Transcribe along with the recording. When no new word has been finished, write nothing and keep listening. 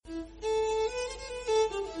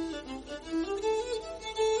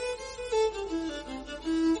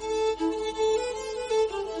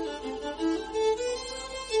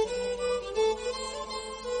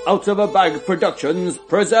Out of a Bag Productions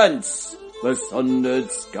presents The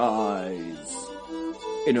Sundered Skies.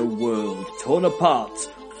 In a world torn apart,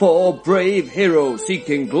 4 brave heroes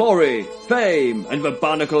seeking glory, fame, and the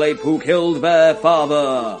barnacle ape who killed their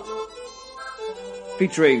father.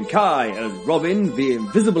 Featuring Kai as Robin the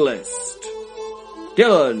Invisiblist,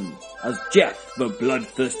 Dylan as Jeff the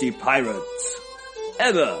Bloodthirsty Pirate,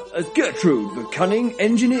 Emma as Gertrude the Cunning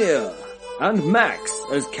Engineer, and Max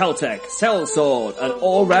as Caltech, Sellsword, an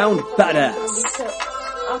all-round badass.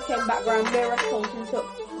 Arcane background miracles and took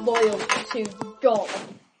loyal to God.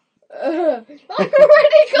 I'm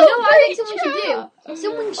already You know what I think someone should do?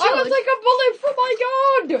 Someone should. I will take a bullet for my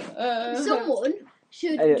God. Someone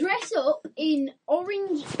should dress up in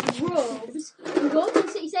orange robes and go to the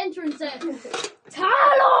city centre and say,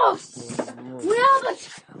 Talos! We are the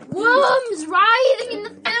worms writhing in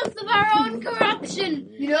the filth of our own corruption.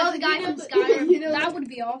 You know the guy from Skyrim. That would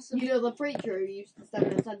be awesome. You know the preacher who used to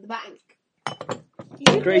stand inside the bank?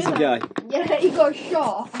 Crazy guy. Yeah, he got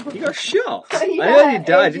shot. He got shot? Yeah, I heard he died,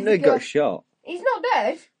 I didn't know he got shot. He's not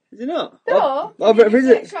dead. Is he not? No. Oh, but is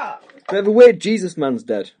it? Shot. But the weird Jesus man's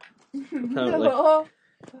dead. Apparently. No.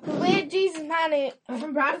 The weird Jesus man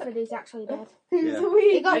from Bradford is actually dead. Yeah.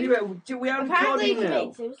 He got, Anyway, do we have apparently recording now?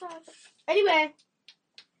 committed suicide. Anyway.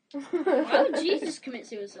 Why would Jesus commit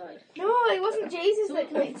suicide? No, it wasn't Jesus that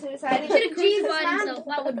committed suicide. He It should was have the Jesus crucified man. himself.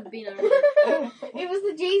 That would have been alright. It was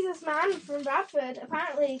the Jesus man from Bradford.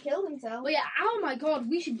 Apparently, he killed himself. But yeah, oh my god,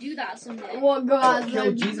 we should do that someday. What God?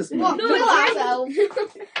 Kill Jesus, man. What? No, Kill dress, ourselves?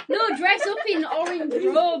 no, dress up in orange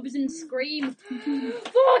robes and scream,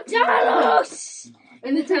 For Talos!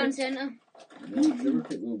 In the town centre. They would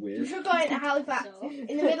think we're We weird. should go into Halifax So?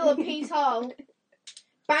 in the middle of Peace Hall,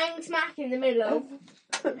 bang smack in the middle,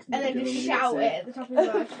 and then just shout it at the top of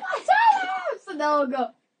the voice. Talos! And they'll go,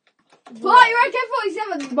 Fly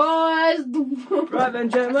your AK-47, boys! Right then,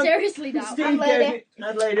 gentlemen. Seriously, that. Steve And lady. gave it.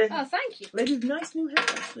 And lady. Oh, thank you. Lady's nice new hair,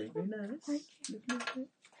 actually. Very nice.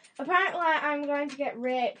 Apparently, I'm going to get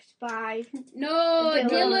raped by No, Dylan.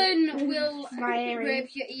 Dylan will My earring. rape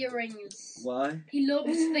your earrings. Why? He loves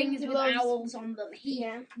things He with loves- owls on them. He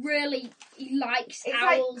Yeah. really, he likes It's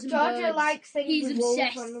owls like and Georgia birds. likes things He's with wolves on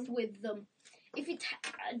obsessed them. with them. If it,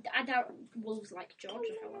 I doubt wolves like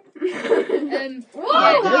Georgia, however. Whoa,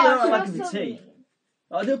 Yeah, God, they don't like you're the so tea. mean.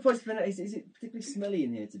 I do post for is it particularly smelly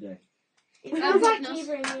in here today? It smells like Nice.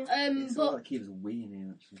 Kiva in here. It smells But like he was wee in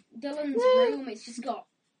here, actually. Dylan's room, it's just got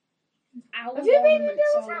owl Have you been in ornaments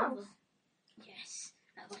Dylan's all house? over. Yes,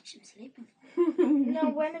 I watch him sleeping. No,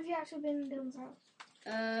 when have you actually been in Dylan's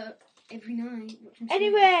house? Every night. Watch him sleep.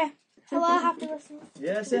 Anyway, hello, happy listeners.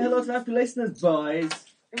 Yeah, say hello to happy listeners, boys.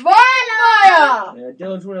 Fire! Yeah,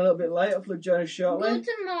 Dylan's running a little bit late. Hopefully join us shortly.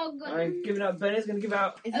 Guten Morgen. I'm giving out Benny's going to give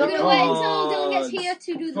out. Are we going to wait until Dylan gets here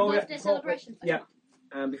to do the Before we- birthday before- celebration? Yeah,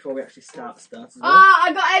 and before we actually start as well. Ah,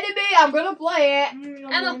 I got enemy. I'm gonna play it.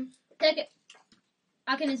 Emma, take it.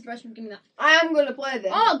 I can inspiration, give me that. I am gonna play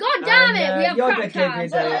this. Oh, god damn it! We have your crap gave me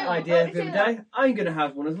cards. the idea me for the see day. I'm going to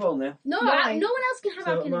have one as well now. No, Why? no one else can have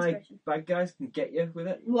So Arcane my inspiration. bad guys can get you with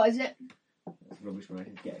it. What is it? It's rubbish when I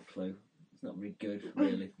can get a clue. It's not really good,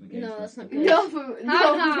 really. For No, that's not good. good. No,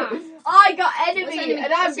 I got enemy, What's enemy? and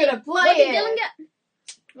I'm What's gonna it? play What did it. Dylan get?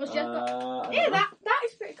 What's Jeff got? Yeah, that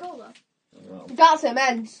is pretty cool though. That's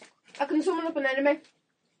immense. I can summon up an enemy.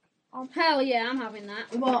 Oh, hell yeah, I'm having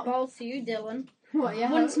that. What? Balls to you, Dylan. What? Yeah.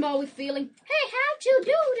 Once more with feeling. Hey, how'd you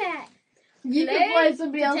do that? You can play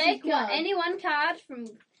somebody else's Take card any one card from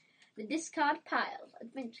the discard pile.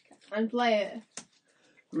 Adventure card. and play it.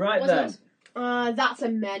 Right What's then. yours? That's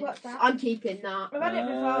immense. What's that? I'm keeping that. I've had it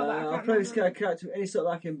before, but I I'll can't play this remember. character with any sort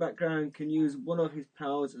of Arcane background, can use one of his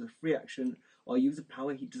powers as a free action, or use a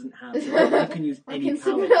power he doesn't have. So you can use I any can power.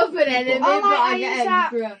 summon up an enemy, Oh, but like, I I get use that-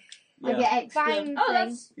 extra. I Yeah. get extra. Fine. Oh,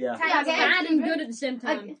 that's Yeah. that's bad and good at the same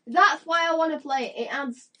time. That's why I want to play it. It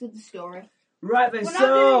adds to the story. Right then, We're not doing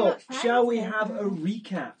so much fun, shall we so- have a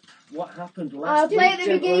recap? What happened I last week? play at the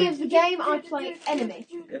gentlemen? beginning of the game. I play enemy.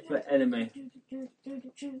 Yeah, play enemy.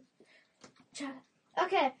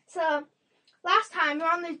 Okay, so last time we were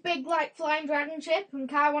on this big like flying dragon ship, and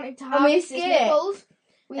Kai wanted to And we harvest his escaped. nipples.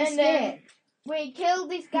 We And, escape. We killed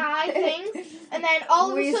this guy thing, and then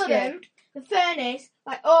all of We a sudden escaped. the furnace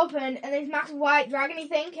like opened, and this massive white dragony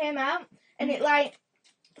thing came out, and it like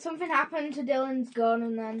something happened to Dylan's gun,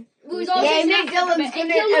 and then We was all Yeah, just Nick laughing about Dylan's it. gun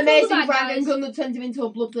It killed all the amazing bad dragon guys. gun that turns him into a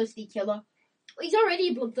bloodthirsty killer. He's already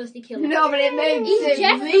a bloodthirsty killer. No, but it makes He's him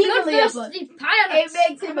Jeff the legally a bloodthirsty pirate. It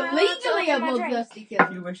makes him Am I allowed to legally a open my drink? bloodthirsty If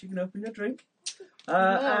killer. you wish, you can open your drink.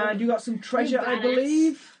 And you got some treasure, I badass.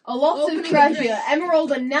 believe. A lot Opening of the treasure. drink.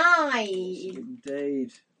 Emerald and knife.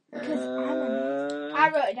 Indeed. Because I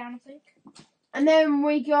wrote it down, I think. And then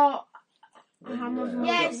we got a hammer. as well.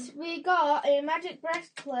 Yes, we got a magic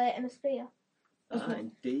breastplate and a spear.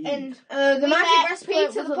 Indeed. And The we magic met breastplate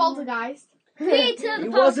Peter was the a- poltergeist. Peter the He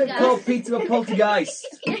wasn't Poltergeist. called Peter the Poltergeist.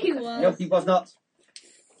 Yeah, he was. No, he was not.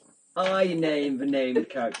 I name the named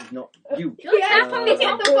characters, not you. You're Yeah, tapping Peter me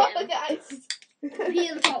top the of it. poltergeist.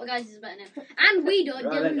 Peter the Poltergeist is a better name. And we don't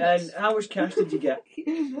Right, do and how much cash did you get?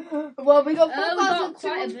 Well, we got we got quite a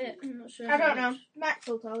 4,200. bit. I'm not sure. I don't know. Max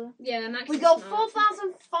will tell you. Yeah, Max. We is got smart.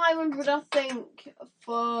 4,500, I think,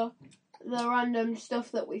 for the random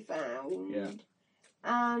stuff that we found. Yeah.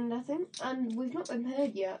 And we've not been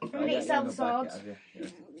paid yet. We need to sell the swords.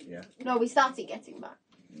 Yeah. No, we started getting back.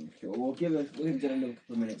 Okay, well, we'll give it another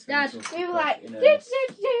couple of minutes. Dad, We were like, in do, earnest.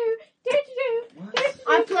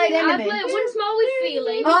 I played I enemy. play it once more with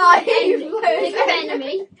feeling. Oh, and you pick played up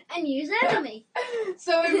enemy and use enemy.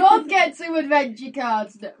 So we both get 2 adventure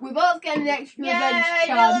cards. We both get an extra yeah,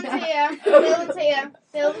 adventure card. Dylan's here. Dylan's here.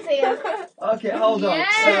 Dylan's here. Okay, hold on. So,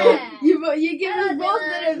 Yeah. You give us Hello, both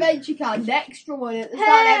Dylan. an adventure card, an extra one at the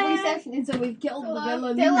start of every Hey. session until we've killed the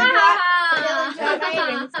villain. Dylan.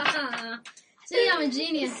 See, I'm a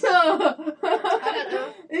genius. So,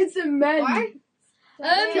 it's immense. Why?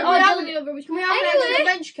 Can we Oh, have Dylan, you're rubbish. Can we have an Anyway, extra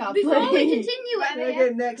adventure card, Before we please? continue, we're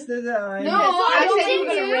getting next to the time. No, I don't said you were think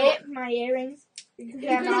going to so. rape my earrings.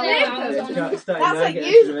 Yeah, Because my they're earrings. ours. That's That's what you.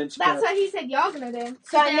 That's what he said you're going to do.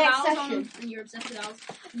 So They have next owls on session. them, and you're obsessed with owls.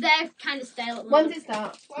 They're kind of stale at the When's moment. it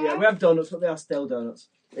start? Yeah, we have donuts, but they are still donuts.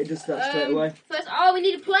 It just starts straight away. First, we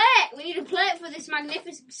need a plate. We need a plate for this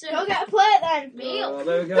magnificent Go get a plate then. meal. Oh,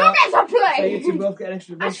 there we go. Go get some So you plate! two both get an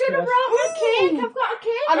extra I adventure should have card. brought my cake. I've got a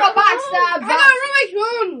cake. I got backstabbed. I got a rubbish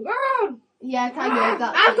one. Go on. Yeah, kind of.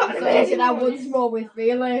 That's I've got an amazing that one. once more with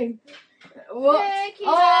feeling. What? Cakey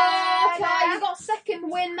Oh, Dad. Ty, you got second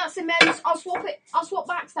win. That's immense. I'll swap it. I'll swap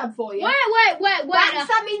backstab for you. Wait.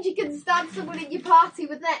 Backstab means you can stab someone in your party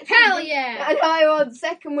with next. Hell yeah. And I want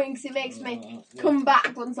second win because it makes me come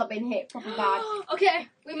back once I've been hit proper bad. Okay,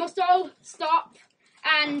 we must all stop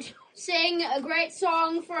and sing a great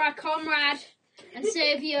song for our comrade and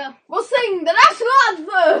saviour. We'll sing the national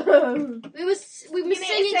anthem. We must sing need to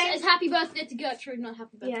it sing- as happy birthday to Gertrude, not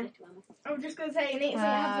happy birthday Yeah. to Emma. I was just going to say, you need to say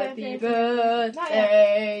Happy happy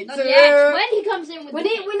birthday Not to yet. When he comes in with We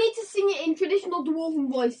need to sing it in traditional dwarven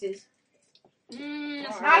voices. that's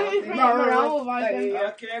I can sing it for all of us.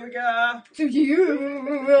 Okay, here we go. To you.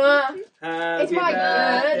 Happy It's my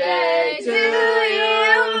birthday birthday to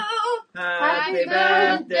you. Happy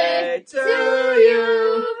birthday to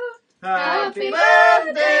you. Happy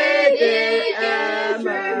birthday, dear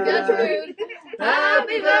Emma. Gertrude.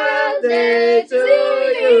 Happy birthday to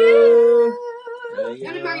you. There you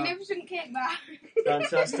And a go. magnificent cake back.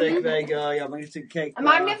 Fantastic. There you go. Your magnificent cake. A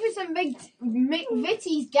bar. magnificent big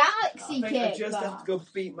McVitie's Galaxy I think I cake. just bar. have to go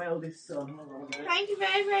beat my eldest son. Hold on a minute. Thank you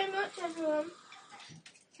very, very much, everyone.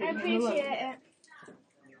 I appreciate it.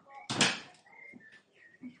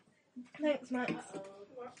 Thanks, Max.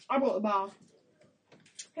 I brought the bar.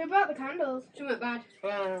 Who brought the candles? Too much bad.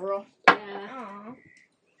 Rough. Yeah. Aww.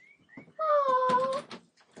 Aww.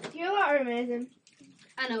 You lot are amazing.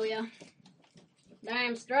 I know you.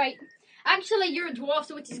 Damn straight. Actually, you're a dwarf,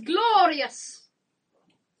 so it is glorious.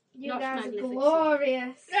 You Not guys are magnificent.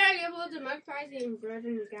 glorious. Yeah, you have loads of magpies eating bread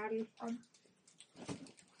in the garden.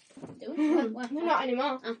 We're not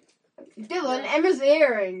anymore. Dylan, Emma's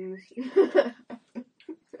earrings.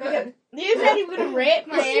 You said you were going to rape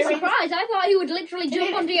my I'm earrings. surprised. I thought he would literally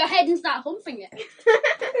jump onto your head and start humping it.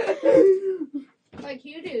 Like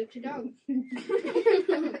you do to dogs.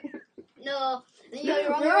 No.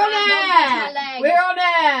 You're on We're your on arm, air. my leg. We're on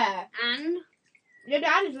air. And Your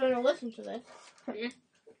dad is going to listen to this.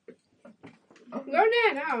 You're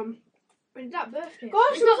there now. When's that birthday?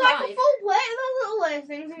 Gosh, It's it was not like a live. full plate of those little lace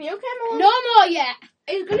things and you came along. no more yet.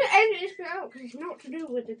 He's gonna edit this bit out because it's not to do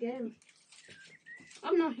with the game.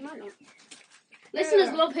 Oh no, he might not.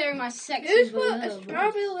 Listeners love hearing my sexy Who's put a voice.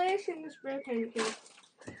 strawberry lace in the spray paint case?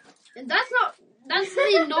 That's not. That's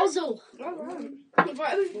the nozzle. Alright. What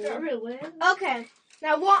was strawberry lace? Okay,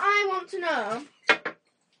 now what I want to know,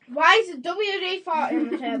 why is the WD-40 on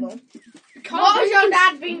the table? What has your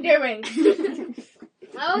dad been doing?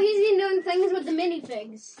 Oh, he's been doing things with the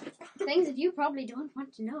minifigs. Things that you probably don't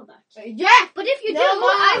want to know about. Yeah. But if you do, No, Mom.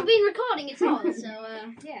 I've been recording it all, so,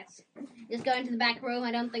 yes. Just go into the back room.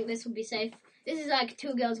 I don't think this would be safe. This is like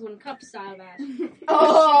 2 Girls, 1 Cup style bad.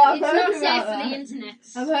 Oh, I've It's heard not about safe for the that. internet.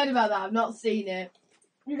 I've heard about that. I've not seen it.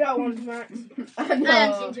 You don't want to, Max. I I haven't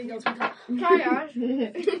know. seen 2 Girls, 1 Cup. Try ours. I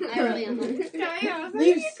really am. Try ours.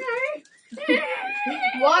 You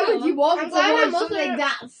Why would you want I'm to glad my watch mother- something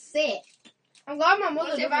that sick? I'm glad my mother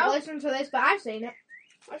What's it doesn't about? listen to this, but I've seen it.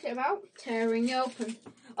 What's it about? Tearing you open.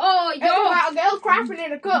 Oh, It's you're about a girl crapping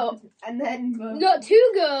in a cup. And then got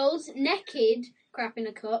two girls naked crap in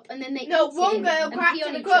a cup, and then they No, eat one it girl and craps pee on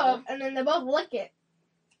in a each cup, other. and then they both lick it.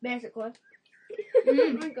 Basically. Oh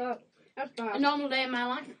Mm. my god. That's A bad. normal day in my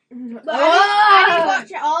life. But I didn't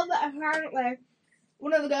watch it all, but apparently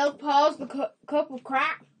one of the girls pours the cup of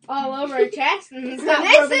crap all over her chest and starts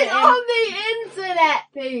this rubbing is it in. on the internet,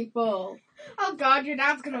 people. Oh god, your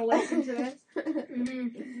dad's gonna listen to this.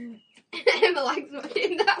 Mm-hmm. Emma likes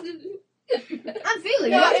watching that. I'm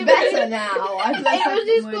feeling No, much it better now. I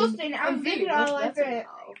It was disgusting. I'm thinking all over it.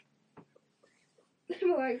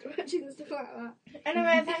 Emma likes watching stuff like that.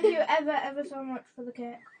 Anyway, thank you ever so much for the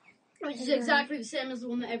cake. Which is exactly the same as the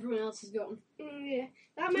one that everyone else has gotten. Yeah.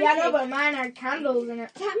 That my Yeah, I know, cake. but mine had candles in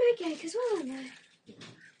it. That my cake as well, Emma.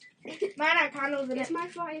 Mine had candles in It's it. my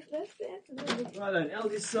 40th birthday. Right then,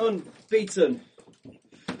 eldest son, beaten.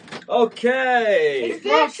 Okay. Is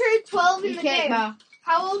Gertrude 12 in You the can't game? back.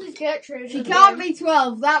 How old is Gertrude? She in the can't game? be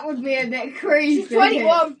 12. That would be a bit creepy. She's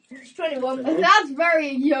 21. She's 21. That's very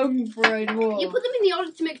young for a dwarf. You put them in the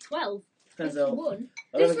order to make 12. Depends That's on- one.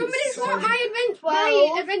 I don't Just know if remember it's- this one, my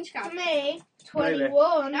Well, adventure To card. me,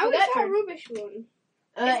 21. Now for it's that Gertrude. rubbish one.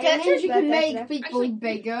 It means you can make Gertrude's people Actually-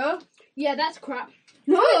 bigger. Yeah, that's crap.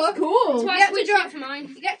 No, it's cool. That's why Yeah, I switched to draw- it for mine.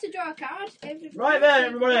 You get to draw a card. Every Right then,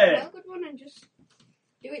 everybody. Well, good one, and just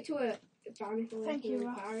do it to a barnacle. Thank you, or a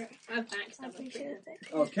Ross. parrot. Oh, thanks. I appreciate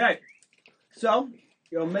it. Okay. So,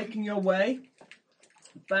 you're making your way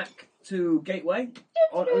back to Gateway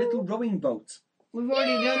on a little rowing boat. We've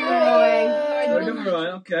already done the Yay. rowing. Right,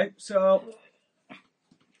 right, okay. So,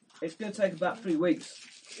 it's going to take about 3 weeks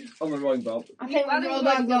on the rowing boat. I think Why we've don't all you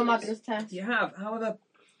done guys Glow do Madness test. You have, however,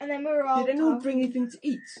 And then we were all did anyone told. bring anything to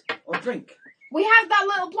eat or drink? We have that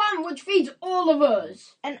little plant which feeds all of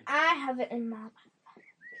us. And I have it in my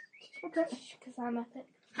backpack. Okay. Because I'm epic.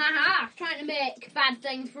 Haha, trying to make bad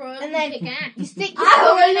things for us And and then- kick ass. You stick your I thumb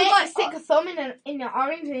in already it, got- you stick a thumb in your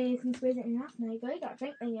orange and you can squeeze it in that. There you go, you got a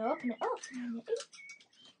drink, then you open it up and you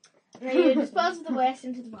eat. And then you dispose of the waste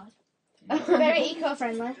into the void. Very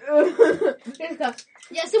eco-friendly. Here's go.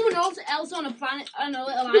 Yeah, someone else on a planet, on a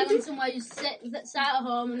little island somewhere, just sat at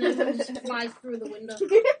home and everyone just flies through the window.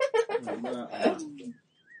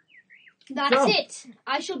 That's So- it.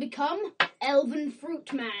 I shall become Elven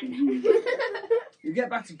Fruit Man. You get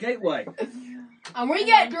back to Gateway. And we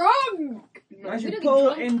get drunk. As we you don't get pull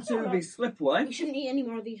drunk. into the slipway, We shouldn't eat any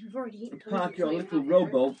more of these. We've already eaten tons. park of your fruit. little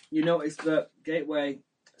rowboat, you notice that Gateway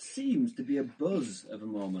seems to be a buzz at the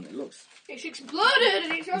moment. It looks It's exploded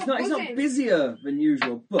and it's all it's not buzzing. busier than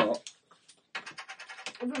usual, but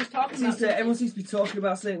Everyone's talking about something. everyone seems to be talking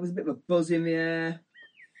about saying it was a bit of a buzz in the air.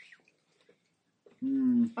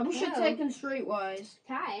 I wish I'd Well. taken Streetwise.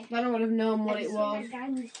 Hi. Then I would have known what it was.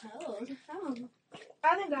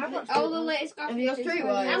 I think I've got All the latest Have you got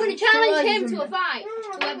Streetwise? I'm going to Still challenge is, him isn't to a it? fight.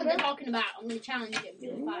 No, Whoever they're talking about, I'm going to challenge him to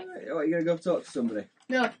a fight. What, are you going to go talk to somebody?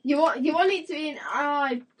 No, you want it to be an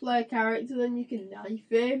I play character, then you can knife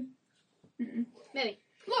him. Maybe.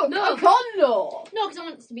 Look, No. a condor. No, because I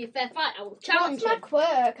want this to be a fair fight. I will challenge What's my him.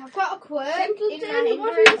 quirk? I've got a quirk Simple in thing, my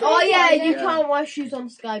what injury. is it? Oh yeah, you Yeah. can't wear shoes on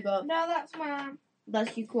Skyboat. No, that's my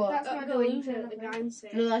That's your quirk. That's my delusion. The guy and say.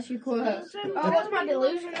 No, that's your quirk. Oh, what's my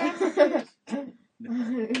delusion?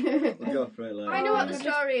 We'll go for it later. I know what the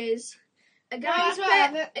story is. A guy's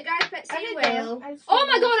pet sea whale. Oh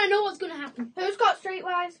my god, I know what's going to happen. Who's got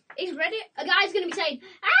Streetwise? He's ready. A guy's going to be saying,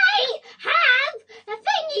 I have a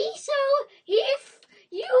thingy, so if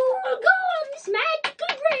you will go on this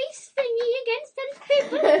magical race thingy against other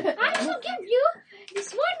people, I will give you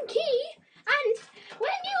this one key, and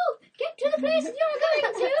when you get to the place that you're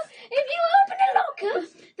going to, if you open a locker,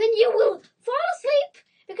 then you will fall asleep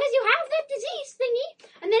because you have that disease thingy,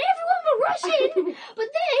 and then everyone will rush in, but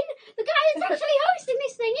then the guy that's actually hosting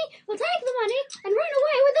this thingy will take the money and run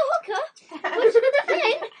away with the hooker, but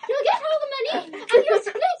then you'll get all the money and you'll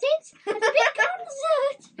split it at a big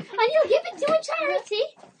concert, and you'll give it to a charity,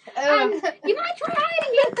 and you might try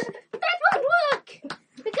hiding it, but that won't work,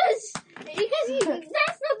 because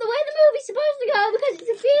that's not the way the movie's supposed to go, because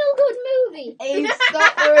it's a feel-good movie. He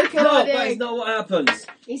stopped the No, that is recording. not what happens.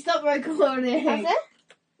 He stopped recording. That's it?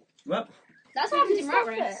 Well, That's what happens in Rat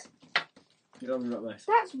Race. you don't know that.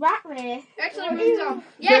 That's Rat Race. Actually, moves on.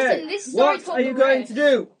 Yes, Okay, and this story what called are you The going Race. to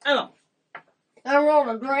do? Emma? I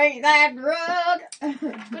want to drink that drug.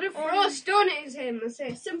 Gonna throw a stone at him and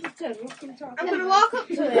say, simpleton, what can you talk I'm about? gonna walk up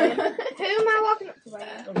to him. Who am I walking up to? Right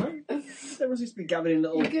now? I don't know. Everyone seems to be gathering in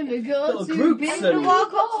little... You're gonna go Little to groups big I'm gonna and-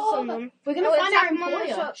 walk up to someone. We're I'm gonna gonna find tap our him on the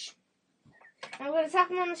employer. shoulder. I'm gonna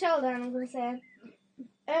tap him on the shoulder and I'm gonna say,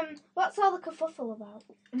 What's all the kerfuffle about?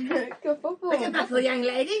 Kerfuffle, young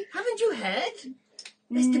lady. Haven't you heard?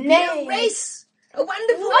 There's to be Nay. a race. A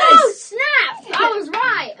wonderful Oh, race. snap! I was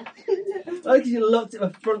right. I think you looked at the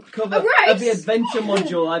front cover A race? of the adventure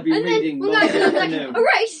module I've been And then reading we're all going to look like, afternoon. a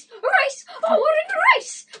race! Oh, what in a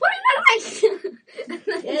race! What in a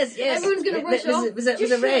race! Yes. Everyone's going to rush off. It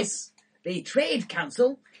was a race. The Trade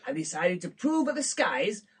Council have decided to prove that the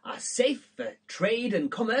skies are safe for trade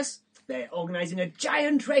and commerce. They're organising a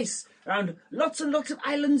giant race around lots and lots of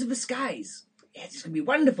islands of the skies. Yes, it's going to be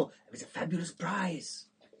wonderful. There's a fabulous prize.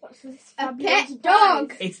 What's this? A fabulous pet dog.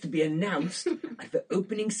 prize? It's to be announced at the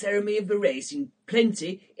opening ceremony of the race in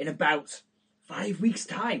Plenty in about 5 weeks'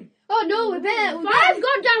 time. Oh no, we better. 5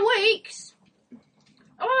 goddamn weeks!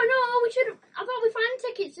 Oh no, we should have. I thought we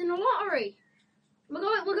found tickets in the lottery. We're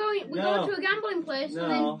going No. to a gambling place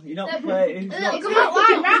No, and you're not then playing. then Not it'll the come out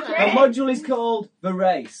like that, right? module is called The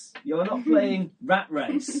Race. You're not playing Rat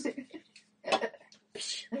Race.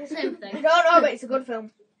 Same thing. I don't know, but it's a good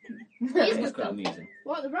film. It's quite amusing.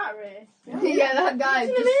 What, the rat race? Yeah, that guy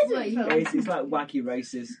It's an just amazing like, film. It's like wacky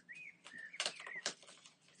races.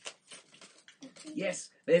 Yes,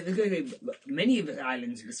 there's going to be many of the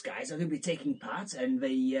islands of the skies are going to be taking part, and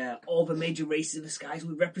all the major races of the skies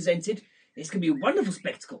will be represented. It's going to be a wonderful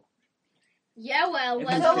spectacle. Yeah, well,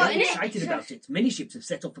 Everyone's let's very win it. excited about it. Many ships have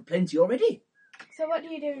set off for Plenty already. So what do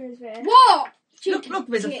you do in this race? What? Look,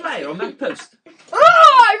 there's a flyer on that post.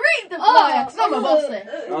 oh, I read the flyer 'cause I'm a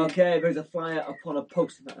bossy. Okay, there's a flyer upon a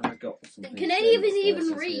post that I got. Something Can any of us saying even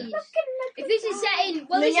verses here. read? If this is set in,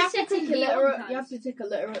 well, Then this you is have to set in take a beyond literate. times. You have to take a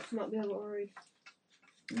literate to not be able to read.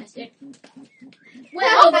 I see. Oh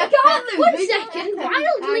Well, my God, Lou, one they- second.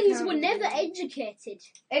 Wildlings were never educated.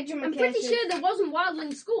 I'm pretty sure there wasn't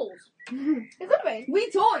wildling schools. It could have been. We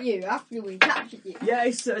taught you after we captured you. Yeah,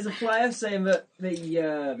 there's a flyer saying that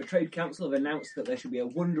the Trade Council have announced that there should be a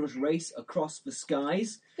wondrous race across the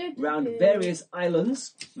skies around various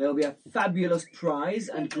islands. There'll be a fabulous prize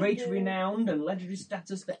and great renown and legendary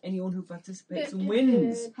status for anyone who participates and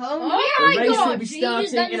wins. Oh The my race God! will be Jesus,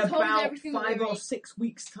 starting that in just covers about everything that 5 we or read. 6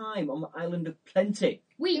 weeks' time on the island of Plenty.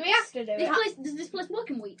 Weeks. Do we have to do This it? place, does this place work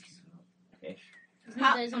in weeks? Ish.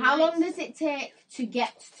 There's How only long weeks. does it take to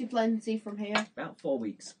get to Plenty from here? About 4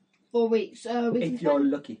 weeks, 4 weeks. We if you're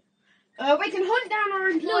lucky. can hunt down our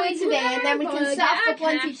employee today, and then we can set off for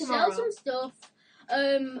Plenty tomorrow. Sell some stuff.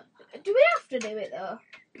 Do we have to do it though?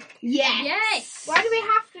 Yes. Yes. Why do we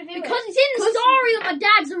have to do Because it? it's in the story that my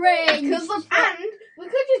dad's arranged. Because of And we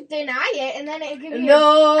could just deny it and then it'll give you.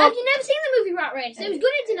 no. Have you never seen the movie Rat Race? They was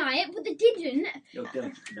going to deny it, but they didn't. You're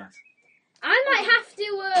delicate to that. I might have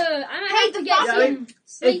to. the Get fuck- some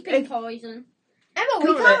sleeping if- poison. Emma, we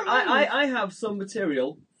Currently, can't. I have some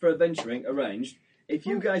material for adventuring arranged. If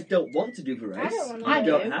you guys don't want to do the race, don't you wanna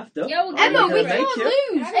don't do. have to. Yeah, we'll I'm do not Emma, we gonna can't make you.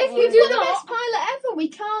 lose. I don't If wanna you do do the that. best pilot ever, we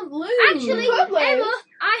can't lose. Actually, We could lose. Emma,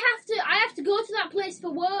 I have to go to that place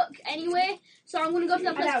for work anyway. So I'm going to go to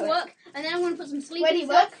that place I for doubt work, and then I'm going to put some Where do sleeping you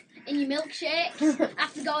stuff in your milkshake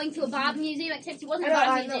after going to a Barbie museum. Except it wasn't a I don't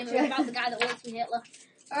Barbie like museum; it was about the guy that works with Hitler.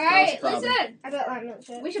 Alright, That's listen. I don't like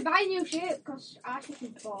milkshake. We should buy a new ship because our ship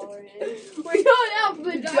is boring. We don't have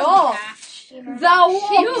the Got job. cash. The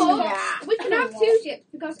Shut We can have 2 ships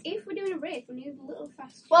because if we're doing a race, we need a little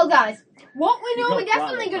fast. Well, guys, what we You know got we're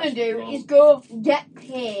definitely quite a going to do fast is go get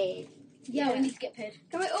paid. Yeah, we need to get paid.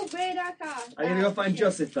 Can we upgrade our car? Are you going to go find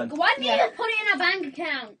Joseph then? Why do you Yeah. put it in our bank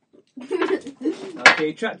account?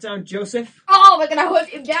 Okay, track down Joseph. Oh, we're going to hunt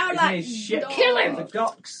him down He's in like... his ship Kill him. at the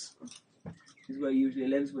docks. This is where he usually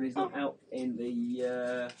lives when he's not out in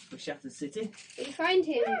the Shattered City. We find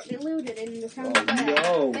him deluded in the town Oh, square,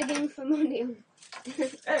 no. begging for money.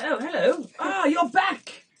 Oh, hello. Ah, you're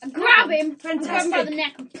back. I grab him, grab him by Fantastic. the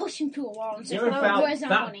neck, and push him to a wall and say, You're about "Where's our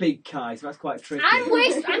that money?" big, Kai, so that's quite tricky. I'm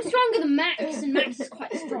stronger than Max, and Max is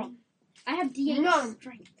quite strong. I have D8 No.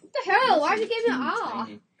 strength. What the hell? Why did you give me an Teeny R?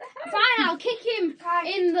 tiny. Fine, I'll kick him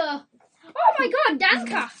in the. Oh my God,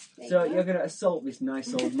 Danka! So you're going to assault this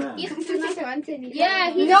nice old man. Yeah. Nice to Anthony.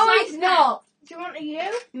 Yeah, he's No, a it's not. Do you want a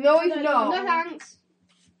you? No, it's No not. thanks.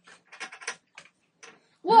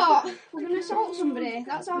 What? We're gonna assault somebody.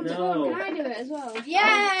 That sounds No. fun. Can I do it as well?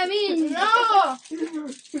 Yeah, I mean, No.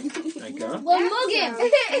 There you go. we'll mug him.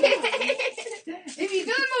 If you're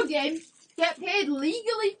going to mug him, get paid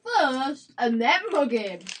legally first and then mug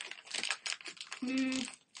him.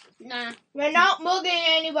 Nah. We're not mugging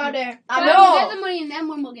anybody. I We'll know. get the money and then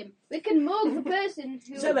we'll mug him. We can mug the person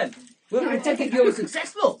who. So then, we're going to take it you're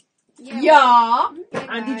successful. Yeah. Okay,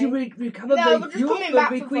 And did you recover No, we're the just fuel coming for back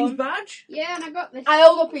the for Queen's fun. badge? Yeah, and I got this. I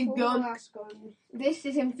held up his cool gun. ass gun. This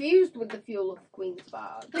is infused with the fuel of Queen's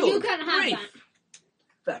Badge. But you Good can't have grief. that.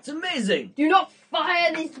 That's amazing. Do not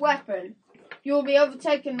fire this weapon. You will be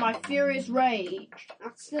overtaken by furious rage. I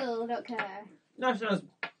still don't care. That sounds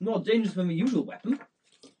more dangerous than the usual weapon.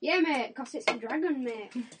 Yeah, mate, because it's a dragon,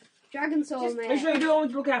 mate. Dragon soul, Just mate. make sure you don't want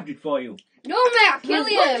me to look after it for you. No, mate, I'll kill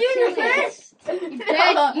you. Punch you in the Kill you. face. You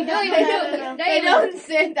dead. You don't even know. They don't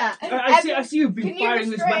say that. I see you've been Can you firing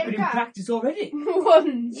this restrain weapon in Cat? practice already.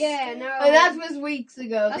 Once. Yeah, no. And that was weeks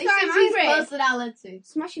ago. That's This why is I'm his angry. personality.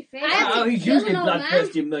 Smash your face. I have Oh, to he's kill usually an old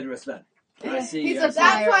bloodthirsty and murderous then. I see. He's I a see.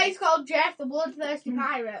 That's why he's called Jeff the Bloodthirsty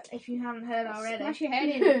Pirate, if you haven't heard already. Smash your head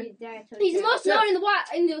in and you die. He's the most known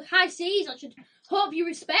in the high seas. I should hope you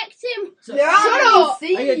respect him. So, There Shut are up!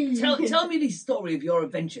 tell me the story of your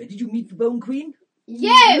adventure. Did you meet the Bone Queen?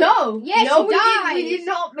 Yeah. No. Yes, no, he we dies. did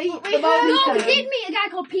not meet We the heard- Bone No, we Queen. did meet a guy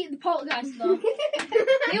called Pete the Poltergeist, though.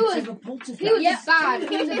 He was It's like a poltergeist. he was Yeah. bad.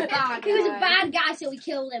 He was a bad. He was a guy. bad guy, so we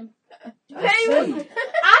killed him. I see.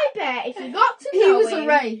 I bet if you got to He know was a him,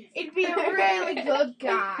 Ray. he'd be a really good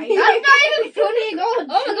guy. That's not even funny, God.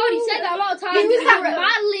 Oh my god, he said that a lot of times. He was It was a Ray.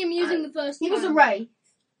 madly amusing the first time. He was a Ray.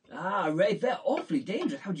 Ah, Ray, they're awfully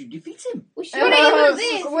dangerous. How did you defeat him? We should have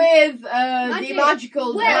this. With the Magic.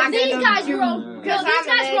 magical Well, dragon these of guys doom. were all, Because well, these I'm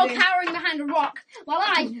guys were all amazing. cowering behind a rock while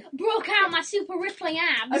I broke out my super rippling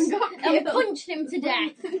abs And got and killed. punched him to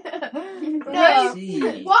death. I No,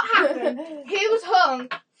 see. what happened? He was hung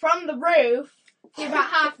from the roof for about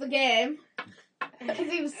half the game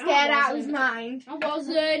because he was scared out of his mind. I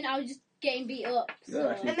wasn't. I was just getting beat up. You So.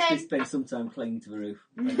 actually And then- did spend some time clinging to the roof.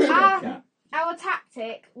 Ah. Our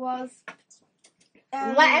tactic was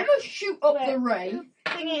Let Emma shoot up the Ray.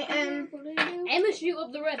 thingy, Emma shoot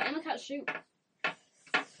up the roof. Emma can't shoot.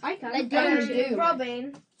 I can. Let Dylan shoot.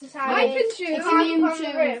 Robin I decided can shoot. It's to immune climb to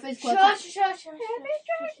on the roof. physical Shush, attack. shush,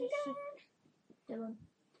 shush, shush. Dylan.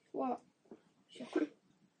 What?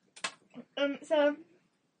 So,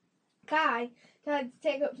 Kai tried to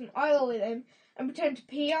take up some oil with him and pretend to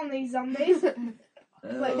pee on these zombies, which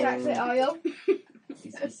is actually oil.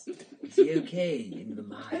 Is he okay in the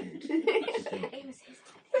mind?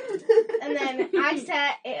 And then I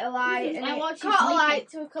set it alight, and I it watched you caught sleeping. alight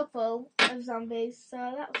to a couple of zombies, so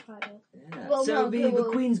that was quite good. Yeah. Well, So no, the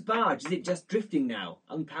cool. Queen's barge, is it just drifting now?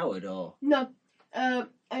 Unpowered or? No. A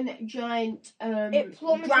giant It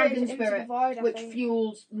plummeted dragon into the spirit, void, I which think.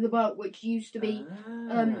 fuels the boat, which used to be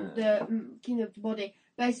Ah. the king of the body,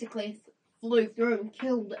 basically flew through and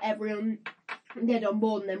killed everyone dead on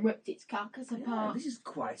board and then ripped its carcass Yeah, apart. this is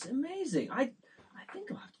quite amazing. I think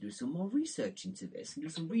I'll have to do some more research into this and do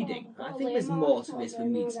some reading. I think there's more to this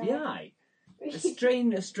than meets the eye.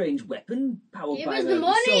 A strange weapon powered Give by us the the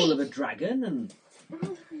money. soul of a dragon and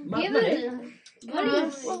Give money. it.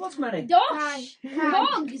 Money. Well, what's money? Dosh. Hi.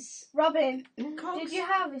 Cogs. Robin, Cogs? did you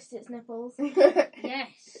harvest its nipples?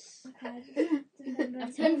 Yes. Okay.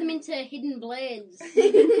 I've turned them into hidden blades.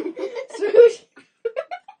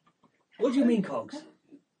 What do you mean cogs?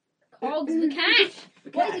 Cogs the cash. The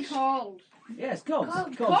What is cash. it called? Yes, cogs.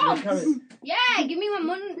 Cogs. the current- Yeah, give me my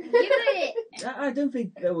money. Give it. I don't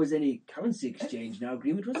think there was any currency exchange in our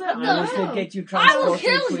agreement, was there? No. I was to get you I will transported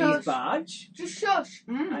kill to you. his barge, Just shush.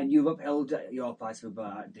 and you've upheld your part of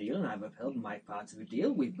the deal, and I've upheld my part of the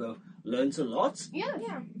deal. We've both learned a lot. Yeah,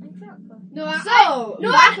 exactly. No, I, So,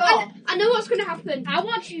 no, back I, off. I know what's going to happen. I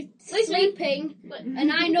want you sleeping,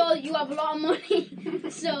 and I know that you have a lot of money.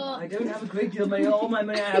 So I don't have a great deal of money. All my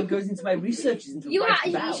money I have goes into my researches into you, right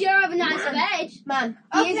you bow. sure have a nice bed. Man,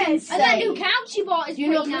 Okay, he is and And that insane. new couch you bought is You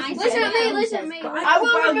pretty know, nice. Listen to me, Yeah. listen to me. But I I will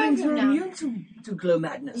thought remove things him were now. immune to glow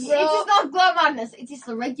madness. It is not glow madness, it is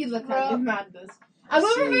the regular kind of madness. I will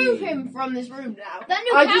see. remove him from this room now. That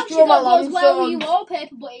new I couch just you draw my got goes long well with your sword.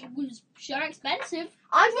 wallpaper, but it was sure expensive.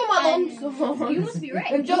 I draw my long Um, sword. You must be rich.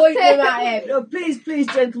 And just point them at him. No, please,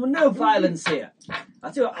 gentlemen, no violence here. I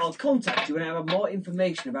tell you what, I'll contact you when I have more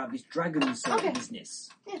information about this dragon soul Okay. business.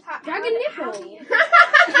 Dragon nipple.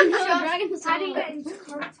 No, dragon I didn't soul. get into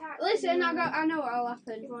contact. Listen, I know what'll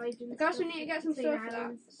happen. Because we need to get some stuff for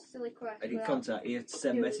that silly quest. I did for contact you to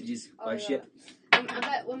send Dude. messages Oh, by yeah. ship, that. I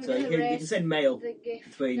bet when we so do you the can race, send mail the gift.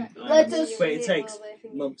 between Let islands, us- but it takes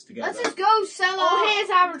months to get Let's there. just go sell Oh, our. here's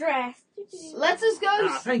our address. Let's just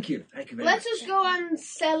go. Thank you very Let's much. just go and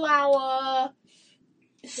sell our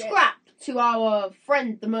scrap to our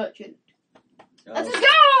friend the merchant. Let's Oh, just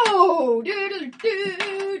go. Do do do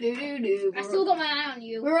do do do. I still got my eye on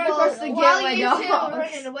you. We're running across the While gateway you two are dock.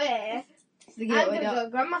 running away, It's the I'm gateway gonna dock. go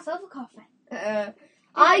grab myself a coffee.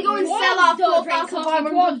 I go and sell our Don't drink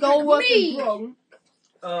 4,500 coffee, gold worth drink of rum.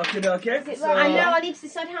 Okay. Is it So, right? I know. I need to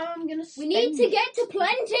decide how I'm gonna. We need to get to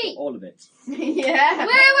plenty. all of it. Yeah.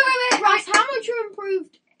 Wait. Right, how much are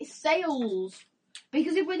improved sales?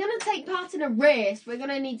 Because if we're going to take part in a race, we're going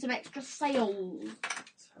to need some extra sales.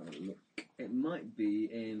 have a look. It might be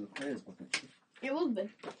in the player's book, actually. It would be.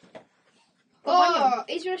 Oh,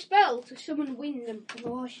 is there a spell to summon wind and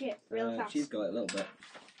blow shit real fast? She's got it a little bit.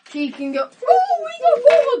 She can go. Oh, we go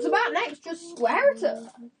forwards about next. Just square at her.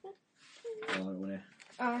 Oh, I don't want to.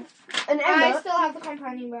 And I Emma, still have the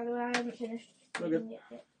companion, by the way. I haven't finished. Okay.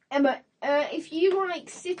 Emma, if you like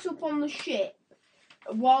sit up on the ship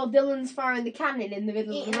while Dylan's firing the cannon in the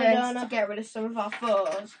middle of the Eating a race donut. to get rid of some of our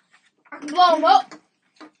foes. I can blow them up.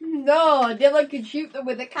 No, Dylan can shoot them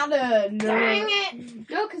with a cannon. Dang it!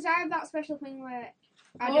 No, because I have that special thing where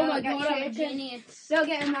I Oh don't my get god, I'm a shaken. genius. They'll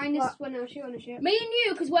get a minus What? when I shoot on a ship. Me and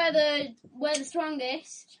you, because we're the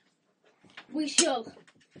strongest, we shall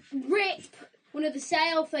rip one of the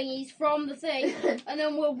sail thingies from the thing, and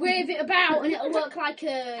then we'll wave it about, and it'll look like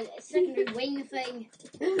a secondary wing thing.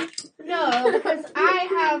 No, because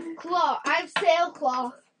I have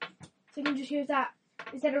sailcloth, so you can just use that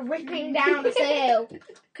instead of ripping down a sail.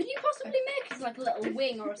 Could you possibly make us like a little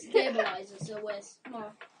wing or a stabilizer so we're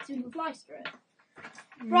more so we can fly straight?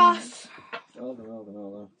 Ross, Hold on.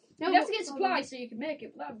 You no, have to get supplies so you can make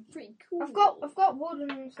it, but that'd be pretty cool. I've got wood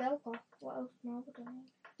and sailcloth. What else more would I need?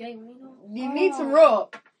 Yeah, we know. You need some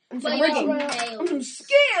rope and some Well, you rigging got and some nails.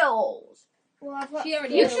 skills. Well, I've got. She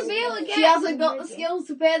already You knows. should be able to get. She hasn't got the skills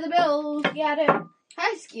to pay the bills. Yeah, I do.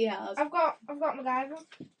 Hi, Ski has. I've got MacGyver.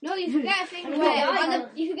 No, you should get a thing And where MacGyver.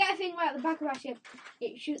 you should get a thing where at the back of our ship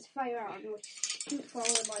it shoots fire out and it would shoot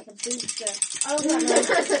forward like a booster. I don't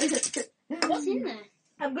know. What's in there?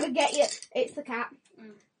 I'm gonna get you. It's the cat.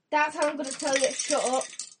 Mm. That's how I'm gonna tell you to shut up.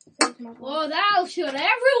 Oh, that'll shut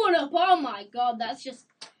everyone up. Oh my god, that's just.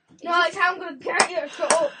 No, it's how I'm gonna get you to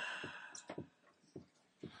shut up.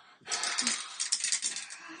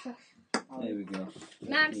 There we go.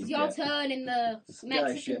 Max, it's your turn in the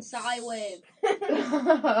Mexican Sky sigh wave.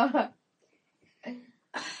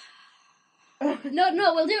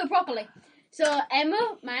 No, we'll do it properly. So,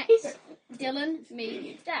 Emma, Max, Dylan,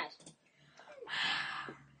 me, Dad.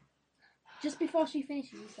 Just before she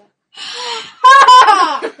finishes, that.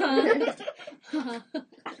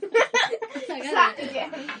 Start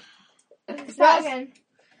again. Start again.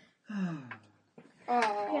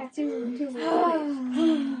 Oh, yeah, two.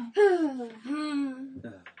 Right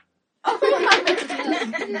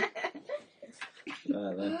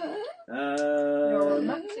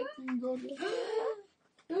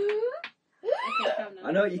then.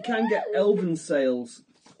 I know you can get elven sails,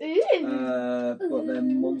 but they're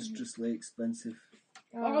monstrously expensive.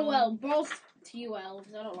 Oh well, both to you elves.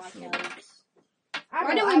 I don't like elves.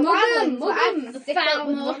 Why don't we mug them, the fat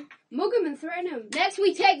mug them and threaten them. Next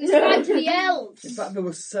we take this fight to the elves. In fact, they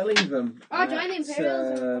were selling them Oh, join the at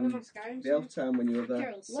Imperials. One of my Skyrim. the Elf Town when you were there.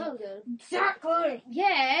 Carol's so good. Exactly.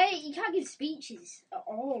 Yeah, you can't give speeches at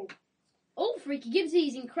all. Ulfric gives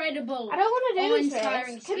these incredible. I don't want to do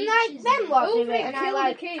Awe-inspiring this. Can I speeches. then log do it Ulfric and I killed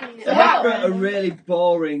like the king. They're a really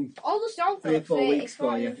boring. all the song 3 or 4 weeks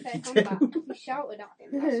for you. unfair if you combat. do. You shouted at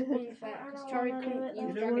him. That's unfair. Because Tori couldn't You use don't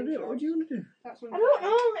want to dragon do it? What do you want to do? That's unfair. I don't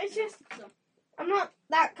know. It's just I'm not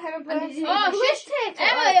that kind of person. Oh, Let's shit. take it,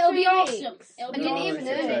 Emma, like, it'll be 3 awesome. weeks. It'll I be didn't Oh, even it's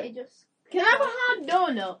earn okay. it. It just. Can I have a hard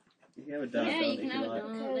donut? You can have a dance Yeah, you if can have it like.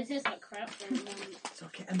 done. This is like crap for a moment. It's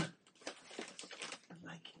okay, Emma. I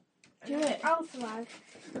like it. Do it. I'll survive.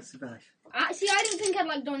 Let's survive. See, I didn't think I'd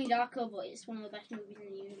like Donnie Darko, but it's one of the best movies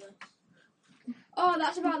in the universe. Oh,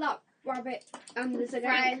 that's about that rabbit. And there's a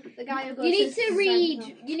guy. The guy who goes. You need to psycho.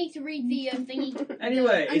 read. You need to read the thingy.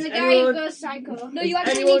 Anyway, And is the guy who anyone, goes psycho. No, is you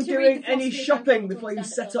actually anyone need to read doing the any philosophy shopping of before you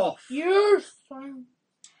Constance set Doe. off? Yes. What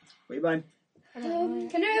are you buying? Can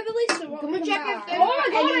I have a list of what Can we check if buy? there's Oh my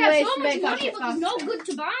god, I any have ways so to much make our money, ship but there's no faster? good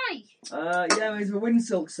to buy. Yeah, there's the wind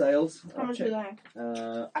silk sales. How I'll much check. do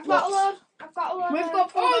they? I've got a Lots. load. I've got a load. We've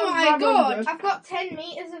got Oh my 4,500. god! I've got 10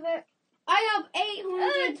 meters of it. I have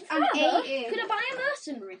 880. Could I buy a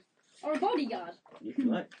mercenary? Or a bodyguard? You can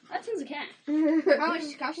like. That sounds a cat. How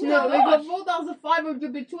much cash? No, we've got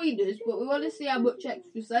 4,500 between us, but we want to see how much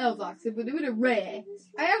extra sales are. So if we're doing a race,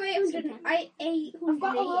 I have 800. I've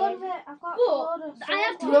got a load of it. I've got a But load of I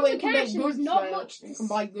have silver. tons we of can cash make and there's good not sales. much We to can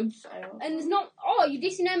buy good sales. and there's not. Oh, you're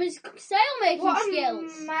dissing Emma's sail making What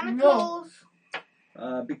skills. manacles?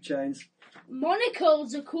 Big chains.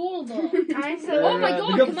 Monocles are cool though. I said, Oh my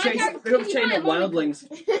god, They got can the I chains. get- They got can the you chain buy a of monocle?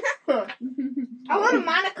 wildlings. I want a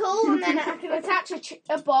manacle and then I can attach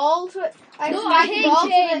a ball to it. I No, can I strike a ball hate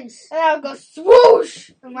to it, chains. and I'll go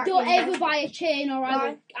swoosh. And whack Don't them ever down. buy a chain or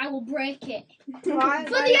Why? I will break it. Why? For Why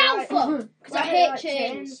the do I- alpha! Because I why do hate like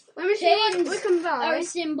chains. Let me see what Chains we can Are buy. a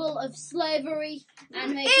symbol of slavery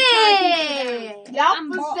and make Hey! The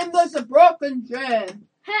alpha symbol's a broken chain.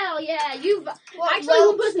 Hell yeah, you've What actually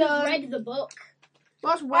one person Lodestone? read the book.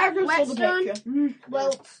 What's I just saw the whetstone? picture.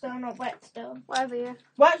 Wellstone or whetstone. Whatever, yeah.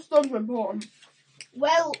 Whetstone's important.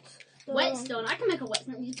 Wellstone. Whetstone. I can make a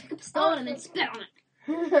whetstone. You just pick up a stone and then spit on it.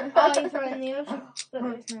 Oh, you throw it in the ocean. But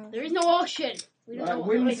there's no. There is no ocean. We don't know Right, what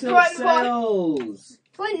there wind is. silk sails.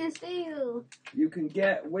 Flint and steel. You can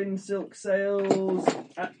get wind silk sails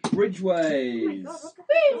at Bridgeways.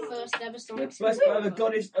 The first ever They're sonic blessed by the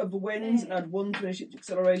goddess of the winds and add 1 to the ship's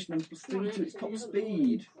acceleration and +3 to its top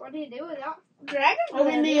speed. What do you do with that? Dragon. Oh,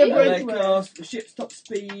 we need a And they bridge. cost the ship's top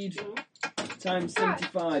speed times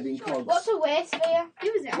 75 in What's cogs. a waste sphere? Who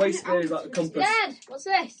is it? Waist sphere is like the compass. Dad, what's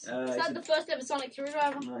this? Uh, Is it's that the first ever Sonic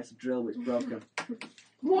screwdriver? Nice drill, but it's broken.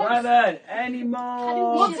 What? Right then, any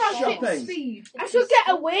more What's our ship shopping? speed? I should get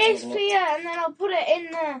a waste sphere and then I'll put it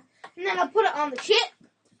in there. And then I'll put it on the ship.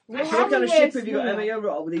 So what kind of ship have you got, Emma? You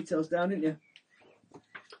wrote all the details down, didn't you?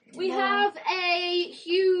 We have a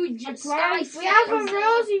huge sky We have a sail.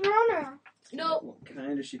 rosy runner. No, What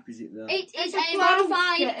kind of ship is it though? it is It's a a cloud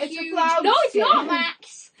modified ship. It's a huge. cloud No, it's ship. not,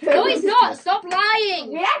 Max. No, it's not. Stop lying.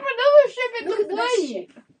 We have another ship in Look the at this fleet.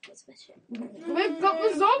 ship. What's this ship? We've got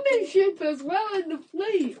the zombie ship as well in the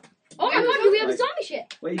fleet. Oh my god, do we have a zombie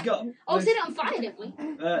ship? Well, you got. Oh, we set it on fire, didn't we?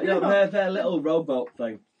 No, their little rowboat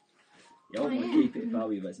thing. You don't Oh, want to yeah. keep it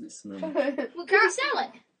valuable, isn't it? Snug. Well, can we sell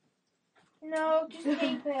it? No, just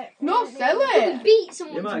keep it. No, sell We it. could beat You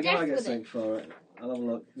someone might to death get with it. something for it. I'll have a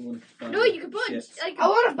look. You want to find No, you could put ships. like I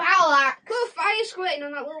want a battle axe. put a fire squirting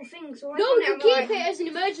on that little thing. So No, we could keep it as an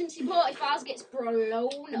emergency port if ours gets blown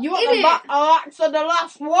up. You want Is the it? battle axe on the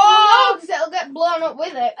last one? No, because it'll get blown up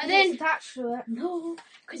with it. And And then- then it's attached to it. No,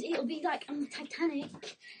 because it'll be like on the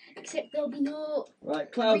Titanic, except there'll be no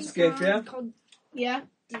Right, cloud skiff, yeah? called Yeah.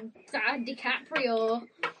 DiCaprio.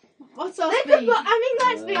 What's our They speed? could,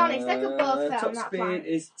 let's be honest, they could both fit Top on that speed flight.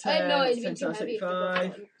 is I 10, know, it'd be 10 too times heavy if they both 75,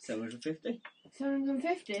 went. 750.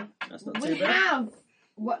 750. That's not We too bad. have.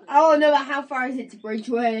 What? Oh no, but how far is it to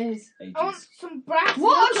Bridgeways? I want Ages. some brass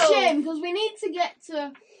What a knuckles. shame, because we need to get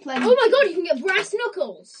to plenty. Oh my god, you can get brass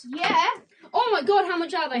knuckles. Yeah. Oh my god, how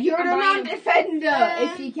much are they? You're I'm a buying man them. defender.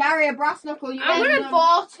 If you carry a brass knuckle, you I'm win gonna them.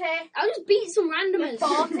 40. I'll just beat some randomers.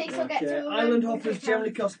 40, so get Okay, to island hoppers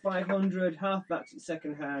generally cost 500, half that's at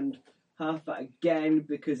second hand, half that again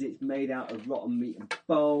because it's made out of rotten meat and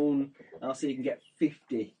bone. Also, you can get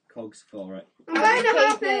 50 cogs for it. I'm buying a Keep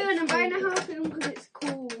harpoon. it. I'm buying a harpoon because it's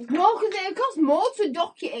cool. No, because it costs more to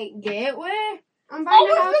dock it at Gateway. I'm buying Oh, a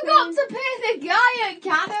we forgot harpoon. to pay the guy at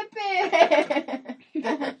Canopy.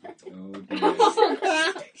 Oh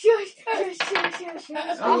dear. Shush, shush, shush, shush,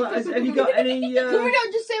 shush. Oh, have you got any? Can we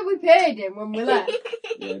not just say we paid him when we left?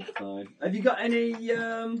 Yeah, fine. Have you got any?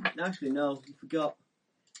 Actually, no, you forgot.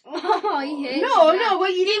 Oh, he hates No, that. no,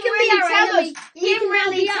 well, you didn't can be really our tell enemy. us. You didn't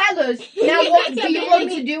really tell us. Now, what, do you want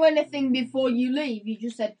to do anything before you leave? You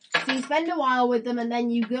just said, so you spend a while with them and then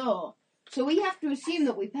you go. So we have to assume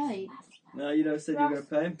that we paid. No, you don't said you were going to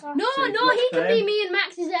pay him. No, So you no, forgot he to can pay be him? me and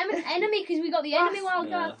Max's enemy because we got the enemy wild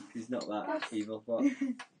No, card. he's not that evil. What?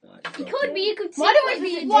 Right, He could be. He could. Why don't we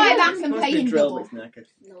be just a fly dude. back and Must pay be him drill, double? but it's knackered.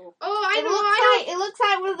 No. Oh, I It know. looks I like, it looks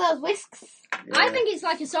like one of those whisks. Yeah. I think it's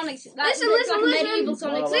like a Sonic. Like, Listen, it's like a listen, medieval listen.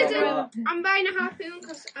 Sonic. Oh, Listen. wow. know. I'm buying a harpoon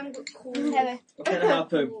because I'm cool. Heavy. What kind of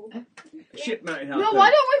harpoon? A ship mounted harpoon. No, why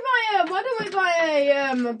don't we buy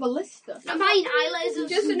a ballista? I'm buying eye lasers.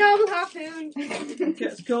 Just a normal harpoon. Okay,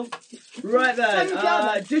 that's cool. Right then, Thank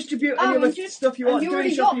God. distribute Oh, any other and you- stuff you want. Have you Do any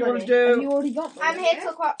already shopping got you want money? to Have do. you already got money? I'm here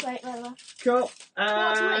till quarter plate, by the way. Cool. What's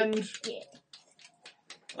And Yeah.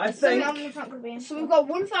 I So think I'm not going to be in. So we've got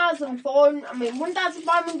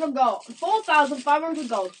 1,500 gold, 4,500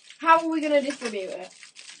 gold. How are we going to distribute it?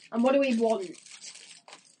 And what do we want?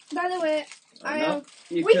 By the way, I don't know.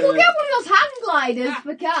 You We can- could get one of those hang gliders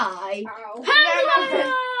for Kai. ow.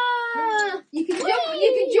 Hello! You can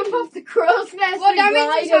jump off the crow's nest What and damage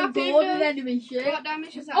glide does and harpoon board do? an enemy ship. What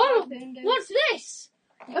damage does that Oh, harpoon do? What's this?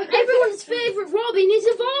 Everyone's favourite Robin is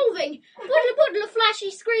evolving. Puddle,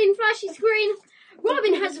 flashy screen.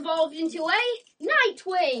 Robin has evolved into a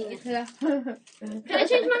Nightwing. Can I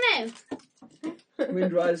change my name?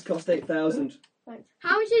 Wind Riders cost 8,000.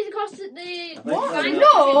 How much does it cost at the I think What? that's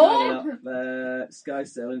No! enough. Sky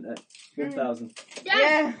Sail, isn't it? 1,000. Dad,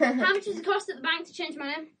 Yeah. how much does it cost at the bank to change my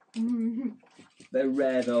name? They're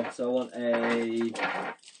rare though, so I want a.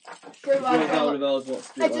 Streetwise One wallet. of those. What's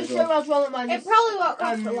It's a Streetwise Wallet? Streetwise wallet, man. It probably won't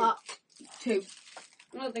cost a lot. 2.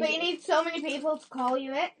 I don't think But you it- need so many people to call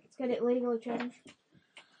you it to get it legally changed.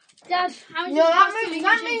 Dad, how much No, does it that cost to means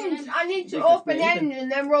change my means name? I need to Because open me either. end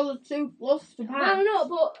and then roll a 2 plus to I pass. don't know,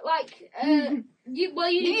 but like, you Did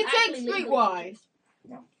you didn't take actually legally- Streetwise?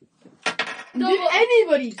 Did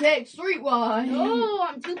anybody take Streetwise? No,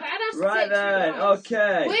 I'm too badass to Right take then, Streetwise.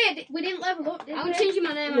 okay. Wait, we didn't level up, did I'm we? changing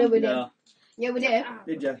my name. No, we did. No. Yeah, we did.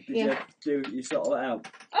 Did you? Yeah. You sort it out?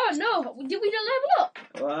 Oh no, did we not level up?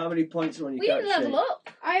 Well, how many points are on your We didn't character level sheet? up.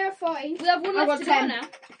 I have 14. We have one I've left got to 10. go now.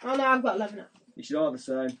 Oh no, I've got 11 now. You should all have the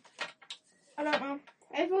same. I don't know.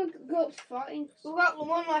 Everyone go up to 14. We've got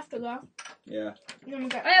one left to go. Yeah. And then we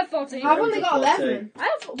get... I have 14. I've only got 14. 11. I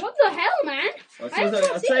have. What the hell, man? I'll I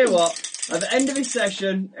have tell you what, at the end of this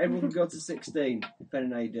session, everyone can go to 16,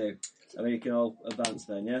 depending on how you do. I mean, you can all advance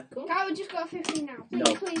then, yeah? Can't we just go 15 now?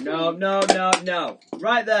 No. Please, No.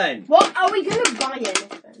 Right then. What are we gonna buy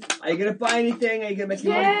anything? Are you going to buy anything? Are you going to make any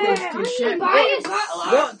Yeah, goods to your ship? buy it.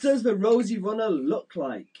 What does the Rosy Runner look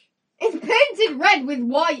like? It's painted red with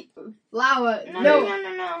white flowers.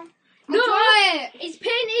 No. No, Try it. it's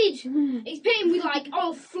painted. It's painted with like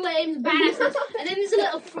all flames, badass, and then there's a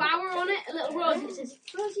little flower on it, a little rose, and it says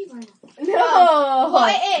Rosy Runner. No.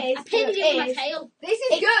 What it I painted it with my is, tail. this is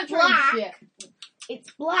It's Gertrude's black. ship.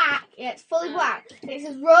 It's black. Yeah, it's fully black. It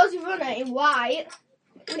says Rosy Runner in white.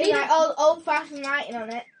 With like old-fashioned writing on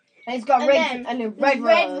it. And it's got And red then and a Red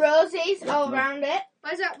red rose. roses all around it.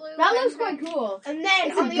 Where's that blue? That looks quite cool. And then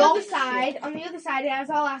It's on a the other goth side, it has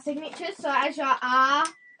all our signatures. So it has your R,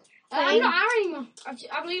 I'm not R anymore.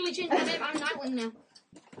 I've literally changed my name. I'm Nightwing now.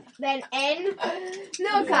 then N.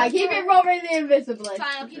 No, Kai, keep it Robin the Invisibly. Fine,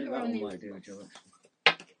 I'll keep it rolling then.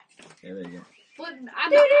 Yeah, there you go. But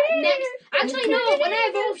I'm not, next. Actually, no. When I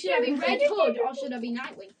evolve, should I be Red Hood or should I be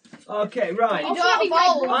Nightwing? Okay, right. Or don't should I be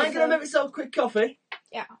evolve. Red I'm Hood? going to make myself a quick coffee.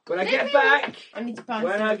 Yeah. When I get back, I need to find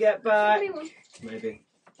when some. I get back, Anyone? maybe.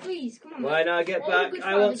 Please, come on. man. When I get All back, good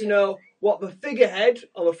I want to father know what the figurehead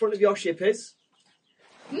on the front of your ship is,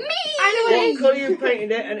 Me! what colour you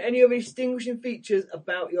painted it, and any other distinguishing features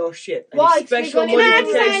about your ship. Any Why? special Can I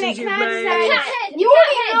modifications design it? you've Can I made. design it? Cathead! You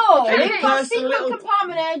already know. Any They've got a personal secret little-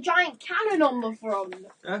 compartment and a giant cannon on the front.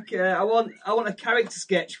 Okay, I want a character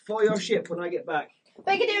sketch for your ship when I get back.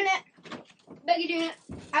 Becky doing it. Becky doing it.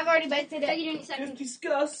 I've already baked it. Becky doing it Just second.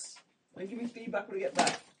 discuss and give me feedback when I get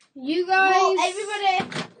back. You guys. Well,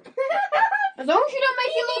 everybody. As long as you don't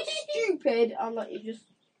make it look stupid, I'll let you just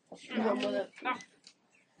run with it.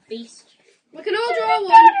 Beast. We can all draw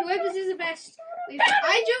one. Whoever's is the best.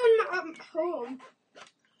 I drew one at home.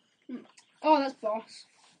 Oh, that's boss.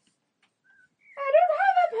 I don't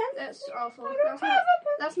have a pen. That's awful.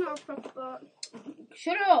 That's not a proper boat.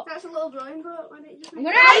 Shut up. That's a little drawing boat. Why don't you just I'm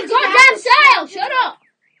make gonna have a goddamn sail. Shut up.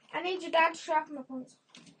 I need your dad to sharpen my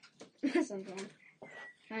pencil. Sometimes.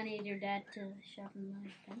 I need your dad to sharpen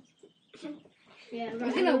my pencil. Yeah, He's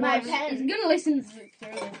gonna my watch. pen. He's gonna listen through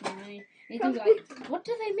this now. He's gonna be like, "What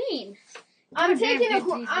do they mean?" I'm Goddamn taking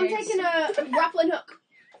kids these days. a grappling hook.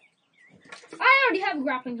 I already have a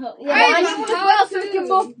grappling hook. Yeah, I I know need as as well, well so so we we can can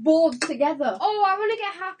both both board together. Oh, I want to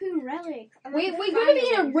get harpoon relic. We're going to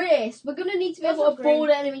be in a race. We're going to need to be Those able are to board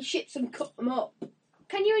enemy ships and cut them up.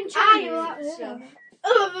 Can you enchant you it? like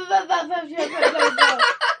that?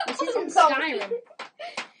 This isn't Skyrim.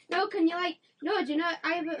 No, can you no, do you know,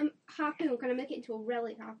 I have a harpoon, can I make it into a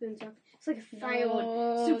relic harpoon? So it's like a fire one.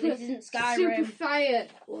 No, Super- this isn't Skyrim. Super fire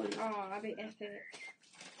one. Oh, that'd be epic.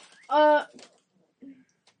 I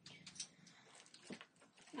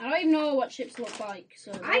don't even know what ships look like.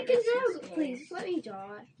 So I can draw it, please, let me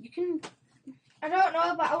draw it. You can. I don't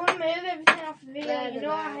know, but I want to move everything off the video. There, You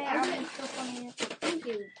know I there. hate having stuff on here. Thank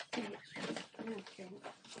you. Okay.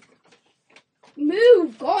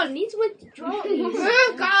 Move, God, I need to draw these.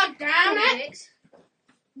 Move, God damn it!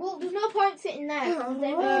 Well, there's no point sitting there.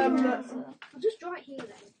 I'll just draw it here then.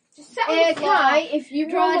 Just sit on the floor. Kai, if you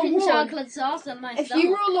Draw roll it a in one, chocolate sauce on my if stomach.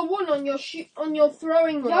 you roll a one on your on your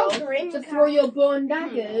throwing roll You're grim, to Kai. throw your bow and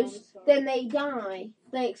daggers, then they die.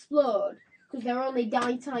 They explode because they're only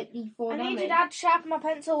die type D4 I need damage. your dad to sharpen my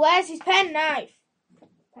pencil. Where's his pen knife?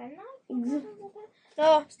 Pen knife?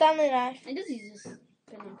 No, Stanley knife. It does use this.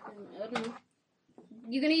 I don't know.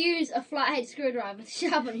 You're gonna use a flathead screwdriver to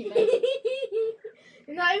sharpen your pencil.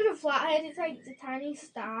 It's not even a flathead, it's like a tiny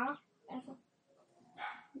star.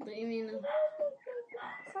 What do you mean?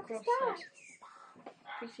 It's like a star.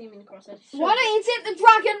 What do you mean crosshead? Why don't you take the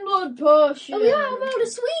dragon blood potion? Oh, we have all the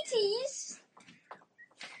sweeties.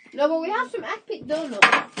 No, but we have some epic donuts.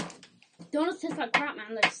 Donuts taste like crap,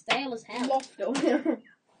 man. They're stale as hell. Loft donut.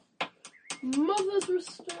 Mother's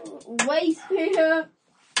restore. Waste here.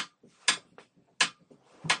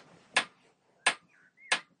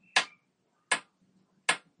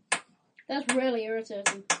 That's really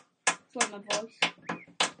irritating. It's like my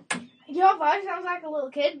voice. Your voice sounds like a little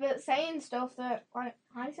kid, but saying stuff that like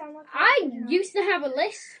I sound like. I used to have a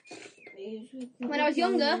list. When I was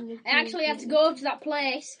younger, I actually had to go to that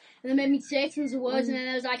place, and they made me say tons of words, and then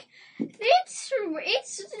I was like, it's true, the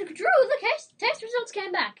test results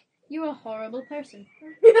came back. You're a horrible person.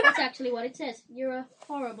 That's actually what it says. You're a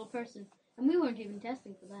horrible person. And we weren't even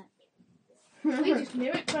testing for that. We just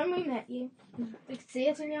knew it when we met you. We could see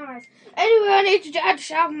it in your eyes. Anyway, I need to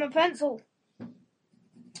sharpen my pencil.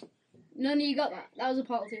 No, you got that. That was a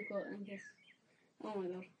part 2 quote, I guess. Oh my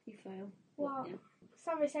god, you failed. What? Yeah.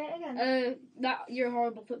 Sorry, say it again. That you're a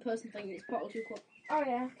horrible person thing. It's part 2 quote. Oh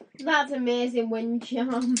yeah. That's amazing, wind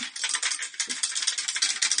charm.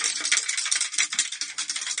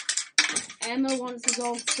 Emma wants us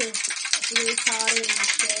all to really party and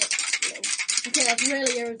shit. Okay, that's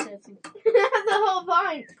really irritating. That's the whole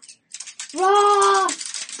point. Ross!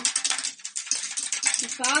 My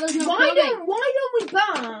father's not Why coming. don't we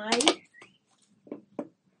buy?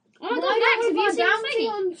 Oh my god, Why Max, don't have we you buy seen the Bounty thingy?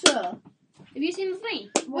 Hunter? Have you seen the thing?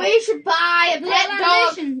 We should buy a The pet little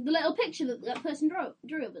dog. animation, the little picture that person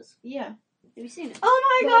drew of us. Yeah. Have you seen it? Oh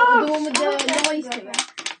my The god! one with the noise to it.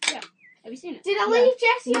 Have you seen it? Did I Yeah. leave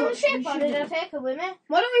Jessie on Yeah, the ship you or should did I have. take her with me?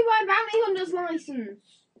 Why don't we buy Bounty Hunter's license?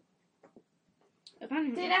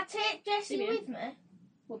 Apparently. Did I take Jessie Yeah. with me?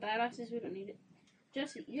 We're badasses, we don't need it.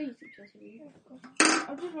 Jesse, yeah, you think Jesse.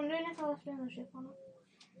 I'm just wondering if I left her on the ship or not.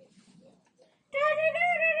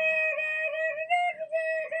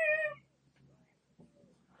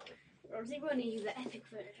 Rosie Bunny, you the epic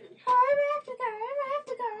version.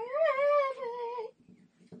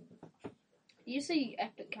 You say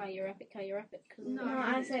epic car, you're epic car, you're epic. No,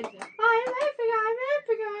 I said I'm epic.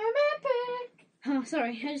 Oh,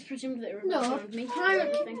 sorry, I just presumed that it No, revolved around me.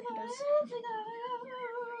 pirate I think it does.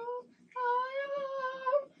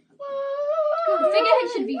 The figurehead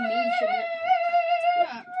should be me, shouldn't it?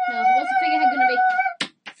 No, what's the figurehead gonna be?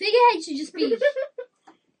 Figurehead should just be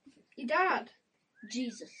Your dad.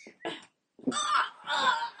 Jesus.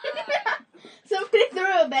 Somebody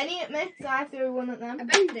threw a Benny at me, so I threw one at them. A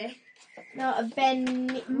bendy. No, a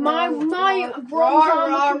Benny. My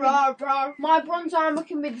bronze armor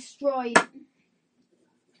can be destroyed.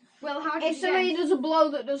 Well, how If somebody does a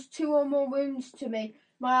blow that does 2 or more wounds to me,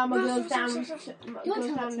 my armor goes down in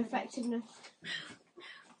effectiveness.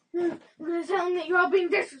 I'm gonna tell them that you're all being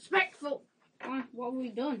disrespectful. What have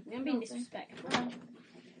we done? We haven't been disrespectful.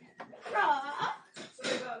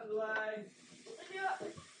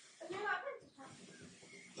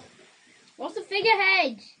 What's the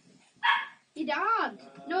figurehead? Your dad.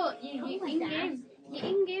 No, your in-game. Your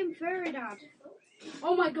in-game furry dad.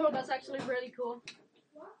 Oh my god, that's actually really cool.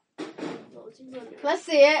 Let's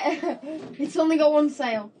see it. It's only got 1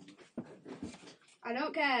 sail. I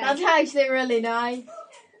don't care. That's actually really nice.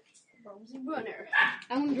 Rosie Runner.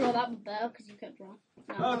 I'm gonna draw that one better because you can't draw.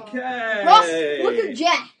 Okay. Ross, look at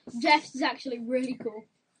Jeff. Jeff's is actually really cool.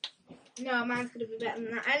 No, mine's gonna be better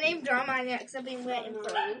than that. I didn't even draw mine yet because I've been waiting for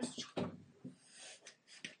it.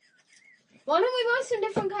 Why don't we buy some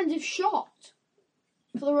different kinds of shot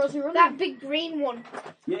for the Rosie Runner? That big green one.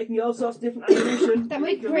 Yeah, you can get all sorts of different animation. That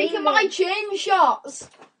big We green can one. buy chain shots.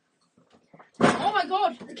 Oh my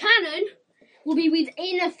god, the cannon will be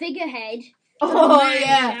within a figurehead. Oh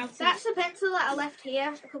yeah. That's the pencil that I left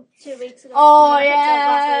here 2 weeks ago. Oh I picked it up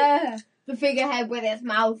last week. yeah. The figurehead with its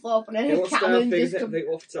mouth open and Okay, a what style cannon just.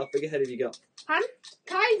 what style figurehead have you got?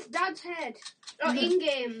 Kai's dad's head. Not in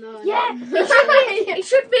game though. Yeah. It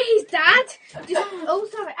should be his dad. Just, oh,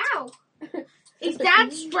 sorry. Ow. His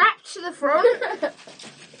dad strapped to the front.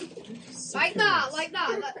 Like that. Like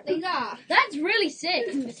that. That's really sick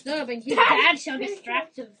and disturbing. His dad shall be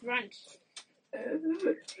strapped to the front.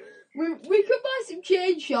 We could buy some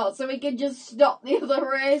chain shots so we can just stop the other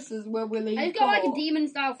races where we leave. And it's got like a demon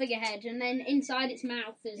style figurehead, and then inside its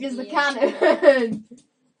mouth Is the the cannon.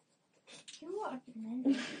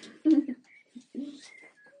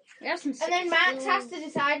 We have some And then Max has to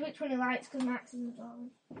decide which one he likes because Max isn't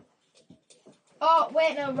drawing. Oh,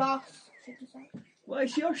 wait, no, Ross. Well,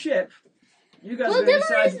 it's your ship. You guys Well, are going to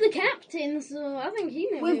Dylan is decide. the captain, so I think he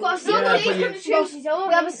may We've be got able to- Yeah, Somebody but you- can choose his own.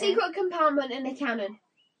 We have a isn't secret compartment in the cannon.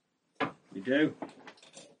 You do.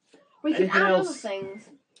 We can Anything add else? other things.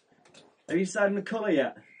 Have you decided on the colour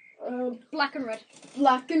yet? black and red.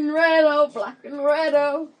 Black and red, oh, black and red,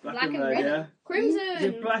 oh. Black and red. yeah. Is Crimson.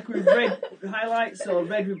 it black with red highlights or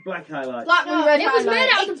red with black highlights? Black No, with red It was made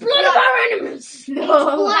highlights. out of the blood of our enemies.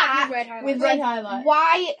 No. Black with red highlights. With red highlights.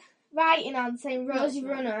 White writing on saying Rosie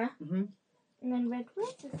Runner. Mhm. And then red.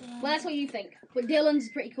 Well, that's what you think. But Dylan's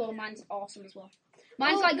pretty cool and mine's awesome as well.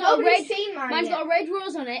 Mine's Oh, like got a nobody's red. seen mine Mine's yet. got a red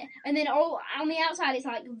rose on it, and then all on the outside it's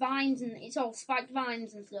like vines and it's all spiked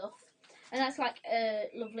vines and stuff. And that's like a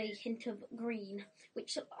lovely hint of green,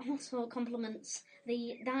 which also complements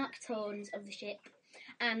the dark tones of the ship.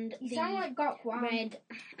 And You the sound like Gokwan. red.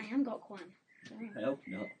 I am Gokwan. I hope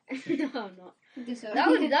not. No, I'm not.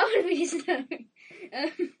 Disturbing. That would be disturbing.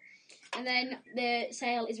 And then the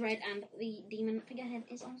sail is red, and the demon figurehead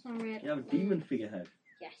is also red. You have a demon figurehead.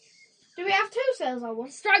 Yes. Do we have 2 sails or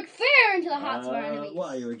one? Strike fear into the hearts of our enemies. What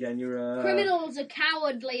are you again? You're a... Criminals are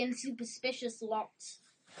cowardly and superstitious lots.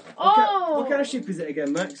 What kind of ship is it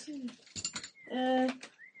again, Max?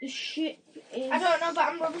 The ship is I don't know, but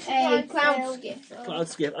I'm rubbish a at cloud sails. skiff. Cloud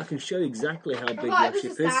skiff. I can show you exactly how I big thought your it was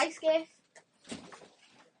ship a is. sky skiff.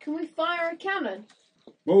 Can we fire a cannon?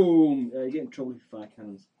 Boom! You get in trouble if you fire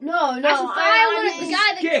cannons. No, I should fire one at the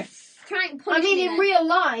guy that's Skiff! trying to punch I mean, me in then. real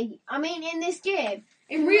life. I mean, in this game.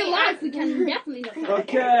 In real life, we can definitely not fire.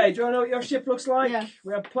 Okay, do you want to know what your ship looks like? Yeah.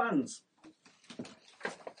 We have plans.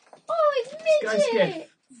 Oh, it's Sky skiff.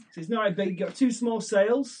 So it's not very big. You've got 2 small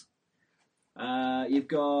sails. You've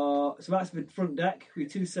got... So that's the front deck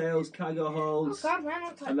with 2 sails, cargo Oh, holds, God, man,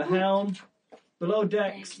 looks like... and the helm. Below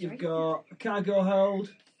decks, you've got a cargo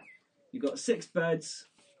hold. You've got 6 beds.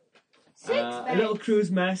 6 A little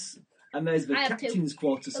crew's mess. And there's the I have 2. captain's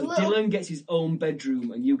quarters. So A little- Dylan gets his own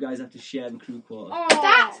bedroom, and you guys have to share the crew quarters. Oh,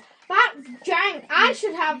 That's giant. I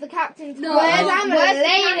should have the captain's No. quarters. I'm a Where's the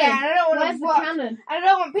lady. cannon? And I don't want Where's to the watch. cannon? I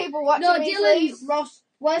don't want people watching No, me Dylan's- sleep. Ross,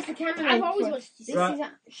 where's the cannon? I've always for? watched This this. Right. is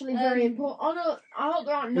actually very important. Oh no, I hope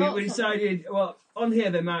there aren't We notes. on it. decided, well, on here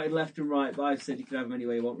they're mounted left and right, but I've said you can have them any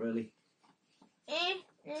way you want, really.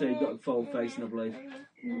 So you've got a forward facing, I believe.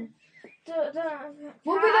 Well,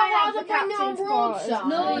 we don't want to bring them on broadside.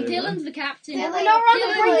 No, Yeah. Dylan's the captain. Dylan, We don't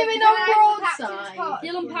want to bring them in on Broadside. broadside.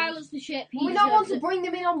 Dylan pilots the ship. He We don't want deserves to bring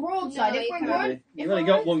them in on broadside. No, If you we can't. run Really. You've only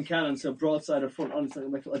got 1 cannon, so broadside or front on, it's not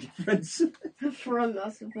going to make a lot of difference. front, I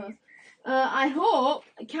suppose. I hope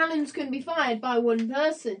cannons can be fired by 1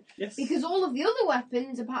 person Yes. because all of the other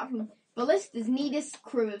weapons, apart from ballistas, need a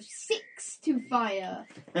crew of 6 to fire.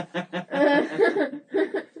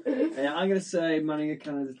 Yeah, I'm going to say manning a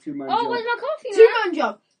cannon is a 2-man Oh, job. where's my coffee, man? 2-man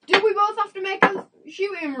job. Do we both have to make a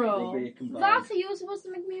shooting roll? Maybe combined. That's you were supposed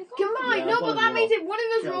to make me a coffee. Combined. Yeah, No, one but that roll. means if one of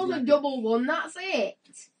us Sounds rolls a like it. double 1, that's it.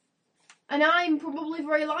 And I'm probably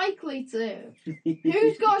very likely to.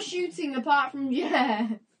 Who's got shooting apart from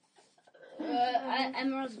Jeff?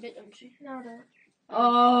 Emerald's a bit, don't she? No, no.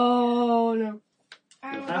 Oh no.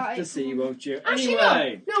 You'll have to see, won't you? Actually,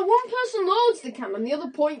 Anyway. no. 1 person loads the cannon, the other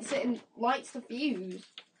points it and lights the fuse.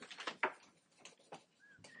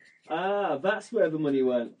 That's where the money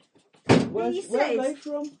went. Where are they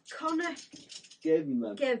from? Connor Gave them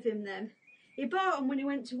them. gave him them. He bought them when he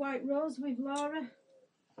went to White Rose with Laura.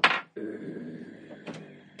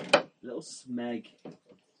 Little smeg.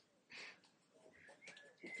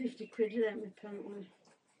 50 quid of them, apparently.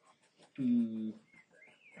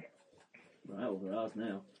 Right, over ours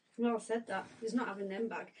now. Well, I said that. He's not having them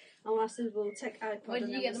back. And I said, we'll take iPod Where did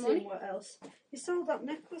and you then get the we'll see money? what else. He sold that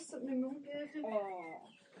necklace that my mum gave him.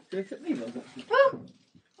 Do they fit me, those, actually?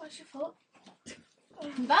 What's your foot?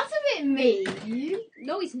 That's a bit mean.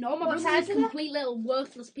 No, it's not. My What brother's size a is it? complete little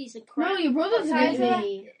worthless piece of crap. No, your brother's a What bit size is it?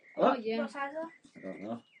 mean. Oh, What? yeah. What size are I don't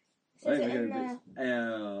know. Says I it think in we're going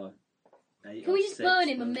to 8 Can or we just 6, burn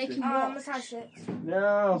him and one, make two. him I'm a watch? size 6.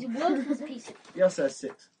 No. He's a worthless piece of Yours says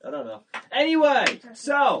 6. I don't know. Anyway,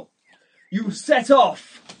 so you set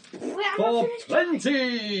off Wait, I'm not for finished.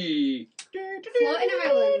 plenty. floating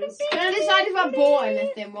islands. Can I decide if I bought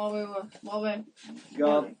anything while we're Go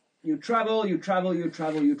on. You travel, you travel, you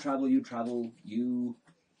travel, you travel, you travel, you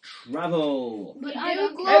travel. But I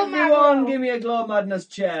don't Everyone, give me a glow madness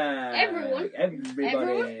check. Everyone?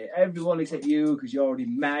 Everybody. Everyone except you, because you're already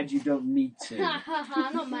mad. You don't need to. Ha ha ha,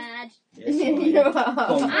 I'm not mad. Yes, You you are.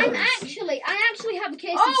 are. I actually have a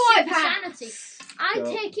case Oh, of I super passed. sanity. I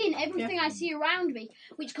Go. take in everything I see around me,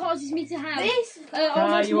 which causes me to have This.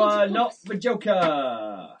 almost You are multiple- not the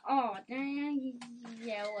Joker. Oh,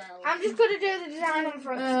 yeah, well. I'm just going to do the design on the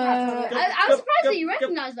front. I was Go, surprised go, that you go.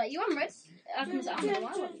 recognised that. You haven't read. I can say I'm a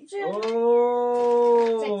while.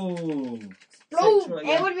 Oh. Bro, Six, right, it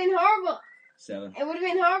yeah. would have been horrible. 7. It would have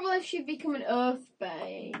been horrible if she'd become an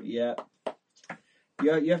Earthbane. Yeah.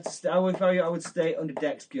 You have to stay. I would stay under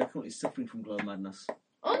decks because you're currently suffering from glow madness.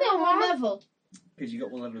 Only on 1 level. Because you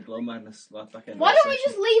got 1 level of glow madness like back end. Why of the don't we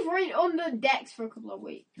session. just leave her in under decks for a couple of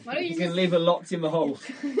weeks? Why don't You you can just... leave her locked in the hold.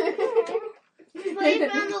 Leave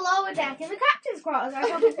it on the lower deck in the captain's quarters. I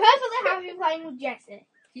shall be perfectly happy playing with Jesse.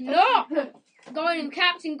 You're not going in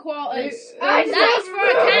captain quarters. I That's for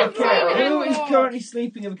a captain. Okay, who is and currently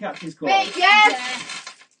sleeping in the captain's quarters? Big Jeff.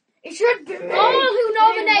 It should be me. all who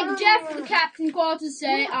nominate Jeff for the captain quarters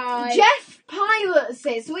say aye. Jeff pilot's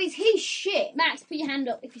it, so it's his ship. Max, put your hand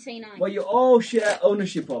up if you say 9. Well, you all share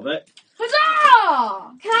ownership of it.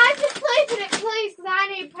 Huzzah! Can I just sleep in it, please? Because I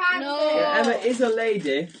need privacy. No. Yeah, Emma is a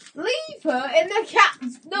lady. Leave her in the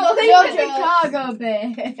captain's. No, No leave her in the jokes. cargo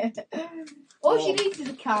bay. All she needs is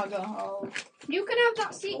a cargo hold. You can have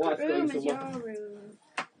that My secret wife's going room as your somewhere. room.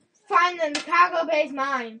 Fine then, the cargo bay's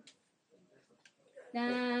mine. Na,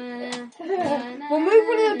 na, na, We'll move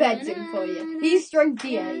one of the beds in for you. He's strength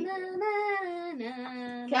D8.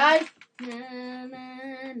 Okay?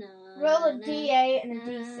 Roll a D8 and a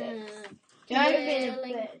D6. Okay?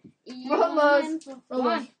 Roll those. Roll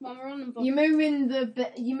Why? those. What am I rolling for? You're moving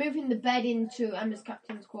the bed into Emma's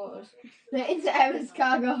captain's quarters. No, into Emma's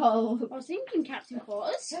cargo hold. I was thinking captain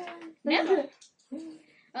quarters. Never.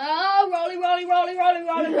 Oh, rolly.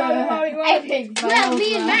 Epic fail. Well,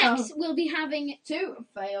 me and now. Max will be having. 2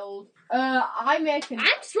 failed. I make I'm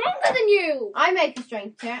stronger than you. a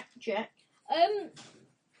strength check.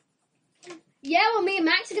 Yeah, well, me and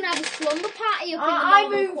Max are gonna have a slumber party up I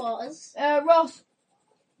in the normal move- quarters. Ross.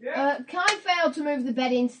 Yeah. Kai failed to move the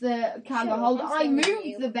bed into the cargo Sure, hold. I'm I still with moved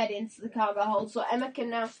you. the bed into the cargo hold, so Emma can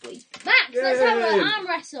now sleep. Max, let's have Yay. an arm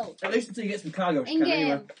wrestle. At least until you get some cargo. In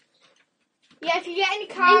game. Yeah, if you get any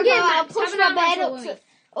cargo, In-game, I'll Max, push have an my arm bed wrestle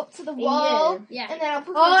up to the wall. In-game. Yeah. And then I'll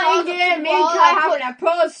push Oh, my in dog game, up to me the and wall. Kai I'll having a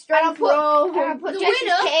pro strength roll. I'll put The Jess's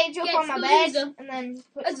winner cage up gets on my the bed. loser. And then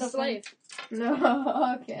put As a stuff in. slave. No,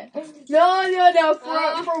 okay.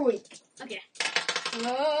 No, for a week. Okay.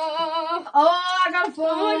 Oh, I got a 4.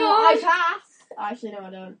 Oh my I gosh. pass. Actually, no, I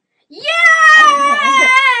don't. Yay!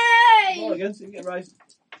 Well, again, so you can get right.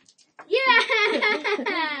 Yeah!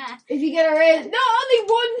 If you get a raise, no, only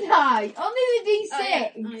 1 die. Only the D6. Oh, yeah.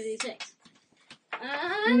 Only D6.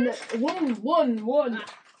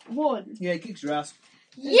 One. Yeah, it kicks your ass.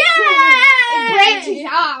 Yay! It breaks his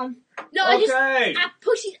arm. No, I Okay.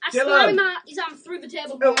 push his, I Dylan. slam his arm through the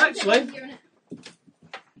table. Oh, actually.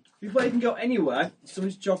 Before you can go anywhere,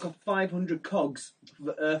 someone's chalk off 500 cogs for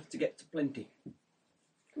the Earth to get to plenty.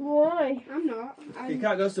 Why? I'm not. You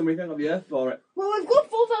can't go somewhere, you can't have the Earth for it. Well, we've got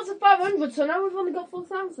 4,500, so now we've only got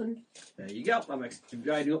 4,000. There you go. That makes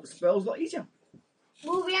dividing up the spells a lot easier.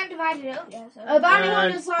 Well, we haven't divided it up yet, so. Bounty And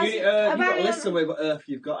hunters you, license. you've got a bounty list somewhere what Earth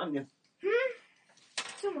you've got, haven't you?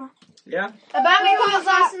 Somewhere. Yeah? a bounty Where was hunter's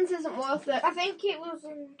that? license isn't worth it. I think it was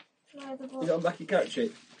in the book. Is it on the back of your character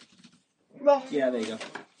sheet? Ross. Yeah, there you go.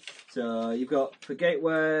 So you've got for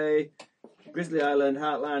Gateway, Grizzly Island,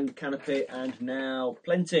 Heartland, Canopy, and now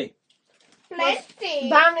Plenty. Plenty.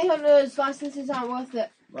 Bounty hunters licenses aren't worth it.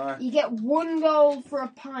 Right. You get 1 gold for a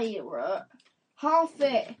pirate, half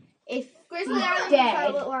it if Grizzly he's Island dead.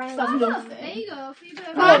 Pilot Line. That's There nothing. you go. For your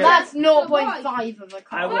birthday. No, Okay. that's 0.5 of a I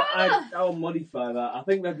card. will modify that. I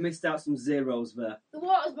think they've missed out some zeros there. The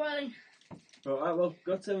water's boiling. Alright, well,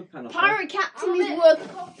 go to the panel. Pirate captain Oh, is man.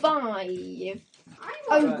 worth 5.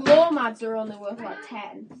 And Right. glomads are only worth like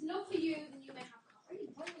 10. No for you, then you may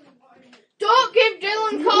have coffee. Don't give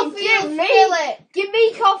Dylan coffee, Give he'll me- steal it. Give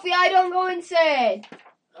me coffee, I don't go insane.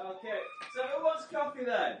 Okay, so who wants coffee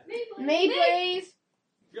then? Me, please.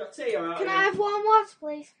 You got tea or Can I have warm water,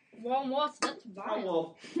 please? Warm water, that's How vile.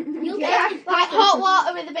 warm? You'll Yeah, get like hot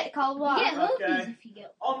water with a bit of cold You water. get herpes Okay. if you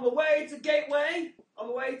get. On the way to Gateway, on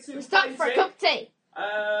the way to We stop for a Plenty, cup of tea.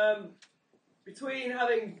 between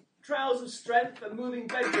having trials of strength and moving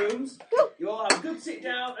bedrooms, you all have a good sit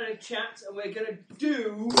down and a chat, and we're going to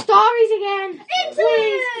do... Stories again.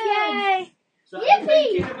 Please, yay. So I've been Yippee!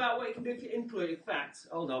 thinking about what you can do for your interlude. In fact,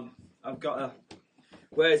 hold on, I've got a...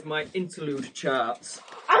 Where's my interlude charts?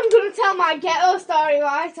 I'm going to tell my ghetto story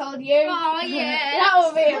what I told you. Oh, yeah. That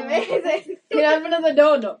would be amazing. Can I have another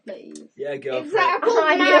donut, please? Yeah, go for it. Example,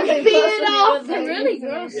 I my really beard got off. something Really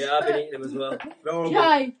gross. Yeah, I've been eating them as well. They're horrible.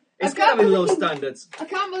 Kai, It's I good can't having low believe- standards. I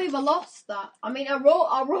can't believe I lost that. I mean, I rolled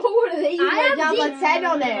one of these I and it have had a 10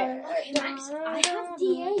 on it. Max, I have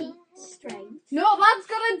D8 strength. No, that's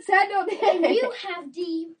got a 10 on And it. you have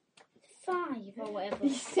D5 or whatever.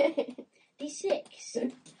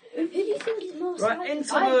 D6. Who do you think is more Right,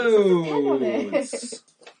 solid? interludes.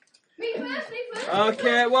 Me first.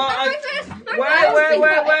 Okay, well, My wait.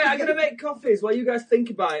 I'm going to make coffees while you guys think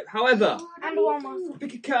about it. However, And warm water.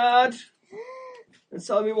 pick a card and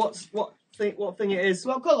tell me what thing it is.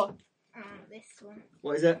 What colour? This one.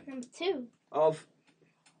 What is it? Number 2. Of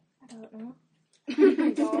I don't know.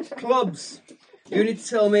 clubs. You need to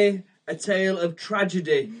tell me a tale of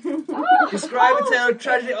tragedy. Describe a tale of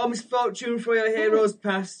tragedy or misfortune for your hero's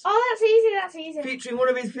past, Oh, that's easy. featuring one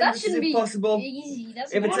of his That features shouldn't if be possible. easy.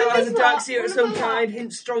 That's If a one tale of has a these dark not- secret of one some of them kind,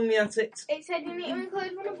 hint strongly at it. It said you need to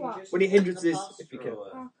include one of what? When it hindrances, if you can.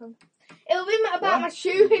 Oh, cool. It'll be about my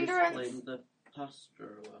shoe hindrance. The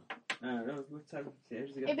pastor. No, what time?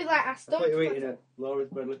 Ages ago. It'd be like I I thought stumped. you were eating it. Laura's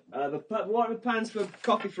Bradley. What are the plans for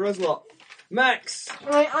coffee for us lot? Max!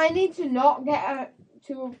 I need to not get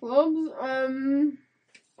two of clubs.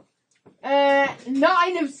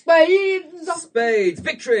 9 of spades. Spades!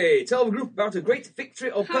 Victory! Tell the group about a great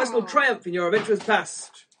victory or personal triumph in your adventurous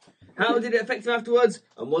past. How did it affect him afterwards?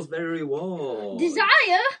 And was there a reward? Desire,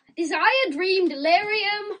 dream,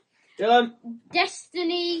 delirium, Dylan?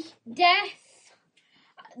 destiny, death,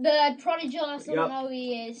 the prodigal, I still don't know who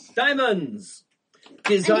he is. Diamonds!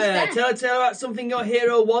 Desire. And Tell a tale about something your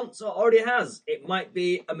hero wants or already has. It might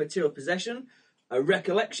be a material possession, a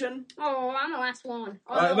recollection, Oh, I'm the last one.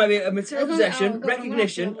 it might be a material There's only- possession, oh, God,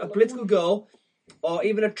 recognition, I'm not- a political goal, or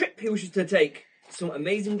even a trip he wishes to take to some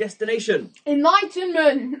amazing destination.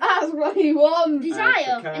 Enlightenment. That's what he wants.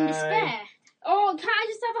 Desire Okay. and despair. Oh, can't I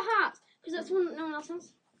just have a heart? Because that's one that no one else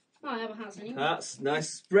has. Oh, I have a heart anyway. That's nice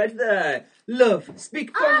spread there. Love.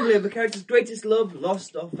 Speak fondly of the character's greatest love,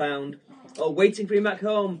 lost or found, or waiting for him back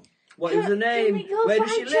home. What is her name? Where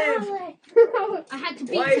does she live? I had to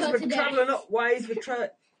beat Why is her the to death.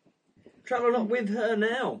 traveller not with her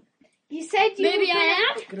now? You said you Maybe were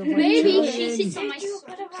I am. Gonna wait Maybe till she then. sits on my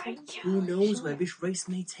Who knows where this race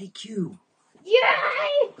may take you?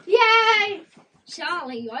 Yay! Yay!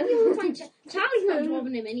 Charlie. Why do you find Charlie's not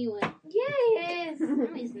driving him anyway? Yes. No,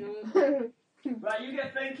 he's not. Right, you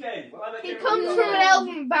get thinking. He comes from an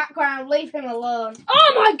elven background. Leave him alone.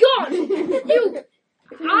 Oh my God!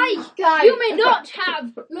 You may not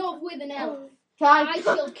have love with an elf. I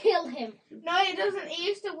shall kill him. No, he doesn't. He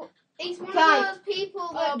used to. He's one Kai. of those people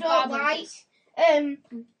that Oh, don't Barbara. like.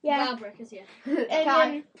 Yeah. Barbreakers, yeah.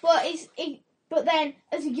 And but then,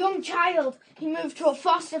 as a young child, he moved to a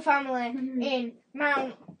foster family in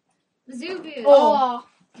Mount. Vesuvius. Oh.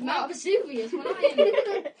 Mount Vesuvius. What am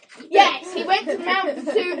I in? Yes, he went to Mount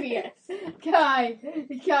Vesuvius. Kai.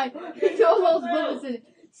 It's almost brothers in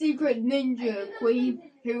secret ninja queen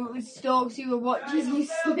who stalks you and watches you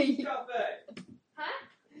sleep. Huh?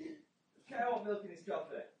 I want milk in his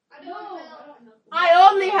coffee. I don't know. I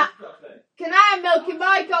only have. Can I have milk in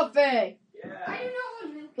my coffee? I do not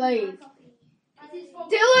want milk. Please.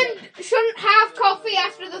 Dylan shouldn't have coffee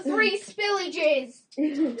after the 3 spillages.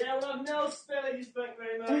 Yeah, we'll have no spillages, thank you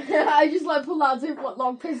very much. I just like pull out 2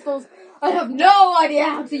 foot-long pistols. I have no idea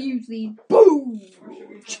how to use these. Boom!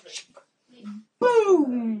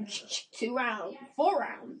 Boom! 2 rounds. 4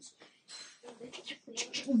 rounds.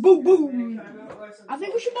 Boom, boom. I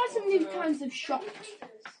think we should buy some new kinds of shots.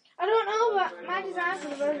 I don't know, but my design for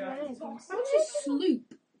the version is. How much is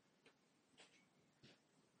sloop?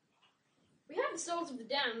 We have the Swords of the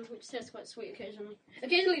Damned, which tastes quite sweet occasionally.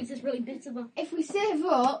 Occasionally it tastes really bitter though. If we save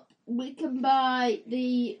up, we can buy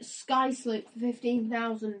the Sky Sloop for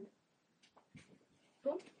 15,000.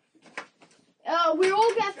 We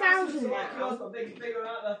all get 1,000 now. Bigger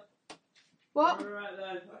out there. What? Right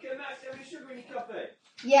then. Okay, Max, have any sugar in your coffee?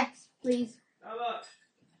 Yes, please. How much?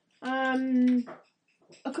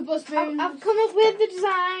 A couple of spoons. I've come up with the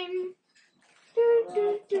design.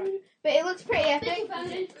 But it looks pretty epic. There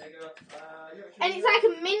you go. And it's like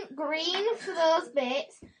a mint green for those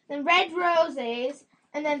bits, then red roses,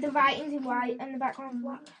 and then the writing's in white and the background's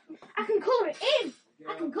black. I can colour it in!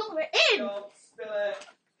 I can colour it in! Don't spill it.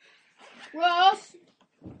 Ross!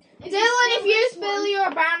 Dylan, if you spill,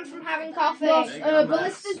 you're banned from having coffee. Ross, Max.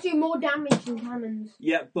 ballistas do more damage than cannons.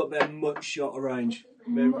 Yeah, but they're much shorter range.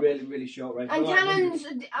 They're really, really short range. And They're like cannons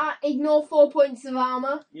ignore 4 points of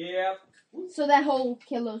armour, Yeah. so they're whole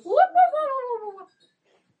killers. Who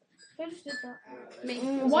just did that?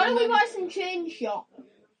 Why don't we buy some chain shot?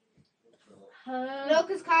 No,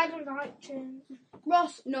 because Kai doesn't like chains.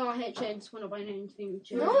 Ross, No, I hate chains. We're not buying anything with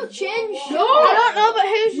chains. no, chain shot. I don't know, but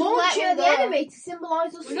who's Launch letting at the go? enemy to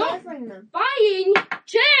symbolise us We're not- slaughtering them. Buying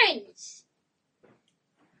chains!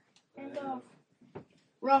 End off.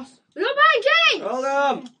 Ross, We're not buying chains! Hold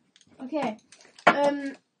on. okay.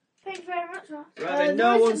 Thank you very much, Ross. Right then,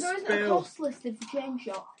 no one there isn't a spill cost listed for chain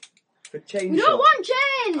shot. for chain We don't shot. want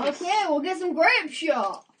chains! Okay, we'll get some grape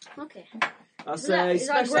shot. Okay. I'll Is say that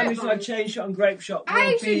special grape ammunition on chain shot and grape shot will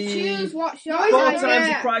I should be choose what 4 shot times I the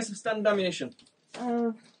get. price of standard ammunition. I I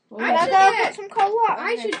should should- get some cold water.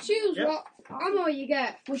 I should choose Yep. what ammo you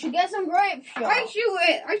get. We should get some grape shot. I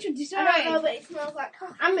should decide. I don't know, but it smells like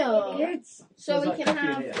coffee. Ammo. It's So Smells we like can coffee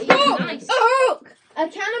have in each- here. Nice. a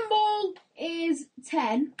cannonball is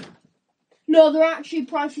 10. No, they're actually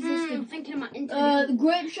prices listed. I'm thinking about internet. The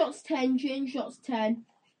grape shot's 10, chain shot's 10.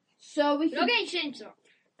 So we We're not can. getting chains on.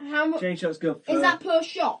 How much Chain shot's good for is that per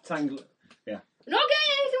shot? tangle. We're not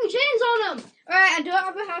getting anything with chains on them! Alright, I don't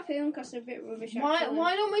have a harpoon because they're a bit rubbish. Why actually.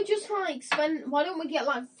 don't we just like spend? Why don't we get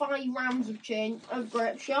like 5 rounds of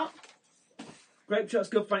grape shot? Grape shot's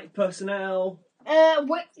good for personnel. And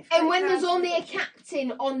when there's only a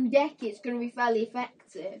captain on deck, it's going to be fairly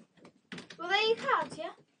effective. Well, there you cards, yeah?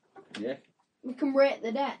 Yeah. We can rate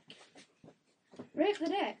the deck. Rate the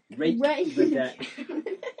deck. Rate the deck.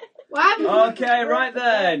 Okay, right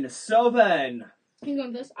then. So then, You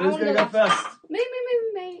going first? who's going to go first?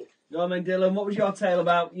 Me. Go on then, Dylan. What was your tale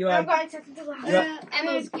about? You I'm had... going second to last. Yeah.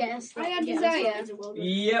 Emma's guess. I had desire.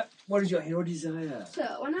 Yep. What is your hero desire?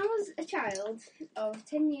 So, when I was a child of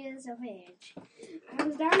 10 years of age, I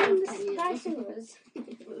was down in the sewers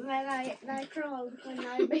where I crawled when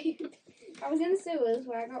I bathed. I was in the sewers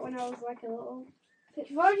where I got when I was like a little...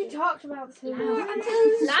 You've already talked about the sewers.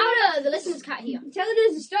 Louder! The listeners can't hear. I'm telling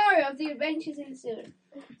us the story of the adventures in the sewer.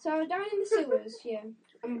 So I was down in the sewers, yeah,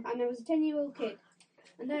 and I was a 10-year-old kid.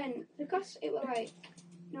 And then, because it was like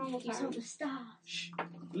normal You saw time, the stars. Shh.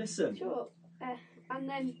 Listen. shut up. And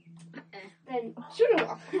then shut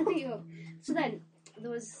up. So then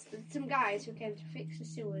there was some guys who came to fix the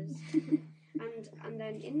sewers, and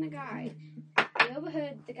then in the guy, I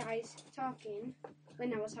overheard the guys talking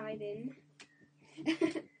when I was hiding,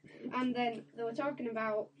 and then they were talking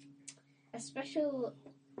about a special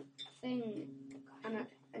thing, and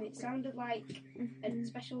it sounded like a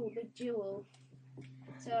special big jewel.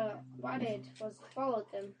 So what I did was followed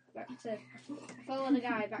them follow the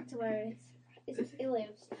guy back to where he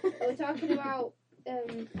lives. They were talking about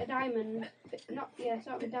a diamond,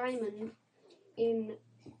 sort of a diamond in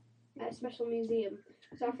a special museum.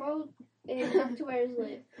 So I followed him back to where he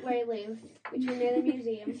lived, which was near the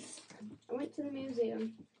museum. I went to the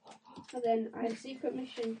museum, and then I had a secret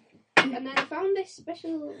mission. And then I found this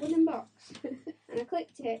special wooden box, and I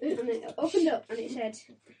clicked it, and it opened up, and it said,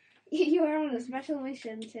 "You are on a special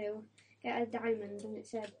mission to get a diamond," and it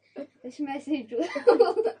said, "This message will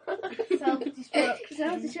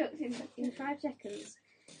self-destruct in 5 seconds."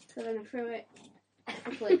 So then I threw it off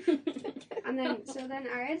a cliff. And then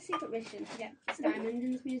I had a secret mission to get this diamond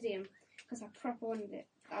in this museum, because I proper wanted it.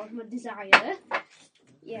 That was my desire.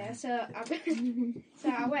 Yeah, so I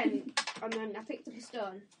went, and then I picked up a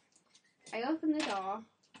stone. I opened the door,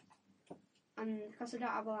 and because I don't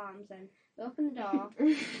have alarms then, I opened the door,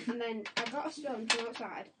 and then I got a stone from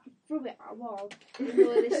outside, I threw it at a wall, and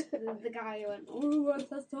the guy went, "Oh, what's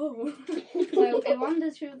that stone?" So it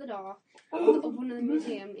wandered through the door of one of the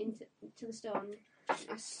museum into the stone,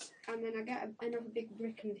 and then I get another big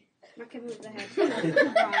brick and smack him over the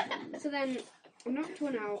head. So then I knocked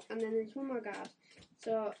one out, and then there's one more guard.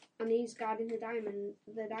 So, and he's guarding the diamond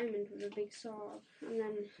with a big sword, and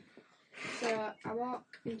then, so I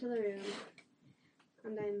walk into the room,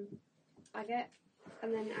 and then I got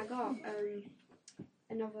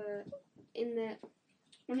another,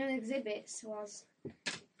 one of the exhibits was,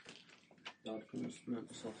 Yeah,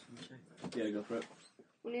 go for it.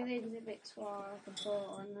 one of the exhibits was a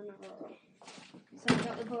bow and an arrow. So I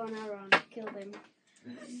got the bow and arrow and killed him.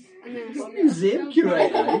 And then What museum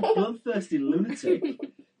curator? You bloodthirsty lunatic.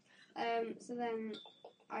 So then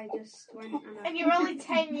I just went And you're only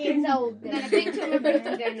 10 years old. then I picked up my brick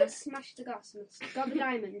again, I smashed the glass and got the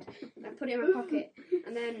diamond and I put it in my pocket.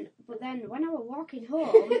 But then when I was walking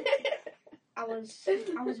home, I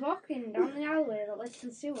was walking down the alleyway that leads to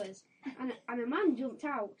the sewers, and a man jumped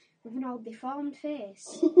out with an old deformed face,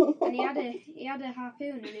 and he had a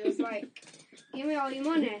harpoon, and he was like, "Give me all your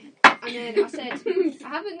money." And then I said, "I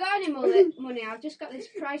haven't got any money. I've just got this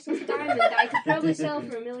priceless diamond that I could probably sell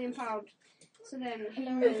for £1 million." So then,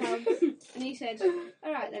 and he said,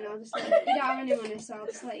 "All right, then I'll just you don't have any money, so I'll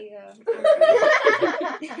just let you go."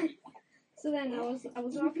 So then I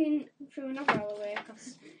was walking through another alleyway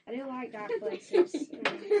because I do like dark places.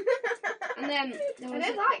 And then and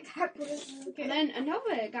then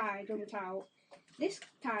another guy jumped out. This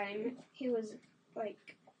time he was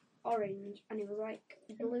like orange and he was like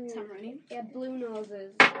blue. He had blue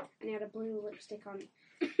noses and he had a blue lipstick on.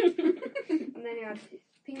 And then he had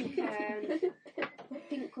pink hair and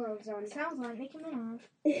pink clothes on. Sounds like Nicki Minaj.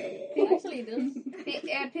 Actually, it does.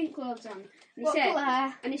 He had pink clothes on. What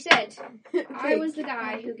colour? And he said, "I was the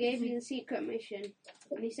guy who gave you the secret mission."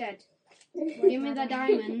 And he said, "Give me the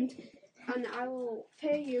diamond and I will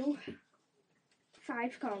pay you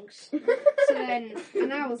 5 cogs." So then,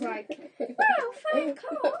 and I was like, "Wow, 5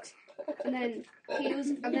 cogs!" And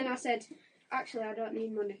then I said, "Actually, I don't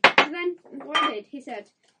need money." So then, what I did, he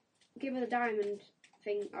said, "Give me the diamond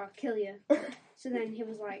thing or I'll kill you." So then he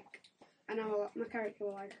was like, and my character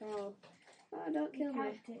was like, "Oh, don't kill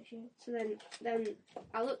me." So then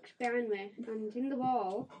I looked behind me, and in the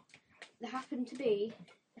wall there happened to be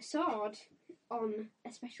a sword on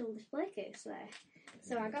a special display case there.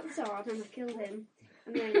 So I got the sword and I killed him,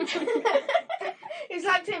 and then It's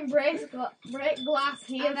like to break glass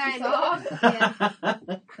here. And then,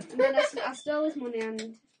 and then I stole his money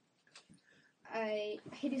and I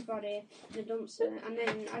hid his body in a dumpster, and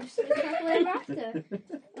then I just lived happily ever after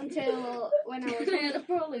until when I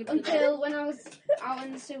was out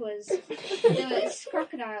in the sewers. This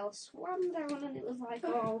crocodile swam down, and it was like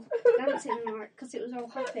all dancing, like because it was all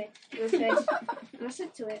happy. And I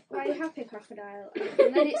said to it, "Why are you happy, crocodile?"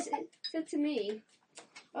 And then it said to me,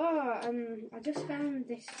 "Oh, I just found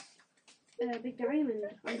this big diamond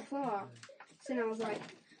on the floor." So I was like,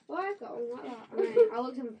 "Oh, I've got one like that." And then I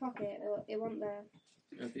looked in my pocket, it wasn't there.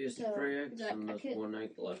 If you used So, 3 eggs like, and I there's could- 1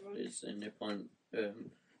 egg left, is any point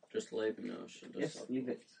just leaving it or should I Yes, just leave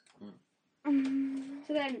it.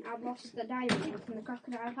 So then I lost the diamond, and the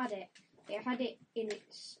crocodile had it. It had it in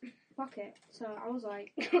its pocket. So I was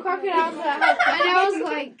like, Crocodile's and I was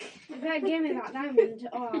like, if you give me that diamond,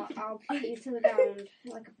 or I'll beat you to the ground,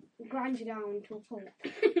 like grind you down to a pulp.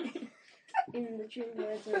 In the true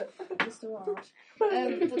words of Mr. Ward. But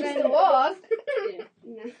then Ward? Yeah,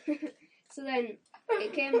 no. So then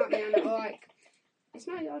it came at me and I was like, "It's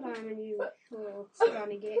not your diamond, you little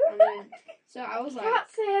scrawny git." And then so I was like, Can't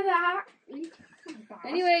say that.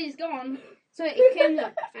 anyways, go on. So it came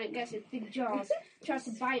up and it gets its big jaws, tries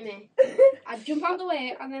to bite me. I jump out the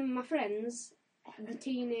way, and then my friends, the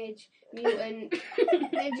teenage mutant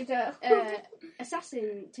ninja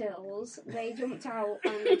assassin turtles, they jumped out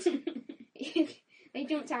and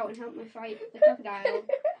helped me fight the crocodile.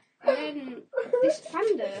 And then this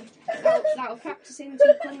panda that was practicing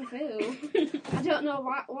some kung fu. I don't know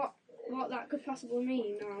what that could possibly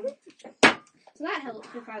mean now. So that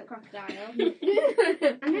helped me fight the crocodile.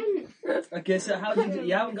 And then Okay, so how did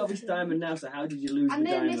you haven't got this diamond now, so how did you lose the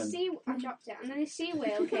diamond? I dropped it, and then this sea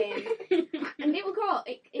whale came, and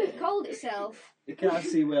it called itself. You can't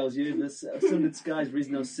see whales, you're in the Sundered skies, there is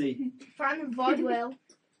no sea. Fan of vaudeville.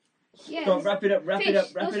 Yeah, Go on, wrap it up.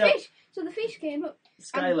 Fish. So the fish came up.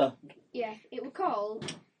 Skylar. Yeah, it was called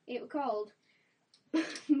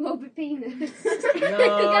Moby Penis.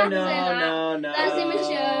 No. That's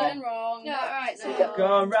immature and wrong. No, alright, so. Go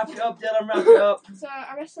on, wrap it up, Dylan, wrap it up. So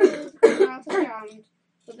I wrestled the out of the ground,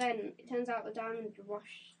 but then it turns out the diamond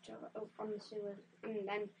washed up on the sewer, and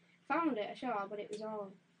then found it ashore, but it was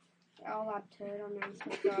all had turd on there and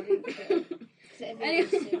stuff, so I didn't get it. 'Cause it had been in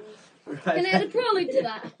the sewers. Can I add a prelude to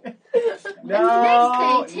that? No. And the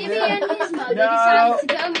next day, Timmy and his mother decided to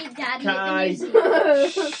go meet Daddy at the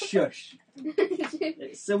museum. Shush.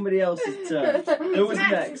 It's somebody else's turn. Who was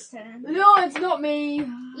next? No, it's not me.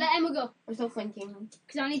 Let Emma go, I'm still thinking.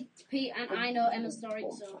 because I need to pee and I know Emma's story,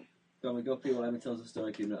 so. Go on, we go Pete while Emma tells the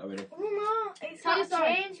story, keep that already. Oh no, it's Tell not the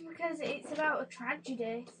story. changed because it's about a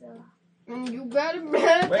tragedy, so. You better.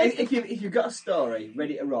 Well, if you've got a story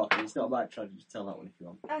ready to rock, and it's not about tragedy, just tell that one if you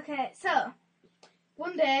want. Okay, so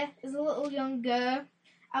one day as a little young girl,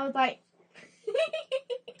 I was like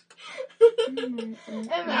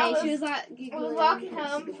Yeah, she was like I giggling. was walking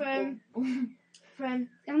home from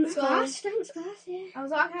Dance school. class, yeah. I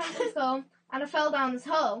was walking home from school and I fell down this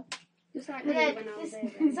hole. Just like And me then when I was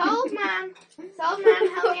this there. old man helped me out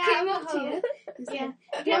Came of up the to hole. you. Yeah.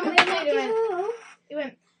 He came up to me and he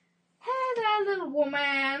went, "Hey there, little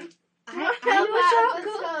woman. I Help know a out of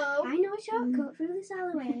this shortcut. hole." I know a shortcut through this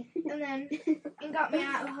alleyway. And then he got me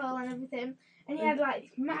out of the hole and everything. And he had like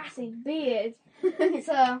this massive beard.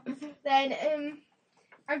 So then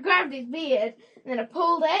I grabbed his beard and then I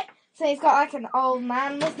pulled it. So he's got like an old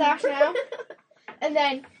man mustache now. And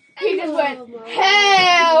then he just went,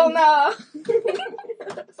 "Hell no!"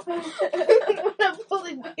 When I pulled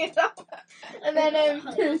his beard off. And then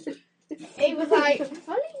he was like,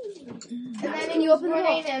 and then he was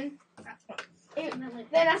running and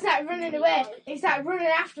then I started running away. He started running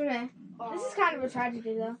after me. This is kind of a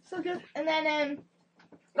tragedy though. So good. And then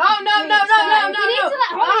No. You need to let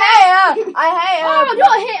Holly. I hate her. Oh,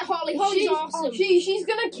 don't hit Holly. Holly's awesome. She's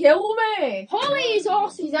gonna kill me. Holly is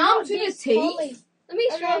awesome. She's out to the Yes, teeth. Holly. Let me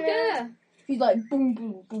And stroke then, her. She's like boom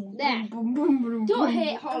boom boom There. boom boom boom. Don't boom.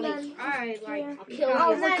 hit Holly. then- I like. Yeah. I'll kill I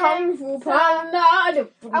you. was a kung fu panda. I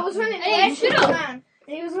was running Hey, away shut from the up. man,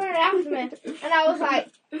 and he was running after me, and I was like,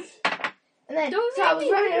 and then Don't so I hit was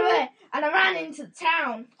me. running away, and I ran into the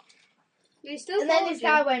town, They still and then followed this you.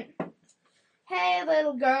 guy went, "Hey,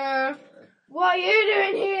 little girl, what are you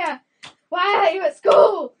doing here? Why are you at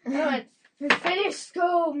school?" And I went, "We finished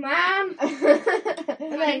school, ma'am."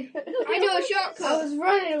 And then I know a I shortcut. was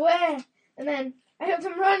running away, and then I kept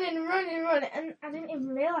on running, and I didn't even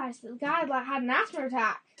realise that the guy had an asthma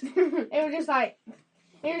attack. He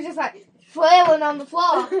was just like flailing on the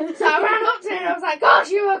floor. So I ran up to him and I was like, "Gosh,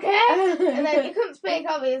 you okay?" And then he couldn't speak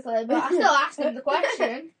obviously, but I still asked him the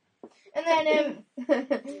question. And then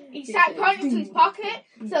he started pointing to his pocket.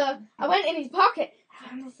 So I went in his pocket. I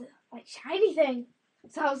found this like shiny thing.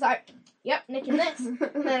 So I was like, "Yep, nicking this." And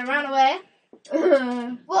then I ran away.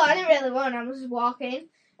 Well, I didn't really run. I was just walking.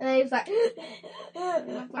 And then he was like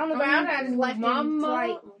on the ground, and I just left him to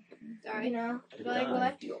like, you know, go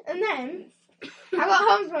away. And then I got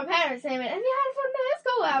home to my parents and they went, "Have you had a fun day at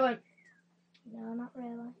school?" I went, "No, not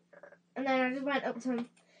really." And then I just went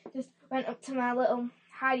up to my little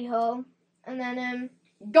hidey hole, and then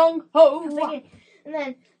Gong I was ho! thinking, and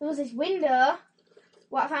then there was this window.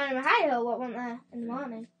 What I found in my hidey hole, what went there in the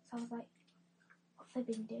morning. So I was like, "What's they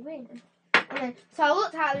been doing?" And then so I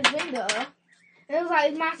looked out this window, and it was like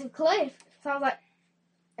this massive cliff. So I was like,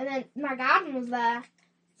 and then my garden was there.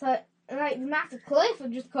 So like the massive cliff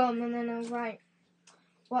had just come, and then I was like,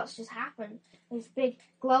 "What's just happened?" This big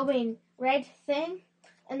glowing red thing.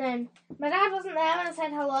 And then my dad wasn't there when I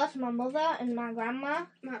said hello to my mother and my grandma.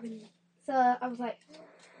 So I was like,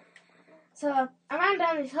 so I ran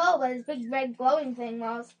down this hole where this big red glowing thing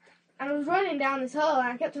was. And I was running down this hole and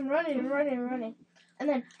I kept on running and running and running. And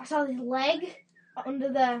then I saw this leg under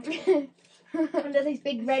under this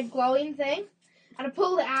big red glowing thing. And I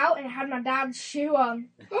pulled it out and it had my dad's shoe on.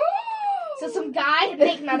 So some guy had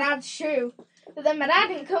taken my dad's shoe. But then my dad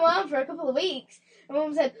didn't come home for a couple of weeks. And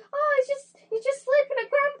Mum said, "Oh, he's just sleeping at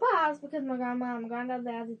Grandpa's," because my grandma and my granddad,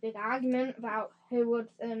 they had this big argument about who would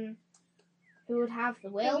have the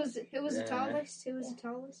will. Who was the tallest? Who was the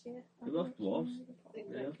tallest? Yeah. They're both dwarves.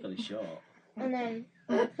 Yeah, fairly short. And then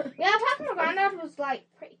apart from my granddad was like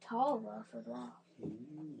pretty tall though for a dwarf.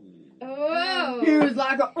 Oh. He was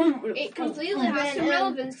like a. It completely has some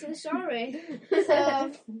relevance to the story.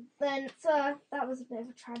 So that was a bit of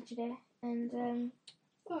a tragedy. And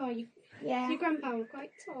yeah. Your grandpa was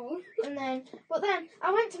quite tall. And then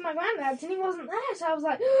I went to my granddad's and he wasn't there, so I was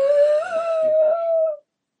like,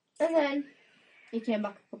 and then He came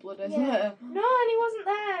back a couple of days Yeah. later. no, and he wasn't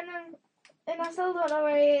there, and I still don't know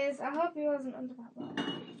where he is. I hope he wasn't under that rock.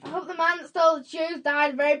 I hope the man that stole the shoes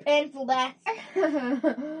died a very painful death.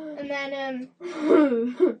 And then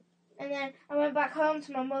I went back home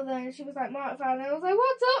to my mother and she was like mortified, and I was like,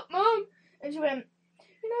 "What's up, Mum?" And she went,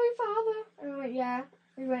 "You know your father?" And I went, "Yeah."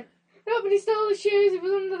 And he went, "Nobody stole the shoes, he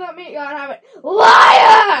was under that meat yard." And I went,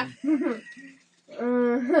 "Liar!"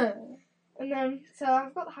 And then, so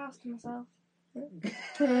I've got the house to myself. And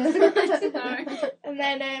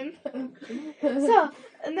then, It's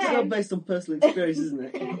not based on personal experience, isn't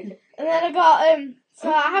it? and then I got, so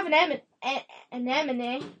I have an enemy.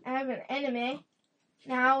 I have an enemy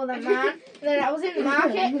now with that man. And then I was in the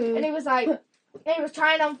market, and he was like, he was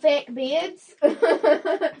trying on fake beards from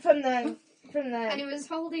the And he was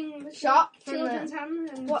holding the shop. children's hand.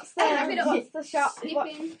 And What's the shop?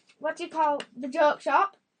 What do you call the joke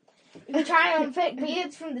shop? He was trying on fake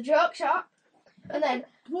beards from the joke shop. And then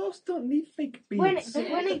Dwarves don't need fake when beards.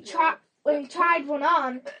 he tried one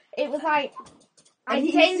on, it was like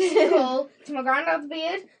identical to my granddad's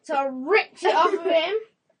beard, so I ripped it off of him.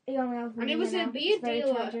 He only has one And it was ear a now. beard It's very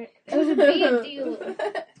dealer. tragic. It was a beard dealer.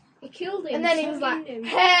 He killed him. And then he was skinned like, him.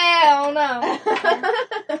 "Hell no!"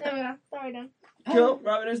 There we go. Sorry, Dan. Cool,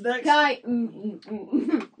 right, who's next? Kai.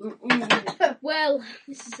 Well,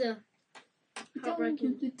 this is a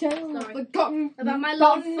heartbreaking The cotton. about my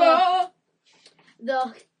love for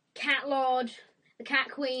the cat lord, the cat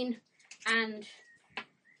queen, and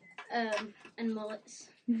mullets.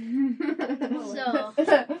 So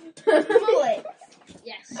Mullet.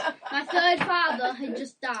 yes, my third father had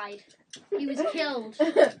just died. He was killed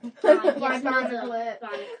by By his mother, Barnacle.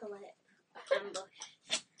 Barnacle ambush.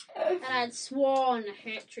 And I had sworn a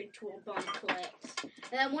hatred toward Barnacle. And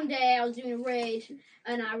then one day I was doing a raid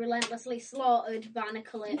and I relentlessly slaughtered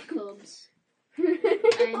Barnacle cubs. And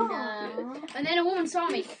then a woman saw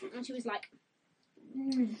me and she was like,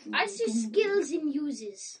 "I see skills in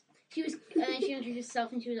uses." She introduced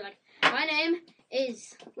herself and she was like, "My name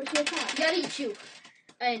is Yarichu."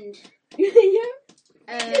 And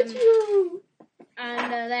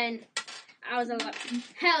then I was like,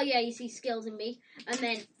 "Hell yeah, you see skills in me." And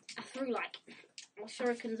then I threw like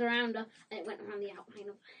shurikens around her and it went around the outline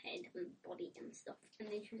of her head and body and stuff. And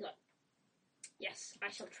then she was like, "Yes, I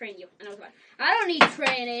shall train you." And I was like, "I don't need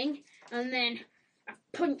training." And then I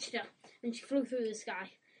punched her and she flew through the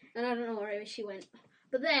sky. And I don't know where she went.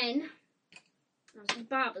 But then I was at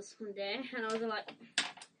Barber's one day and I was like,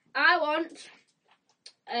 "I want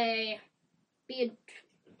a beard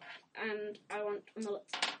and I want a mullet."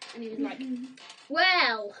 And he was like,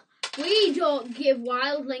 "Well, we don't give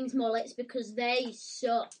wildlings mullets because they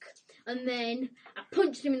suck." And then I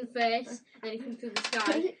punched him in the face and then he flew through the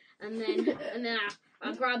sky. And then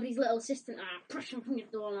I grabbed his little assistant and I pushed him from the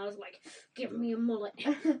door and I was like, give me a mullet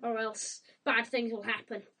or else bad things will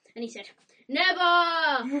happen. And he said, never!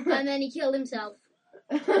 And then he killed himself.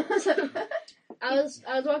 I was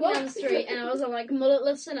walking down the street and I was like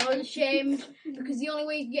mulletless and I was ashamed because the only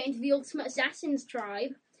way you could get into the Ultimate Assassin's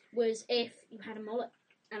tribe was if you had a mullet.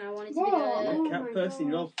 And I wanted to be You a... can't person,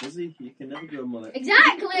 you're all fuzzy. You can never grow a mullet.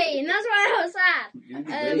 Exactly! And that's why I was sad. You're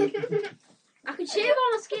the I could shave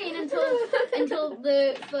all my skin until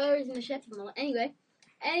the fur is in the shepherd mullet.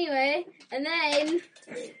 Anyway, and then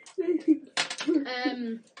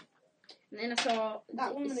I saw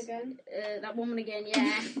That woman again. That woman again,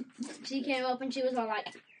 yeah. She came up and she was all like,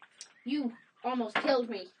 "You almost killed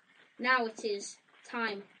me. Now it is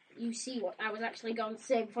time. You see what I was actually going to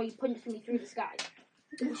say before you punched me through the sky."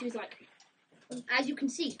 And she was like, "As you can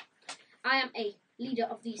see, I am a leader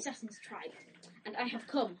of the Assassin's tribe, and I have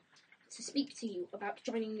come to speak to you about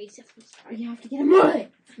joining the Assassin's tribe. You have to get a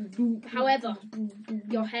mullet. However,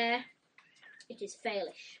 your hair, it is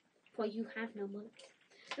failish, for you have no mullet."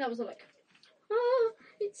 And I was like, "Oh,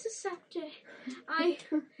 it's a sad day.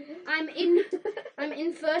 I'm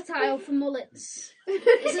infertile for mullets."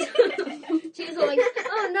 She was all like,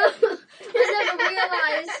 "Oh no, I never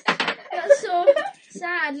realised. That's so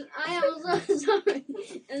sad. I am so sorry."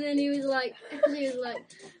 And then she was like,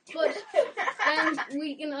 "But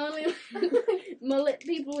we can only mullet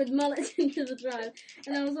people with mullets into the tribe."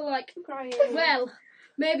 And I was all like, "Well,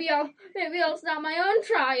 maybe I'll start my own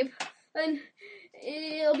tribe, and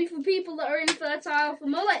it'll be for people that are infertile for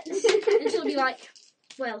mullets." And she'll be like,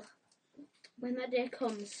 "Well, when that day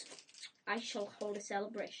comes, I shall hold a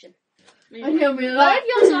celebration." And you'll be But like, if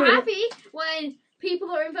you're so happy when people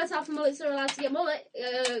who are infertile for mullets are allowed to get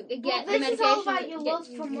get the This medication. is all about your that love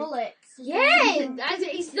gets- for mullets. Yeah,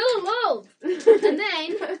 it's still love. And then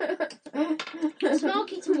a small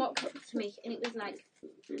kitten walked up to me, and it was like,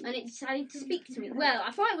 and it decided to speak to me. Well,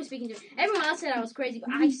 I thought it was speaking to me. Everyone else said I was crazy,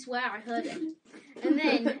 but I swear I heard it. And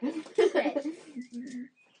then it said,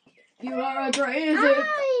 you are a crazy.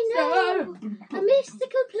 "I know a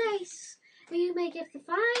mystical place where you may get the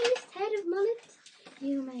finest head of mullet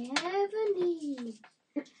you may ever need."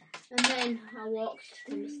 And then I walked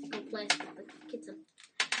to the mystical place with the kitten,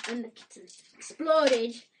 and the kitten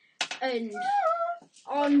exploded, and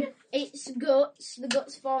on its guts, the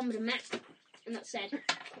guts formed a map, and that said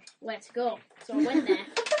where to go. So I went there,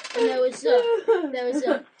 and there was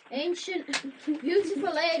a ancient,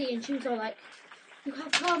 beautiful lady, and she was all like, "You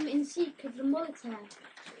have come in seek of the mullet hair.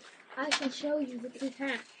 I shall show you the true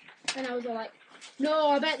path." And I was all like, "No,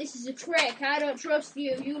 I bet this is a trick. I don't trust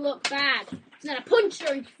you. You look bad." And then I punched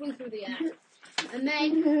her and she flew through the air. And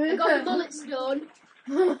then I got the mullet stone.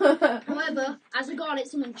 However, as I got it,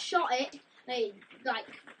 someone shot it. And it,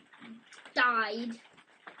 died.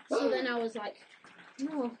 So then I was like,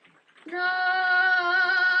 no.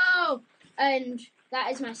 And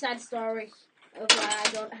that is my sad story of why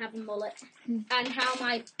I don't have a mullet. And how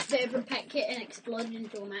my favourite pet kitten exploded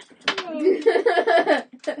into a map.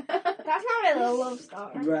 That's not really a love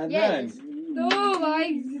story. Right Yeah, then. it is. No,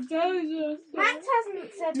 Max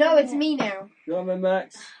hasn't said No, that it's yet. me now. Go on then,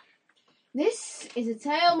 Max. This is a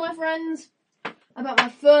tale, my friends, about my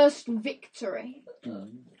first victory.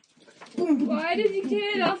 Why did your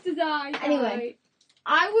kid have to die? Anyway.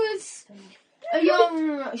 I was a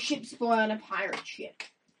young ship's boy on a pirate ship.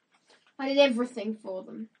 I did everything for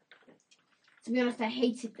them. To be honest, I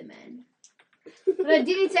hated the men. But I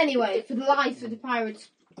did it anyway, for the life that the pirates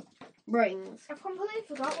brings. I've completely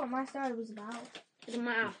forgot what my story was about. Doesn't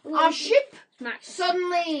matter. Our ship Max,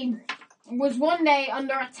 suddenly was one day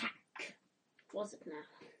under attack. was it now?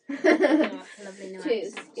 Oh, lovely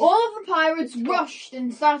noise. All of the pirates rushed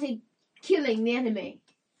and started killing the enemy.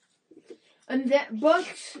 And but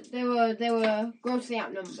they were grossly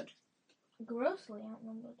outnumbered. Grossly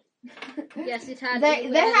outnumbered. Yes, it had. They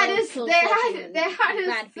it had had us full they had session they had and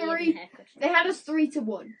us bad beard and three haircut. they had us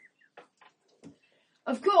 3-1.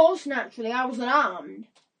 Of course, naturally, I was unarmed.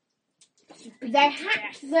 They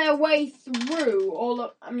hacked their way through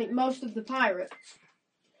most of the pirates.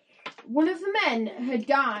 One of the men had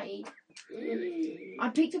died. I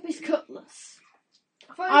picked up his cutlass.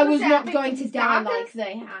 I was not going to die like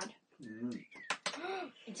they had.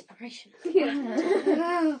 Inspiration.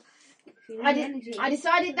 I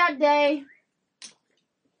decided that day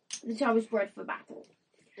that I was bred for battle.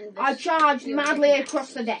 I charged madly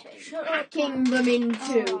across the deck, hacking them in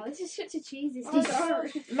two. Oh, this is such a cheesy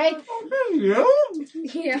Made Yeah.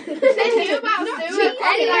 Yeah. Anyway,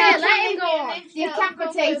 let him go on.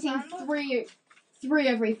 decapitating three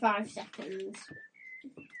every 5 seconds.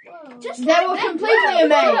 Just They were completely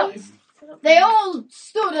amazed. They all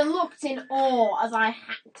stood and looked in awe as I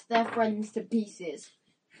hacked their friends to pieces.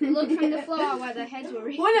 Look from the floor where their heads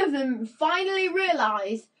were. One of them finally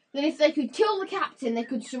realised that if they could kill the captain, they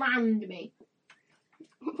could surround me.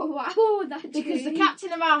 Wow, that's Because the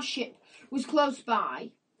captain of our ship was close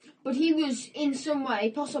by, but he was in some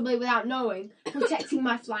way, possibly without knowing, protecting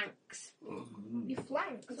my flanks. Your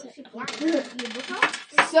flank. What's your flank?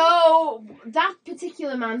 So that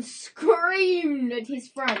particular man screamed at his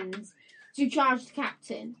friends to charge the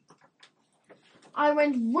captain. I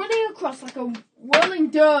went running across like a whirling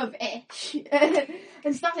dervish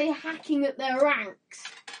and started hacking at their ranks.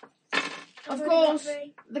 Of course,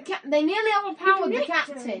 they nearly overpowered the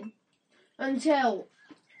captain until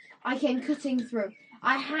I came cutting through.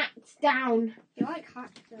 I hacked down You like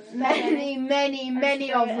hacked.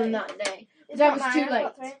 many of them that day. But I was too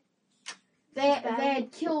late. They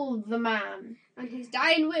had killed the man. And his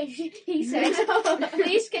dying wish, he said,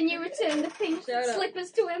 please can you return the pink slippers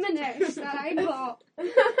to M&S that I bought?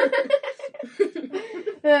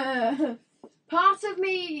 Part of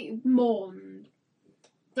me mourned.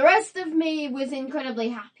 The rest of me was incredibly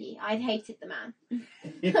happy. I'd hated the man.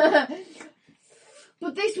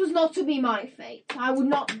 But this was not to be my fate. I would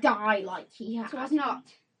not die like he had. So it's not.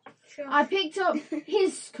 Sure. I picked up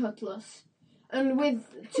his cutlass, and with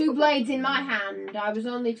 2 blades in my hand, I was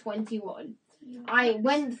only 21. I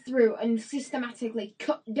went through and systematically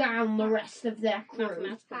cut down the rest of their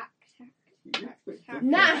crew.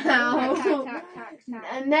 Now,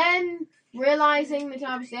 and then realising that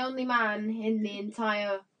I was the only man in the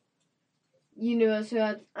entire universe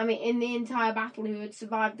in the entire battle who had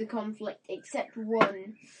survived the conflict, except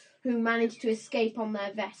one who managed to escape on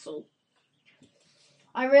their vessel,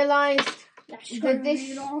 I realised that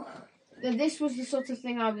this was the sort of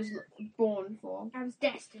thing I was born for. I was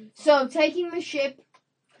destined. So, taking the ship,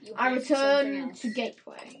 I returned to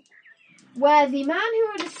Gateway, where the man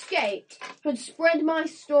who had escaped had spread my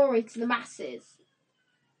story to the masses.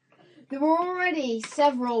 There were already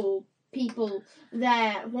several people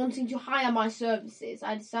there wanting to hire my services.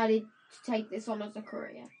 I decided to take this on as a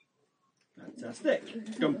career. Fantastic.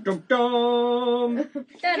 Dum dum dum.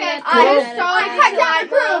 I can't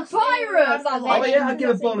prove pirates. Oh yeah, I'd give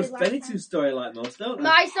a bonus Benny to story like most, don't I?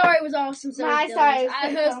 My story was awesome. So My was story was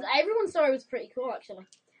Dylan's. pretty cool. Everyone's story was pretty cool, actually.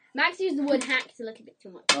 Max used the word hacked a little bit too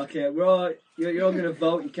much. Okay, you're all going to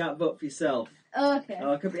vote. You can't vote for yourself. Okay.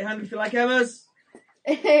 Could be a hand if you like Emma's.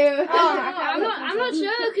 I'm not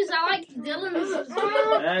sure because I like Dylan's as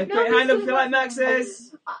well. And put your hand up if you like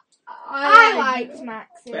Max's. I liked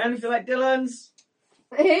Max's. Put your hand if you like Dylan's.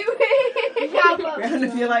 Yeah, Put your hand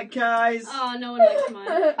if you like Kai's. Oh, no one likes mine.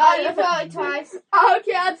 Oh, you voted twice.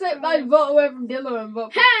 Okay, I'd take my vote away from Dylan and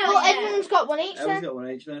vote for Hell Well, yeah. everyone's got one each Everyone's then. got one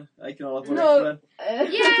each then. I can all have one No. each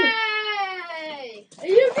then. Yay!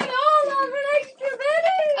 You can all have an extra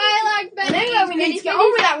Benny. I like Benny. Anyway, we need to get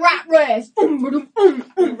on with that rat race.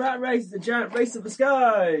 The rat race is the giant race of the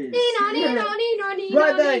skies.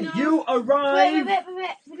 Right then, you arrive. Wait.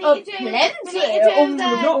 We Oh, need to do plenty. the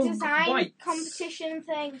Not design quite. competition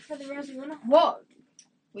thing for the Rosy Runner. What?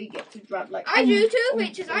 We get to drive like. I drew 2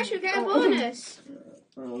 pictures. I should get a bonus.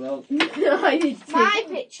 Oh well. I need to. My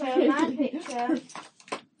picture.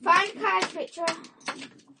 Find Kai's picture.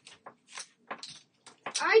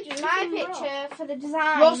 I drew my picture for the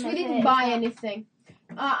design. Ross, we of didn't it. buy anything.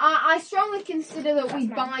 I strongly consider that we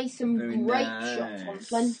That's buy some Very grape nice. shots on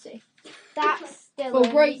Plenty. That's For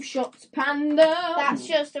Dylan. grape shots, Panda. That's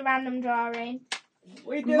just a random drawing.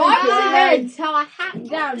 We do. Mine was immense. How I hacked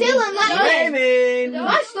down. Dylan, let me- Gaming.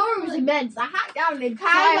 My story was immense. I hacked down an Hi,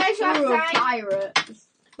 entire where's your crew of sign? pirates.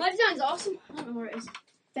 My design's awesome. I don't know where it is,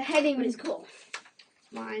 The heading but was it's cool.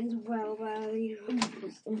 mine's well.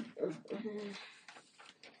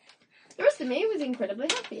 The rest of me was incredibly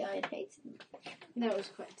happy. I had hated them. That was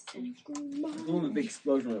quite interesting. The one with a big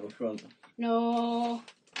explosion at the front. No.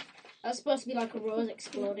 That's supposed to be like a rose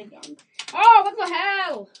exploding. Oh, what the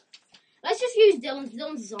hell? Let's just use Dylan's.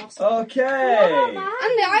 Dylan's is awesome. Okay. And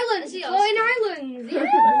the islands, the glowing islands. Yeah.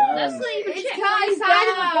 Let's not even It's check. Kai's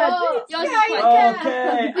Yours dad. is quite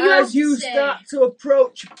Okay, You have as to you say. start to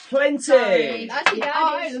approach Plenty. Sorry. That's your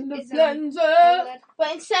Island of dad's. Plenty. But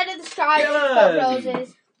instead of the sky, it's Dylan. got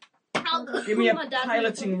roses. Give me a My dad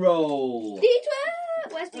piloting roll.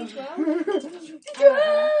 D12. Where's D12?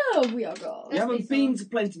 Oh, we are gone. You haven't been to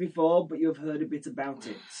Plenty before, but you've heard a bit about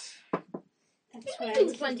it. We've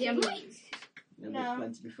been to Plenty, haven't we? You've been No. to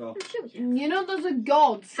Plenty before. I'm sure we have. You know, there's a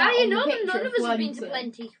god. sat How do you on the know that picture none of us have been to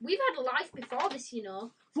Plenty. Plenty? We've had a life before this, you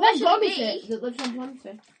know. What Especially god is me. it that lives on Plenty?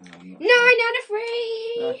 9 out of 3.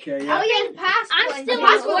 Okay, yeah. Oh yeah, past. I'm Plenty. still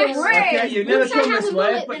That's in the what West. we're Okay, you've never Once I come have this a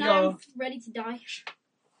way, mullet, but then you're... I'm ready to die.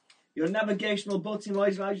 Your navigational bulletin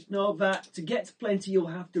always allows you to know that to get to Plenty, you'll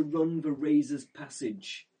have to run the Razor's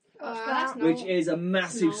Passage, That's not. which is a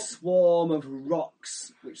massive swarm of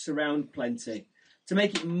rocks which surround Plenty. To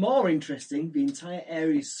make it more interesting, the entire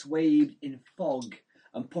area is swathed in fog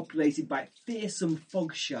and populated by fearsome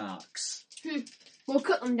fog sharks. We'll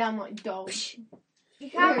cut them down like dogs. You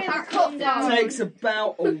can't really cut them It down. takes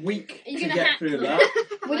about a week Are you to gonna get hack through them?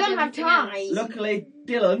 that. We don't have time. Luckily,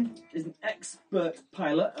 Dylan is an expert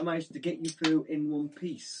pilot and managed to get you through in one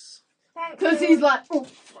piece. Thank Because you. he's like, oh.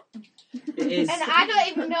 It is And I don't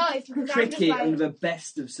even notice because tricky I'm under just the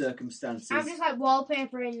best of circumstances. like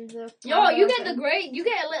wallpapering the. Yo, you get the great. You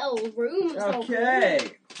get a little room. Okay.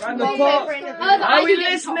 Right, the port. Wallpapering the. Are we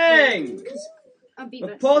listening? I'll be The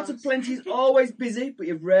back Port to of Plenty is always busy, but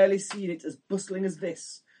you've rarely seen it as bustling as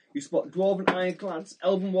this. You spot dwarven ironclads,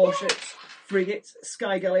 elven warships, frigates,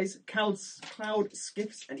 sky galleys, cloud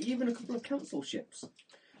skiffs, and even a couple of council ships.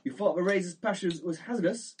 You thought the Razor's Passage was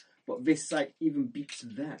hazardous, but this site even beats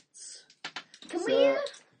that. Can So- we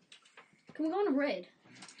go on a raid?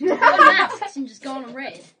 Go on masks and just go on a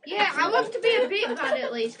raid. Yeah, I want to be a bit bad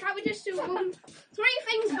at least. Can't we just do 3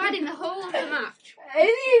 things bad in the whole of the match?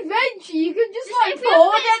 Any adventure, you can just like If we have pull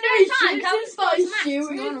a bit of spare and time, then can't start we just go on masks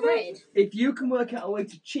and go on a shooting. raid? If you can work out a way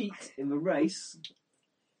to cheat in the race,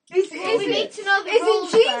 We need to know the Is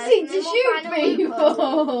rules it cheating first, and to then we'll find a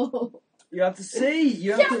loophole. shoot people? you have to see.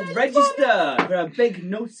 You have to register. There are big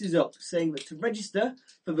notices up saying that to register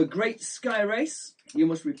for the Great Sky Race, you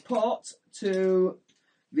must report to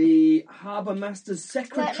the Harbour Master's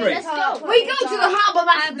Secretary. Let's go. We go to the Harbour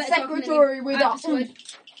I Master bet Secretary with I us. would.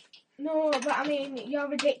 No, but I mean, you're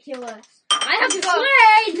ridiculous. I have to Go.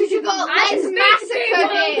 slay. Because you got I let's speak massacre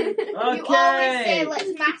to him. You always say Okay.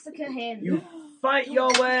 let's massacre him. You fight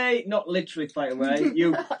your way, not literally fight away,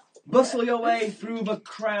 you bustle your way through the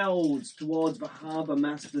crowds towards the Harbour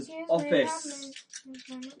Master's office.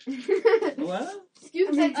 Well,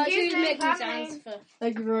 Excuse me. Choose me, making family. sounds for.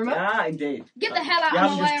 Thank you very much. ah, indeed. Get the hell out You of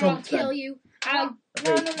haven't my way just or I'll trumped them. kill you. I'll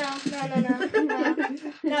No.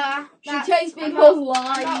 No. She chased I'm people's not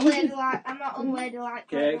lives. ladylike. I'm not unladylike.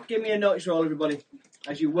 Okay, give me a notice roll, everybody,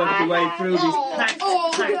 as you work your way through these packed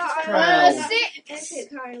God. crowds.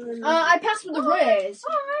 I passed with the raise.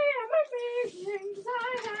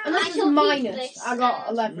 Unless it's a minus. I got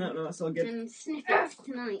 11. No, that's all good. and sniff it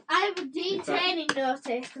tonight. I have a D10 in notice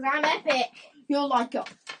because I'm epic. You're like a...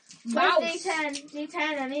 Mouse. D10. D10.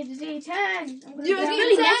 I need a D10. I'm gonna You go- need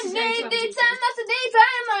really D10, necessary to need have D10, that's a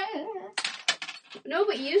D10. No,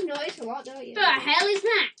 but you use notice a lot, don't you? The hell is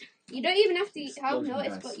that? You don't even have to have Explosion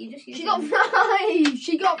notice, dice. but you just use She it. got 5.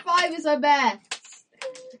 She got 5 as her best.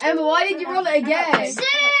 Emma, why did you roll it again?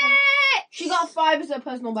 She got 5 as her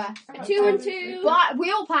personal best. 2 and 2. But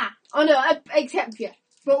we all passed. Oh no, except you.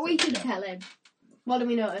 But we can tell him. What do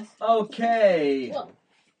we notice? Okay. What?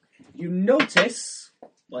 You notice,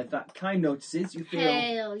 like that kind notices, you feel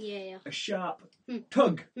Hell yeah. a sharp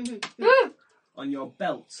tug Mhm. on your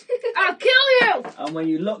belt. I'll kill you! And when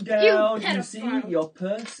you look down, you pedophile. see your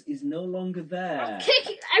purse is no longer there.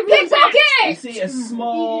 Kick everyone's ass! You see a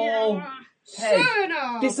small head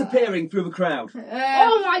Soda. disappearing through the crowd.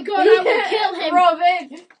 Oh my god, I will kill him! Robin!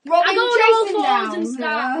 I Robin, go chase on him all down. fours and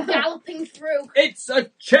start galloping through. It's a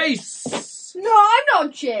chase! No, I'm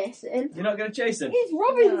not chasing. You're not going to chase him? It's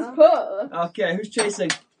Robin's purse. Okay, who's chasing?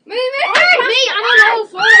 Me, I'm on all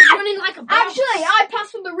fours running like a boss. Actually, I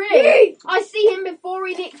passed with the ring. I see him before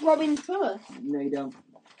he nicks Robin's purse. No, you don't.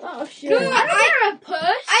 Oh shit. No, I have a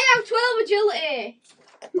purse. I have 12 agility.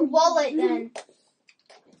 Wallet then.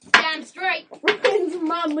 Damn straight. Robin's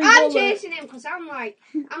manly I'm wallet. chasing him because I'm like,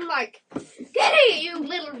 get here, you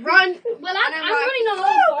little run. Well, And I'm I'm like, running on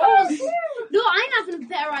all fours. No, I'm having a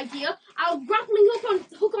better idea. I'll grappling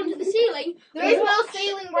hook onto the ceiling. There is no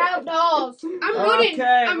ceiling, we're outdoors. I'm running.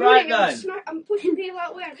 Okay, I'm right running. then. I'm pushing people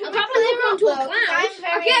out way. I'll grappling hook onto a cloud. I'm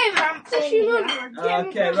very Okay, cramped push in him here. on.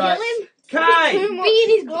 Okay, Kill right. him. Kai! Being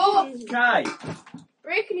his bones. Kai!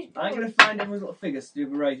 Breaking his I'm bones. going to find everyone's little figures to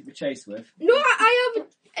do the chase with. No, I have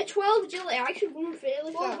a 12 agility. I should run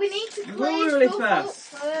fairly Well, fast. we need to Run clear really stuff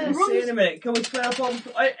fast. up We'll first. see in a minute. Can we clear up all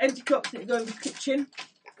the empty cups that go in the kitchen?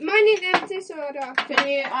 Mine is empty, so I don't have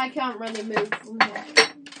to. I can't really move from here.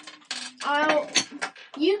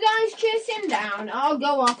 You guys chase him down. I'll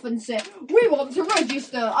go off and say, we want to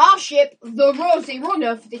register our ship, the Rosie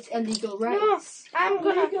Runner, for this illegal race. No, I'm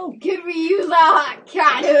gonna Can we use our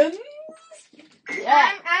cannons?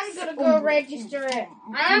 Yeah. I'm gonna go register it.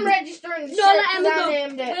 I am registering the No, let ship Emma 'cause I go.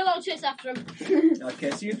 named it. We'll all chase after him.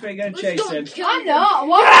 Okay, so you three are going to Let's chase go him. kill I'm him. not.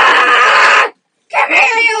 What? Come here,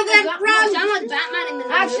 you That then, I sound like Batman in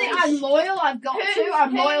the Actually, movie. I'm loyal. I've got to.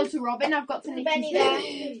 I'm Who's- loyal to Robin. I've got to There's Nikki. Benny there.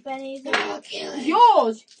 There's Benny there. It's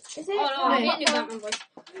yours. Is it? Oh no, I didn't do Batman voice.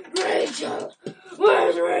 Rachel.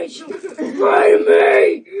 Where's Rachel? Find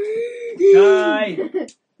me! Kai.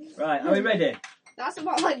 Right, are we ready? That's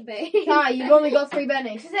about like bait. Kai, you've only got 3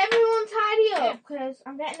 bennies. Does everyone tidy up? Because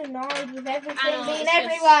I'm getting annoyed with everything I know, being it's just-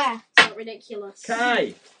 everywhere. So ridiculous.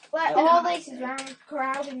 Kai. Like, all this is round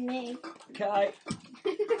crowding me. Kai.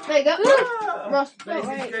 There you go. Ross, This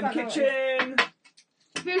wait, is in the back kitchen.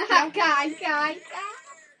 Kai.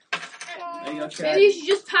 There you go, Maybe Kai. you should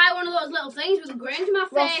just tie one of those little things with a grain to my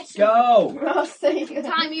Ross, face. Go. Ross, there you go.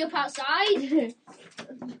 Tie me up outside.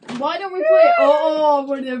 Why don't we play? Oh,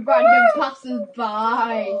 one of the random passers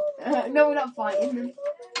by. No, we're not fighting them.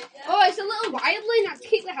 Oh, it's a little wildling. Let's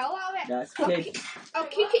kick the hell out of it. That's I'll kid. kick, I'll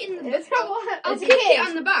kick it in the It's not what. I'll It's kick a it kid.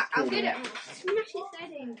 on the back. I'll get it. Smash its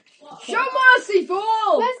head in. Show mercy,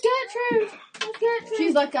 fool! Where's Gertrude? Where's Gertrude?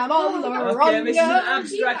 She's like, I'm on the Okay, run. this is an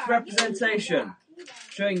abstract representation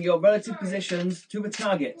showing your relative positions to the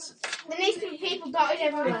target. There needs to be people dotted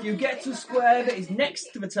everywhere. If you get to a square that is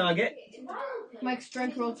next to the target, Make a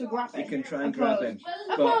strength roll to grab you it. can try and grab him.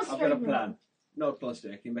 But I've got a plan. Not close to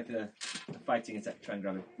it. You can make a fighting attack to try and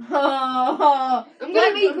grab him.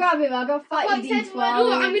 Let me grab him. I'll go fight Like you, I said, D12.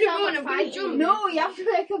 No, I'm gonna run. I'm gonna jump. No, you have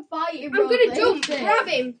to make a fighting I'm roll. gonna to jump, hit it. grab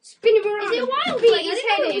him, spin him around. Is it a wild beat? His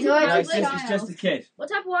head in. No, No, it's it's just a kid. What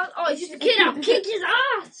type of wild? Oh, it's just a kid. I'll kick his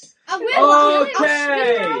ass. I will. Okay. I'll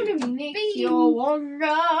spin around and nick your wonder.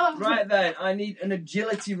 Right then, I need an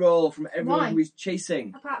agility roll from everyone Why? who is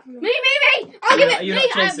chasing. Apart from Me. I'll give Yeah, it. you're Me.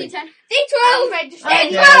 not I have chasing. D10. D12. Okay.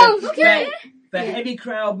 D12. Okay. The heady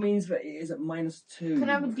crowd means that it is at -2. Can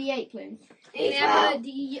I have a D8, please? Never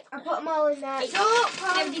D. I put them all in there. Eight. No,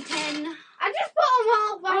 Never D10. I just put them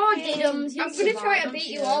all back Oh, in. diddums. I'm gonna try to beat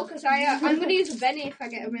you all because I'm gonna use a Benny if I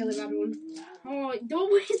get a really bad one. Oh,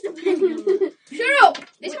 don't waste the Benny. Shut up.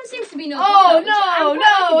 This one seems to be no. Oh, good, though. no, a I'm quite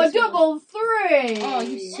happy with this one. double 3. Oh,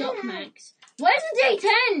 you suck, Max. Where's the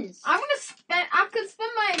D10s? I'm gonna spend. I could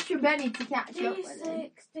spend my extra Benny to catch up with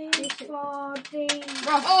it. D6, D4, D.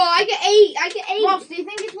 Ross, Oh, I get 8. I get 8. Ross, do you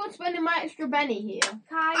think it's worth spending my extra Benny here?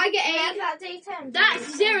 Kai, I get can I 8. have that D10.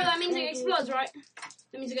 That's 0. That means it explodes, right?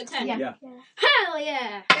 That means I get 10. Yeah. Hell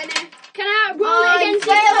yeah. Can I roll it I against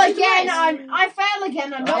fail you? again. I fail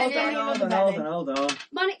again. I'm not Hold spending on, another hold Benny. on, hold on.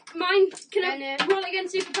 Mine. Can I roll it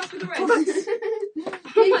against you for pass with the race? You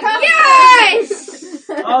Oh my can't- yes!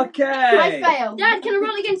 Okay. I failed. Dad, can I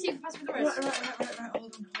roll it against you for pass with the race? Right,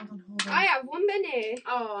 hold on. I have 1 Benny.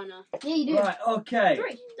 Oh no. Yeah, you do. Right, okay.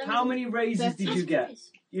 3. How many raises did you get?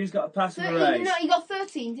 You just got a pass with a 13, raise. no, you got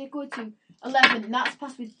 13 to go to 11. That's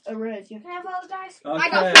passed with a raise. Yeah. Can I have all the dice? I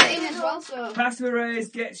got Okay. 13 as well, so. Pass with a raise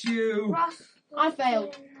gets you. Ross. I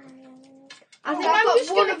failed. I think I've I'm got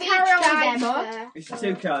just one gonna of each carry on dice with Emma. there. It's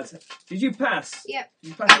 2 cards. Did you pass? Yep. Did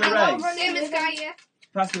you pass with a I'll raise? run Same as Guy, yeah.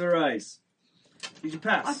 Pass with a raise. Did you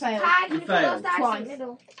pass? I failed. Kai, can You you put those failed. dice Twice. in the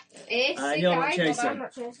middle? Ace, And sick you're not guy. chasing. I'm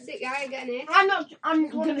not chasing. Sick guy, I got an ace. I'm One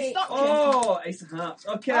gonna of each. stop. Oh, ace of hearts.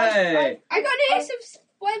 Okay. I got an ace of.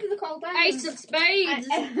 What are they called? Ace of spades.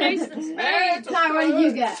 Ace of spades. Now, what did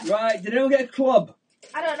you get? Right, did anyone get a club?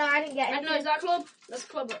 I don't know, I didn't get I it. don't know, is that club? That's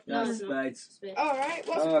club. No, That's it's not. spades. Spades. Alright,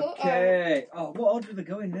 what's the club? Okay. Oh, what order are they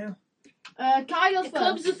going now? Kyle The first.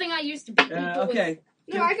 club's the thing I used to beat people with. Okay.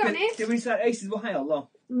 No, I got an ace. Did we say aces were high or low?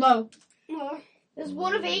 No. No. There's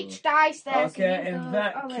one of each dice there. so Okay, you in go-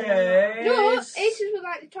 that oh, wait, case. No, aces were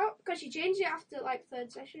like the top because you changed it after like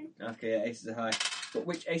 3rd session. Okay, yeah, aces are high. But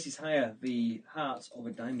which ace is higher, the hearts or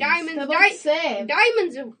the diamonds? Diamonds. They're both the same.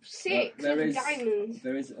 Diamonds are 6. There is- Diamonds.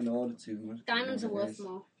 There is an order to them. Diamonds are There worth is.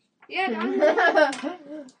 more. Yeah, diamonds.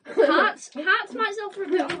 Hearts might sell for a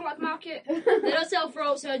bit on the black market. They don't sell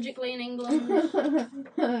throat surgically in England.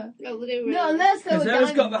 No, they do really. No, unless they were Because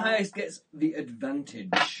whoever's got the diamond. highest gets the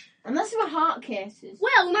advantage. Unless they were heart cases.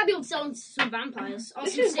 Well, we might be able to sell them to some vampires. Or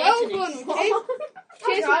This some is well Satanists. fun.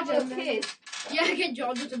 Chase Georgia, little man. kids. Yeah, get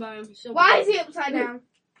Georgia to buy them. So Why is he upside down?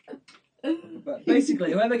 But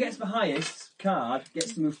basically, whoever gets the highest card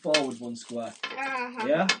gets to move forward 1 square.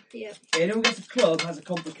 Yeah? Yeah. Anyone who gets a club has a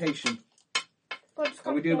complication. God's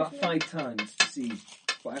And we do about complication. 5 times to see.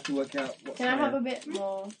 But I have to work out what's Can I have higher. a bit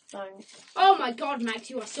more? Thanks. Oh my god, Max,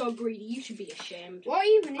 you are so greedy. You should be ashamed. What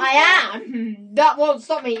even is I am. That won't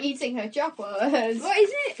stop me eating her chocolates. What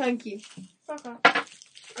is it? Thank you. Fuck off.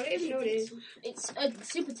 I don't even know what it is. It's a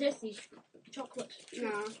super tasty chocolate.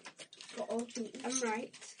 No. For all to eat. I'm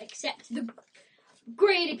right. Except the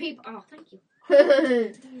greedy people. Oh, thank you.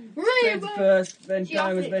 Spades first, then She offered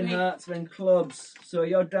diamonds, it to then me. hearts, then clubs. So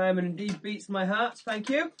your diamond indeed beats my hearts, thank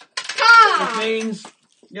you. Which Ah! means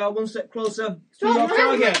you're 1 step closer to your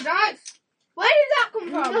target. Where did that come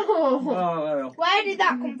from? No. Oh, Where did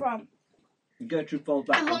that come from? Gertrude falls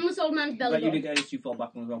A back on. homeless old man's belly But you button. didn't get any, you fall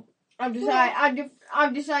back on as well. I've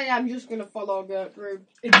decided I'm just going to follow Gertrude.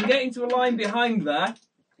 If you get into a line behind there,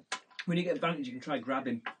 when you get advantage, you can try grab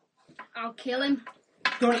him. I'll kill him.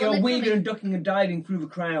 Don't Well, you're weaving literally. and ducking and diving through the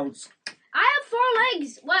crowds. I have 4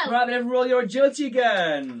 legs. Well, Right, then roll your agility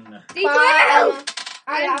again.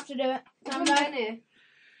 I have to do it. I'm Benny.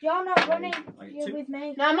 You're not running. I get You're 2. with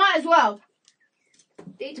me. No, I might as well.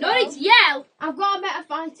 no need to yell. I've got a better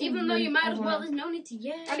fighting. Even though than you might as everyone well, else. there's no need to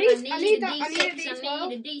yell. I need a that- I need a D6. D12. I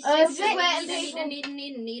need a D6. Just I wait need until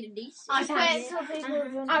need a D6. I Just wait until people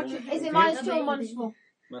have run. Actually, is it minus 2 or minus 4?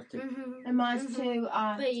 That's 2. Mhm. And minus 2,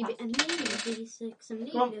 Baby, I need a D6. I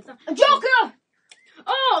need Come on. a Joker!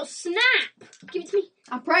 Oh, snap! Give it to me.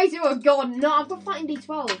 I pray to a god. No, I've got fighting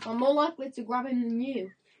D12. I'm more likely to grab him than you.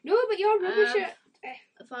 No, but you're rubbish at.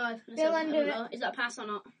 A 5. and a Bill 7. I and don't do know. Is that a pass or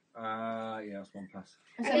not? Yeah, that's 1 pass.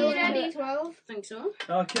 I So need we'll a do it. D12. I think so.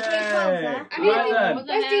 Okay. there. I need Right a then. What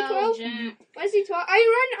the Where's hell, D12? Jack? Where's D12?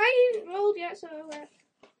 I ain't rolled yet, so.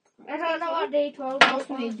 I don't know what D12 I is.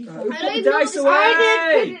 also need Who D12. I put don't the even know dice this- I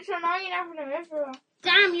did, away? because it's annoying having a river.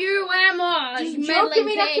 Damn you, where more? Does You Joker meddling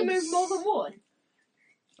mean I can pigs. move more than one?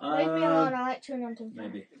 Leave me alone, I like chewing on things.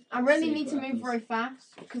 Maybe. I really See need to what move happens. very fast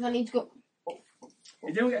because I need to go.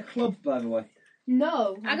 You don't get a club, by the way.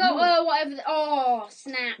 No. I got whatever. Oh,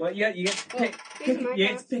 snap. Well, yeah, you get to pick. These are my You get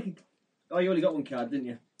cards. to pick. Oh, you only got 1 card, didn't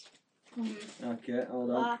you? Mhm. Okay, hold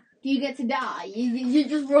on. Do you get to die? You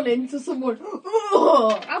just run into someone.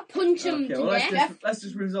 Ugh. I'll punch him Okay, to well, death. let's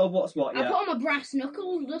just resolve what's what. I'll Yeah. put on my brass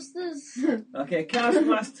knuckles dusters. Okay, cards from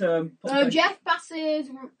last term. Jeff passes.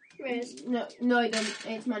 Where's. No, he doesn't.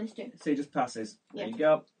 It's minus 2. So he just passes. There Yeah. you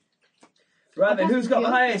go. Right then, passed who's the got the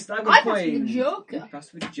Joker. highest? I've I got passed with Queen. the Joker. You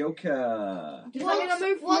passed with the Joker. Does that mean I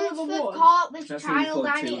move Once from they've level 1? caught this That's what you child, call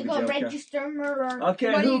I two need to with go the Joker. register murder. Okay,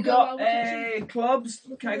 Where do who you go? got I'll look at a clubs?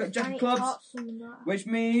 Okay, I got I Jack need of to clubs, caught some of that. which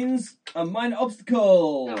means a minor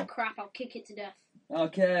obstacle. Oh crap! I'll kick it to death.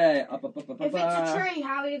 Okay. If it's a tree,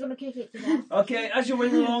 how are you going to kick it to death? Okay, as you're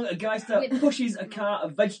running along, a guy pushes a cart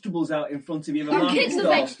of vegetables out in front of you. I'll kick the Store.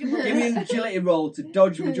 vegetables. Give me an agility roll to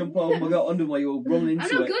dodge and jump over and go under while you're running I'm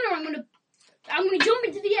into not it. gonna. I'm gonna jump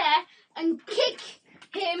into the air and kick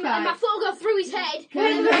him, and my foot will go through his head, and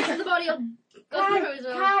then the rest of the body will go through his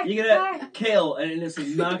arm. You're gonna kill an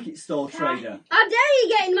innocent market stall trader. How dare you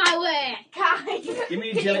get in my way? Give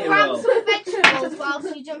me an Can you agility grab roll. some vegetables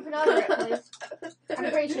whilst you're jumping over it, please? I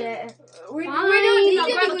appreciate it. We Fine, don't need I'll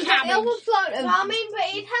to grab do a it. cabbage. It'll float. So, I mean, but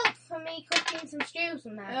it helps for me cooking some stews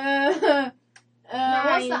and that.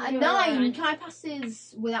 What's that? A 9. 9. Kai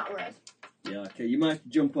passes without red. Yeah, okay, you might have to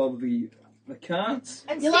jump over the cart.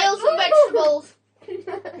 And You're steal like, some vegetables.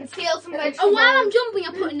 And steal some vegetables. And while I'm jumping,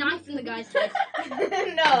 I put a knife in the guy's head.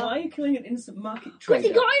 No. Why are you killing an innocent market Because he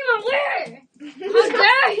trader? got in my way. How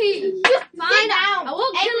dare he? Fine, down. I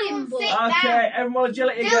won't kill him. Everyone But sit Okay, everyone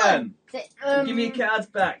agility again. Give me Um, your cards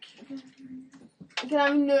back. Can I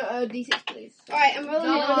have a D6, please? Alright, I'm rolling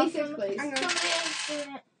No, it. D6, please. Hang on. Somebody else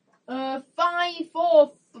doing it. 5,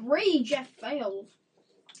 4, 3. Jeff fails.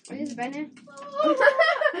 Where's Benny?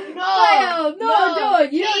 Fail! No,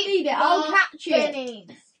 don't. You don't keep need it. I'll the catch it. pennies.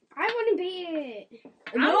 I want to beat it.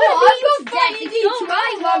 No, I'm gonna I've beat got him to death. 5 It's D12.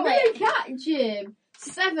 alright, I'm Robert. going to catch him.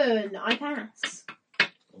 7. I pass.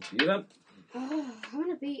 You then. Oh, I want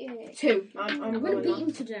to beat it. 2. I'm I'm gonna going beat on.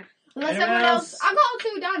 him to death. Unless Anyone everyone else. else? I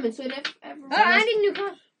got 2 diamonds, so if everyone Oh, I need a new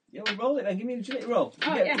card. Yeah, well, roll it then. Give me an agility roll.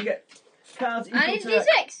 Oh, You yeah. get cards equal I need a to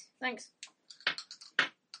D6. Thanks.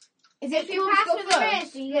 Is If it you Paul's pass got with the first?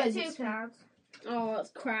 race, you get Yeah, 2 cards. Oh, that's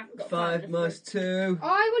crap. I've got 5 minus 2. Oh, I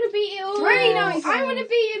want to beat it up. Three nice I ones. want to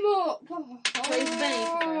beat him up. Oh. Where's Benny?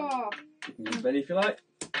 You can use Benny if you like.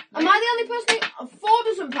 Am I the only person who... 4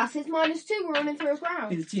 doesn't pass, it's minus 2, we're running through a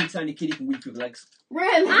crowd. He's a teeny tiny kid, he can weave through the legs.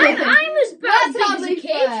 Really? I'm as That's big as a hardly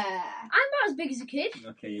kid. fair. I'm about as big as a kid.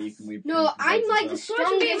 Okay, yeah, you can weave No, through the I'm legs like as the well.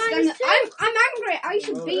 strongest. minus And two. I'm angry. I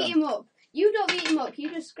should Roll it beat then. him up. You don't beat him up. You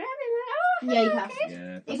just grab him. Like, Yeah, you oh, pass.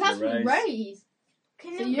 Yeah, He that's passed the with raise. raise.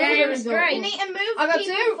 Can So you, you're Damn gonna go. straight. you need to move I got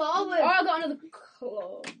people 2. forward. Oh, I got another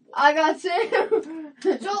club. I got 2.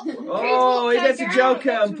 Oh, he gets a joker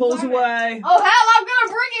and pulls away. Oh hell, I'm gonna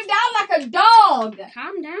bring him down like a dog.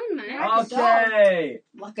 Calm down, man. Okay.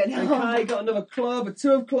 Like a And dog. Kai got another club, a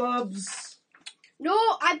 2 of clubs. no,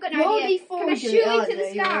 I've got an Your idea. D4 Can I is shoot really into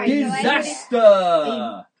the hard, sky?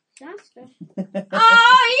 Disaster! Disaster.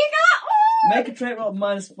 Oh, you got. Make a trait roll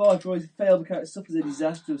 -4 if you fail because it suffers a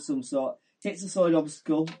disaster of some sort. Hits a solid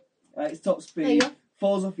obstacle at its top There you speed.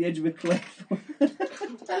 Falls off the edge of a cliff.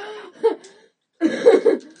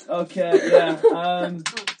 Okay, yeah.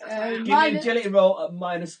 Give me a agility roll at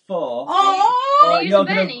 -4. Oh! Or Use you're a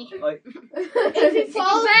gonna. Benny. Like, If he If you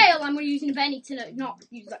falls, fail, I'm using Benny to not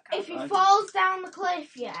use that card. if he falls down the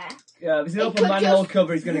cliff, yeah. yeah, there's an It open could manhole just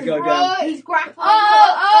cover. He's gonna go down. He's grappling Oh,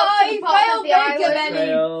 hook up to he the bottom failed of the bigger island. than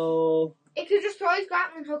Fail. It could just throw his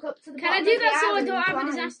grappling hook up to the Can I bottom do of the that so I island don't and have a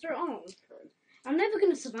climb. disaster at all? I'm never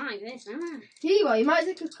going to survive this, am I? Here you are, you might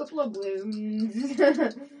take a couple of wounds.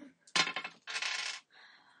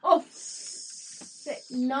 Oh,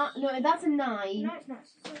 6. No, that's a 9. No, it's not.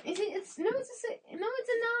 Is it? It's a 6. No, it's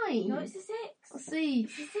a 9. No, it's a 6. Let's see.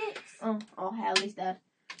 It's a 6. Oh hell, he's dead.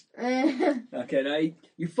 Okay, now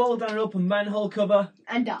you fall down an open manhole cover.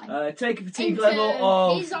 And die. Take a fatigue Into level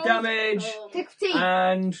of his old damage, home. Take fatigue.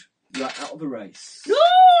 and you're out of the race. No!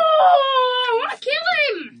 I want to kill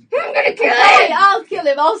him! I'm gonna kill him. I'll kill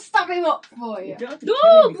him. I'll stab him up for you. You don't have to No,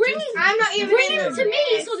 kill him, bring just- him. I'm not even Bring in him to it.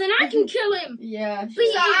 me so then I can kill him. Yeah. Beat So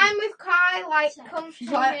him. I'm with Kai, like,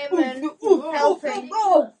 comforting Like, him and ooh, helping.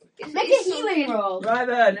 Make a healing roll. Right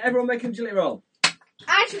then, everyone make an agility roll.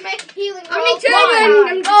 I should make a healing roll. I'm for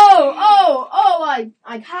determined. Kai.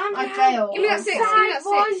 I Calm I down. failed. Give me that 6. Give me that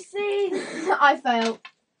 6. Voices. I failed.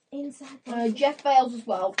 Inside. Jeff fails as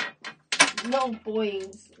well. No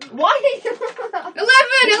boys. Why did 11.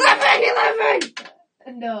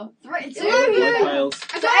 No. 3, 2. Everyone fails.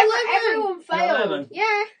 I So got 11. everyone failed. 11.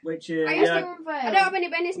 Yeah. Which is, I guess yeah, Everyone failed. I don't have any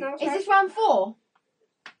bennies now. Is this round 4?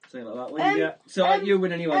 something like that. What do you get? So you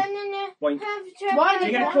win anyway. Boink. Why Do did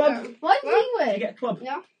you get a he club? Why did he Do you win? get a club?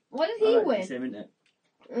 What did he Alright, win? same, isn't it?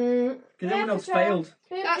 Mm. Because everyone else failed.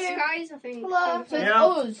 That's the guys, I think. Hello. So it's Yeah.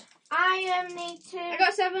 us. I need I to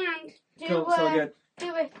got 7 and... Cool, so good.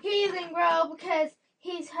 do a healing roll because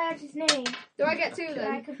he's hurt his knee. Do I get 2 So I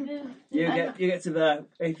then? could move. You get to there.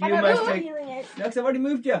 If I you don't must know what take. healing is. No, 'cause I've already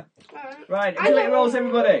moved you. Alright. Right, I agility know. rolls,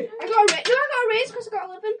 everybody. I got a raise because I got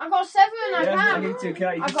 11. I got 7. I Yeah, I'll can. give you 2.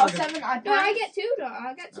 Okay, you I just got look at- 7. I No, I can. get 2 though.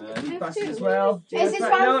 I get 2. You move passed 2. as well. Is this No,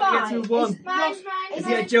 round you get 5? to 1. Mine. Is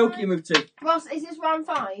it a joke you moved to? Ross, is this round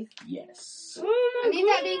 5? Yes. I need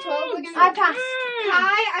that D12 again. I passed.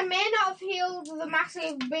 Kai, I may not have healed the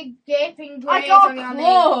massive, big, gaping I graze got on a your knee.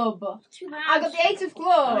 club. Too bad. I got the 8 of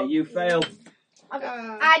club. You failed.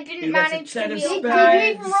 I didn't You got a manage 10 to of heal spades. Did Kai.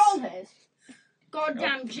 you even roll his?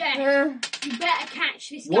 Goddamn Jeff. Uh, You better catch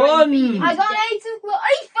this guy. 1. and beat him I to got death. 8 of club.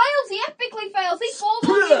 He fails. He epically fails. He falls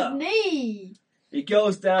on his knee. He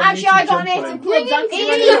goes down. Actually, you I can got an jump 8 on of him. clubs. That's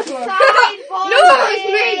Inside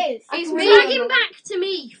voices. It's me. Drag him back to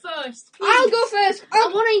me first. I'll go first. I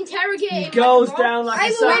want to interrogate He him. goes like a down like I a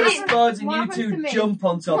will sack of win it. spuds and What you happens to two me? jump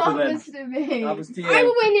on top What of him. happens to me? Happens to you. I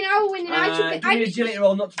will win it. I will win it. Give me an agility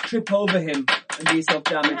roll not to trip over him and do yourself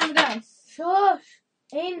damage. How many dice? Shush.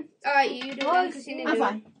 In. Alright, you do it because you didn't I'm do it.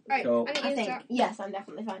 fine. Right, Cool. I need I to think. start. Yes, I'm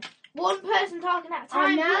definitely fine. One person talking at a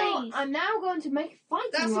time, please. I'm now going to make a fighting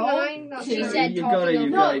That's roll. mine. Not She yours. said You've got him,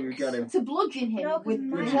 you've No. got him, you've got him. To bludgeon him No, 'cause with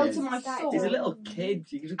mine the hilt is of my that. sword. He's a little kid.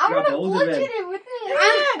 You can just I'm grab gonna hold of bludgeon him. him with this.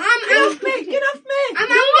 I'm Get off me! Get off me! I'm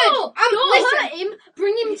No, angered. don't Listen, hurt him.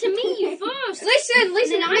 Bring him to me first. listen,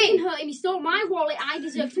 listen Then to I can me. hurt him. He stole my wallet. I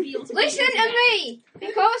deserve to be able to. Listen beat him to me.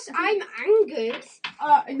 Because I'm angered, No.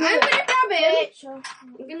 I'm gonna grab him.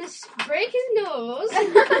 I'm gonna break his nose,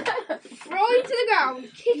 throw him to the ground,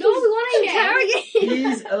 kick No, we his want to chest, interrogate him.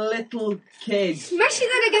 He's a little kid. smash his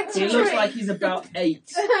head against He a looks tree, like he's about 8.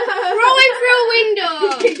 throw him through a window,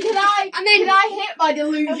 and then Can I hit my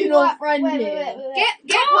delusional friend here?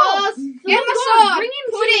 get paws, get my God, sword, bring him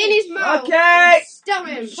put to it in me. his mouth, Okay! stab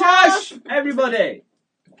him. Shush! Everybody!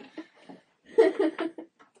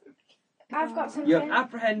 I've got something. You have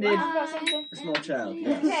apprehended I've got something. a small child.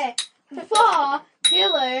 Okay, before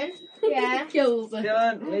Dylan, yeah, Kills her.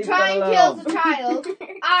 Dylan, leave try that and kill alone. the child,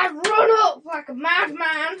 I run up like a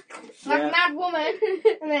madman, like Yeah. a mad woman,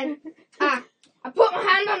 and then I put my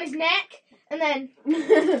hand on his neck, and then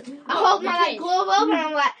I hold my like glove up, and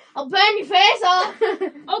I'm like, I'll burn your face off,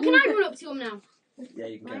 Oh, can I run up to him now? Yeah,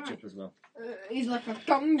 you can catch up as well. He's like a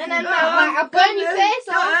gun. and then I'll burn your face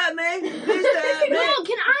Don't off. hurt me! Please don't hurt me! No,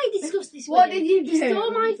 can I discuss this What with him? did you do? He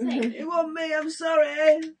stole my thing. It wasn't me, I'm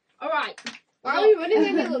sorry! Alright. Why are you running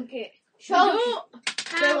when you look it? I don't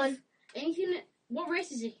have Dylan. anything. What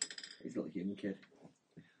race is he? He's not a human kid.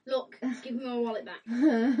 Look, give me my wallet back.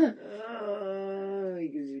 He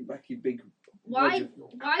gives you back your big... Why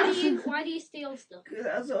do you steal stuff? Because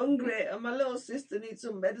I was hungry and my little sister needs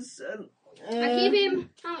some medicine. I give him.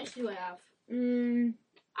 How much do I have? Mm.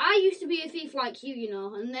 I used to be a thief like you, you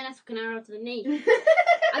know, and then I took an arrow to the knee.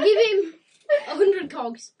 I give him 100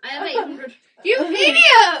 cogs. I have 800. You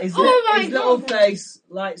idiot! His, Oh my his little god! face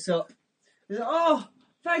lights up. He's like, oh,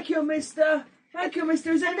 thank you, mister. Thank you,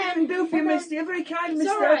 mister. Is anything I can do for you, mister? You're very kind,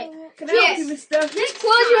 mister. alright. Can I help you, mister? Next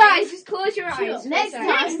Close your time- eyes. Just close your eyes. Next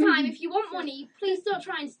Next time, if you want money, please don't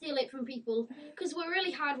try and steal it from people, because we're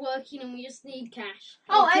really hardworking and we just need cash.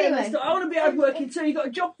 Oh, Okay, anyway. mister. I want to be hard working too. You got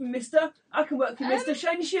a job for me, mister? I can work for you, mister.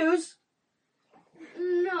 Shiny shoes.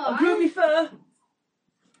 No, I'll groom your fur.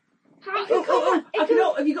 how,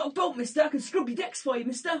 Have you got a boat, mister? I can scrub your decks for you,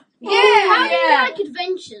 mister. how do you Yeah. like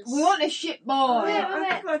adventures? We want a ship boy.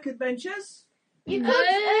 I like adventures. You Um,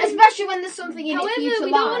 could. Especially when there's something in However, it for you to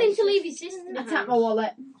we don't want him like. to leave his sister Attack behind. my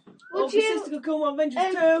wallet. Oh, Would my you? sister could come on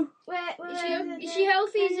adventures um, too. Is she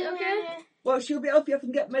healthy? Is it okay? Well, she'll be healthy. I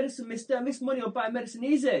can get medicine, mister. Miss money or buy medicine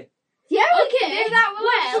easy. Yeah, Okay,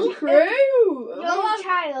 well, some crew. Young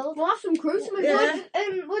child. We'll have some crew to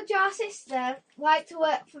Yeah. Would your sister like to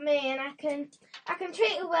work for me, and I can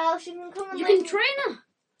treat her well. She can come and you live. can train her.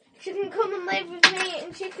 She can come and live with me,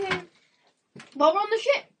 and she can. While we're on the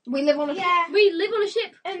ship, we live on a ship. Yeah. We live on a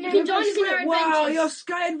ship. And You then can join us in our Wow, adventures. you're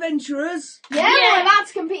sky adventurers. Yeah, Yeah. we're about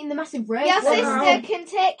to compete in the massive race. your Wow. sister can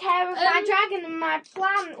take care of my Um, dragon and my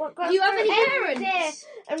plant. What goes Do you have through any every day, parents?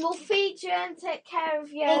 and we'll feed you and take care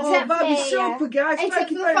of you. Oh, Except that'd be Yeah. super, guys. Except Thank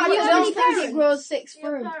for you the very fact much. You that have those any things it parents? grows 6 Your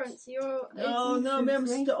fruit. parents, you're. Oh no, me and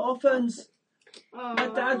my sister orphans. Oh. My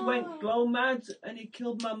dad went glow mad and he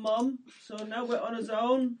killed my mum. So now we're on his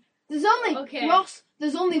own. There's only Okay. Ross.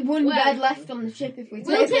 There's only one Well, bed left on the ship if we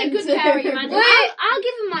We'll take him good to- care of you, man. I'll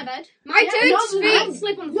give him my bed. My Yeah, turn no, to there's speak. I'll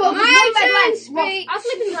sleep on the No, floor. there's one bed turn left. to Ross, speak. I'll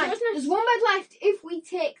sleep in the right, floor, isn't it? there's one bed left. If we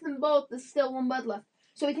take them both, there's still one bed left.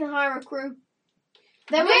 So we can hire a crew.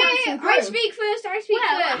 Then we have some crew. I speak first. I speak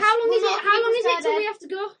Well, first. how long We're is not it? How long is people it till we started. have to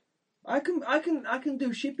go? I can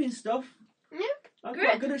do shipping stuff. Yeah, I'm great.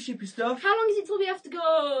 quite good at shipping stuff. How long is it till we have to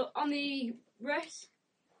go on the race?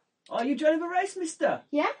 Are you joining the race, mister?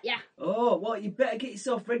 Yeah. Yeah. Oh, well, you better get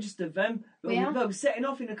yourself registered then. We are. We're setting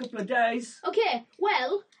off in a couple of days. Okay.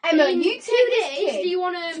 Well, Emma, in you take 2 this days, kid do you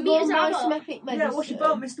want to to meet go us and at buy our some boat? epic Yeah, medicine. what's your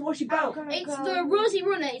boat, mister? What's your boat? It's the Rosie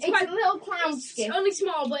Runner. It's It's quite. a little cloud It's skiff. only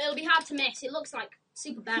small, but it'll be hard to miss. It looks like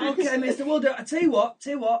super bad. Okay, mister, we'll do it. I tell you what.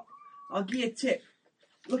 I'll give you a tip.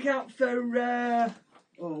 Look out for,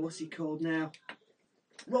 what's he called now?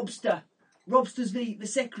 Robster. Robster's the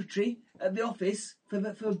secretary at the office for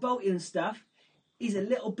boating and stuff. He's a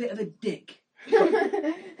little bit of a dick.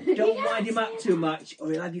 Don't wind him up too much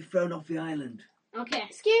or he'll have you thrown off the island. Okay.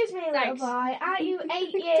 Excuse me, little Thanks. boy. Aren't you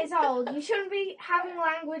 8 years old? You shouldn't be having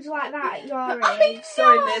language like that at your age.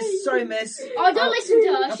 Sorry, miss. Oh, don't listen to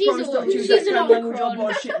her. I She's promise not to old. use She's that an kind of old language on crone.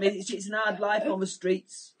 board ship, miss. It's an hard life on the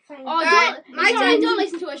streets. Thank Oh, you. don't. My Sorry, turn. don't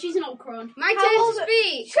listen to her. She's an old crone. My How turn old- to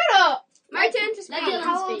speak. Shut up! My turn to Let speak. Dylan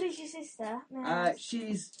How old speak. is your sister? No.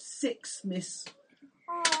 She's 6, miss.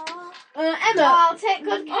 Aww. Emma, Oh, I'll take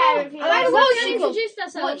good care of you. I We're was going to Uncle. introduce What,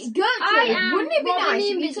 ourselves. Gertrude, I am wouldn't it be Robin nice the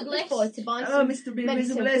if you took this Invisiblest. boy to buy Hello, some Mr.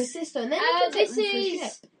 medicine for his Invisiblest. sister, and then you can take This them to the is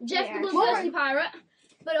ship? Jeff Yeah. the Bloodthirsty Pirate.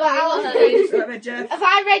 But Well, all I'll- her. Right there, Jeff. Have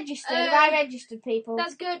I registered people?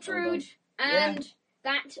 That's Gertrude. And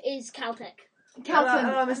that is Caltech. Calton.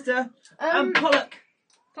 Hello, mister. I'm Pollock.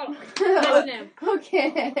 Pollock. Nice name.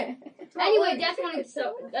 Okay. Anyway, Jeff wanted to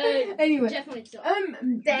stop. Anyway, Jeff wanted to stop.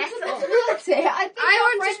 Disability. I think I our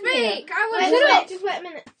want to friend here- speak. I Wait, want to shut speak. Just wait a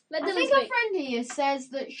minute. Let I Dylan think our speak. friend here says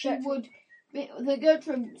that she would. The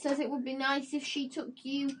Gertrude says it would be nice if she took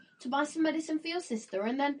you to buy some medicine for your sister,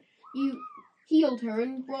 and then you healed her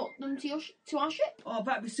and brought them to our ship. Oh,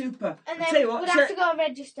 that'd be super. And I'll tell then you what, we'd have to go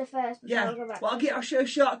register first before yeah. we go back. Well, I'll show a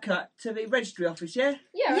shortcut to the registry office, yeah?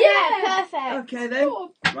 Yeah, perfect. Okay then.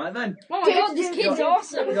 Right then. Oh my god, this kid's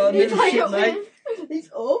awesome. We got a middle He's ship, like- mate.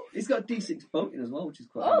 He's off. He's got D6 boating as well, which is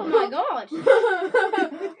quite Oh good. my god.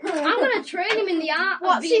 I'm going to train him in the art of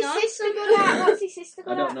What's being his awesome. sister good at? What's his sister I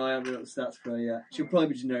good don't at? know, I haven't got the stats for her yet. She'll probably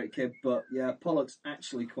be a generic kid, but yeah, Pollock's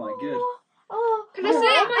actually quite good. Oh, Can I say?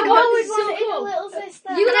 Oh my I've god, always this is so wanted cool. a little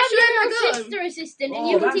sister. You can have your That's little really sister assistant and Oh,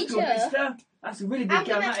 you can that's teach good, her. mister. That's a really big I'm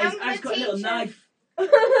gun, gonna- that is. I'm gonna I've got a little teach her. knife.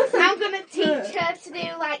 I'm gonna teach her to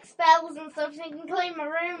do like spells and stuff. She can clean my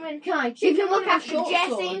room and Kai, she give can me one look of my after short Jessie.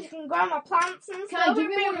 swords. And she can grow my plants and Kai, stuff. give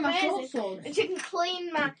me It'd be one of my short amazing. swords. And she can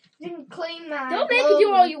clean my. Don't make her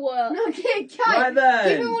do all your work. No, okay, Kai, Right then.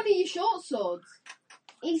 give me one of your short swords.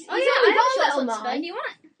 He's Oh only yeah, I got a have little a little knife. Do you want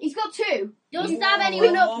it? He's got two. Don't Whoa. stab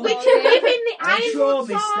anyone up. We Oh, can yeah. give him the I'm sure, ironwood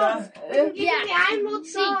sword. mister. We can give Yeah. him the ironwood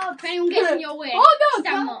See, sword. if anyone gets in your way, Oh no,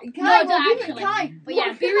 stab 'em Kai, up. Kai, No, well, don't give it, actually. Kai. But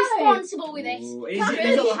yeah, be Kai. responsible with this. Ooh, his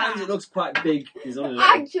little hand, it looks quite big. He's only little.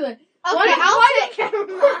 Actually, Okay, Why- I'll take care of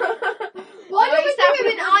that. why don't we Stab give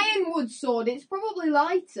him him. an ironwood sword? It's probably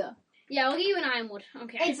lighter. Yeah, I'll give you an ironwood.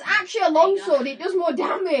 Okay. It's actually a long sword. It does more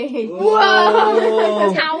damage.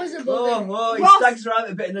 Whoa. towers above Oh, him. oh, he Ross- stags around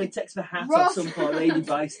a bit and then he takes the hat Ross- off some poor lady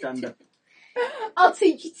bystander. I'll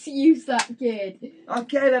teach you to use that, kid.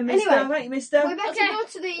 Okay then, mister. Anyway, Thank you, mister. We better Okay. go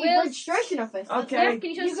to the We'll- registration office. Okay. Yeah, can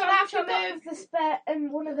you show You're us gonna have to some chocolate? move the spare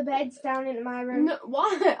and one of the beds down into my room. No,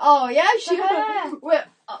 why? Oh, yeah, sure. her. Well,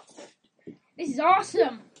 This is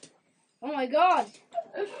awesome. Oh my god.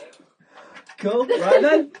 Cool. Right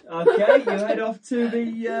then. Okay, you head off to the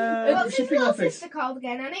What's his shipping little office. sister called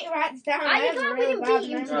again? I need to write this down. I I have can't a believe real you bad beat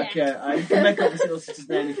him memory. to Okay, you can make up his little sister's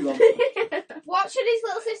name if you want. What should his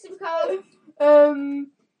little sister be called?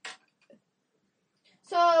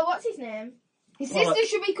 So, what's his name? his Well, sister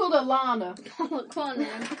should be called Alana. Oh, come on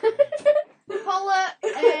then. Paula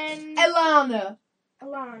and Elana.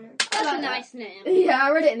 Alana. That's a nice name. Yeah, I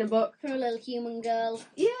read it in a book. For a little human girl.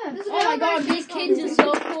 Yeah. Oh my god, these kids are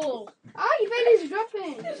so cool. Oh, your baby's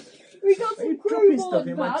dropping. We got some Dropping crew stuff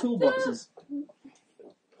in my board, toolboxes.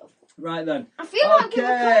 Right then. I feel like we've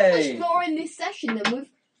Okay. accomplished more in this session than we've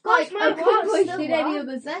Gosh, my accomplished God, in still any what?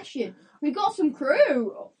 other session. We got some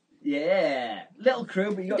crew. Yeah. Little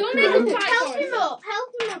crew, but you got Don't crew. make them fight Help for him us. up. Help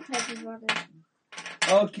him up, everybody.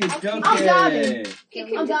 Okay, I'll guard him. Kick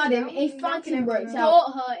I'll him. guard him if fighting breaks out.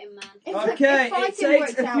 Don't hurt him, man. Okay, if it fighting takes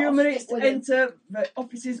breaks a out, few I'll minutes stick to with him. enter the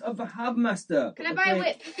offices of the Harbourmaster. Can I buy a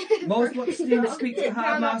whip? Most want to see and speak to the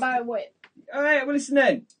Harbourmaster. whip. Alright, well listen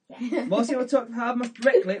then. Most people talk to the Harbourmaster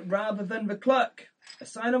directly rather than the clerk. A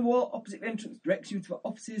sign on the wall opposite the entrance directs you to the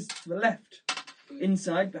offices to the left.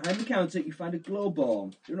 Inside, behind the counter, you find a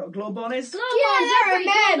glowborn. Do you know what a glowborn is? Glow Yeah, bombs, they're pretty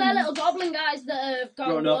cool. men. They're little goblin guys that have got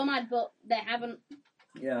Grown up. glow mad, but they haven't.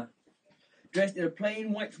 Yeah. Dressed in a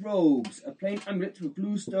plain white robes, a plain amulet with a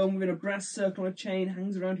blue stone within a brass circle on a chain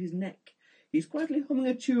hangs around his neck. He's quietly humming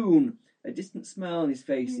a tune, a distant smile on his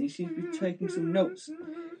face, and he seems to be taking some notes.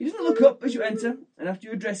 He doesn't look up as you enter, and after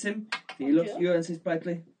you address him, he looks at you and says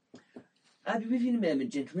politely, "I'll be with you in a moment,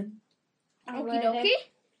 gentlemen." Okie dokie.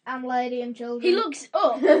 And lady and children. He looks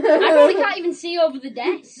up. I probably can't even see over the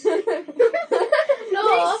desk.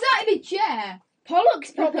 No, he's sat in a chair.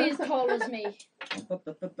 Pollock's probably as tall as me.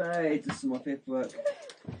 It does some more paperwork.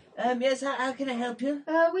 Yes, how can I help you?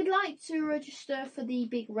 We'd like to register for the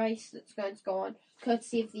big race that's going to go on,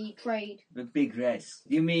 courtesy of the trade. The big race.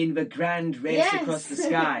 You mean the grand race Yes. across the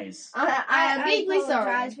skies? I am deeply sorry.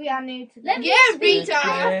 apologise, we are new to this. Let me Yeah, speak. Rita.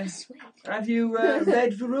 Yes. Have you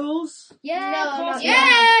read the rules? Yeah, No, of course not we yet.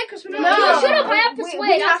 have. Because we're No. not. No, shut up! I have persuade.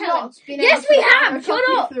 We I'll have tell him. not been Yes, able we to have. find a Shut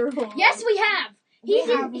copy up. of the rules. Yes, we have. We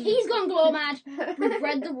haven't. He's gone glow mad. We've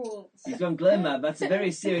read the rules. You've gone glow mad. That's a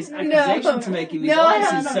very serious No. accusation to make in these No, I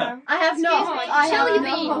offices, haven't. sir. I have not. Excuse me, I chill have your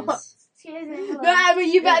not. beans. Excuse me. hello. No, but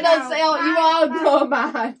you better not No, say, oh, you are no. glow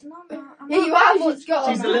mad. No, no, I'm Yeah, not you that are. much She's got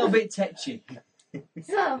She's a little bit tetchy.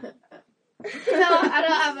 So, no, I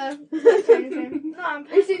don't have a anything. No, I'm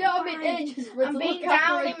Is he not a bit fine. ages for I'm to being look after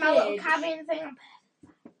down a in my little kid? cabin thing.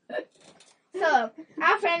 So,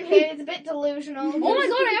 our friend here is a bit delusional. Oh my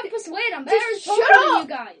god, I have persuade. I'm better as Shut taller than up. you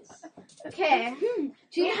guys. Okay,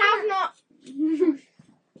 we have not.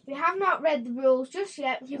 We have not read the rules just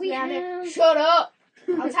yet because we had it. have. Shut up!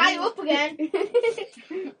 I'll tie you up again.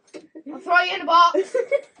 I'll throw you in a box.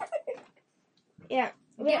 Yeah,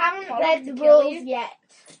 we haven't read the rules yet.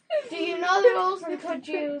 Do you know the rules and could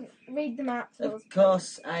you read them out to us? Of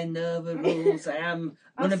course, I know the rules. I am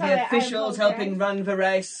Oh, one of sorry, the I officials apologise. helping run the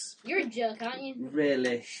race. You're a jerk, aren't you?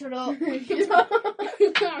 Really. Shut up. It's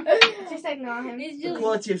Just ignore him. The just.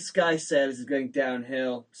 quality of sky sailors is going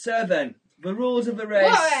downhill. So then, the rules of the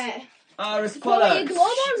race What? are as Quality follows. of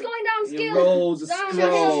Glowborn's going down Your skill. rolls are Down,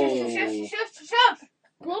 scrolled. Shut.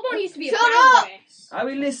 Glowborn used to be a Shut proud up! race. Are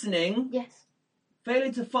we listening? Yes.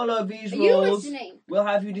 Failing to follow these Are you rules listening? will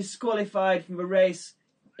have you disqualified from the race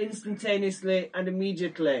instantaneously and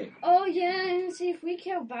immediately. Oh yeah, and see if we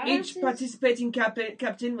kill Each badasses. participating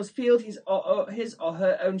captain must field his or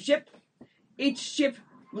her own ship. Each ship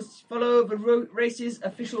must follow the race's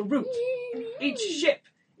official route. Each ship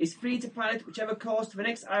is free to pilot whichever course to the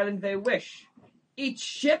next island they wish. Each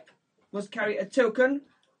ship must carry a token,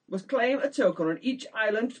 must claim a token on each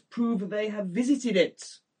island to prove they have visited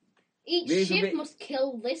it. Each These will ship be- must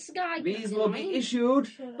kill this guy. These because will he's be annoying.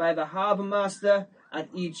 issued by the harbour master at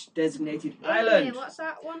each designated island. What's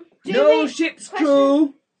that one? No ship's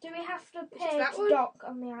crew. Do we have to pay that to one? dock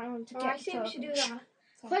on the island to Oh, get I think we should do tokens? that.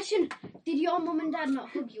 Question: did your mum and dad not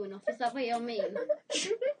hug you enough? Is that what you mean?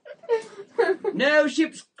 No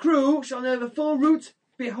ship's crew shall know the full route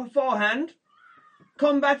beforehand.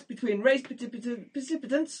 Combat between race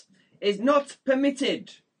participants is not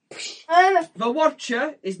permitted. The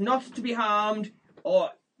watcher is not to be harmed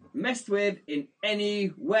or messed with in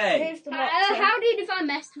any way. Who's the watcher? How do you define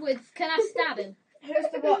messed with? Can I stab him? Who's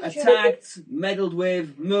the watcher? Attacked, meddled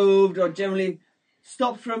with, moved, or generally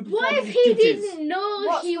stopped from What performing if his he duties. didn't know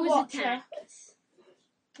What's he the was Watcher? attacked?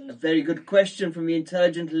 A very good question from the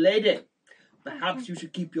intelligent lady. Perhaps you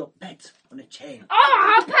should keep your pet on a chain.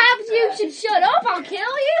 Oh, perhaps you should shut up. I'll kill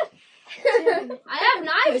you. I have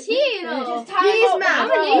knives here, you know. Just tie him He's up mad.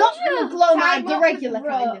 with a rope. Not the glow Tie mad, him the up regular with a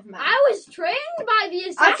kind rope. of mad. I was trained by the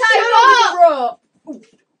assassin. I tie him up with a rope.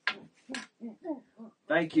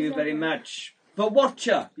 Thank you very much. The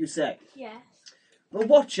Watcher, you say? Yes. The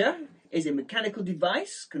Watcher is a mechanical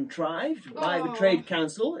device contrived by the Trade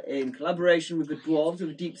Council in collaboration with the dwarves of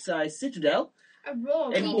the Deep-Sized Citadel. A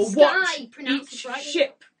rope. It Deep will Sky, watch pronounced each it right.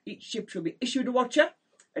 ship. Each ship shall be issued a Watcher,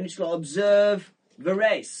 and it shall observe the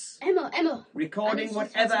race, Emma. recording And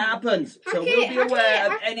whatever it's- happens. So we'll be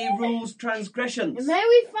aware of any rules transgressions. May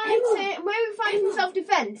we fight in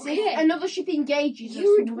self-defence? If another ship engages us,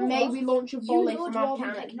 may we launch a volley from our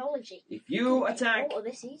cannon? technology. If you attack Oh,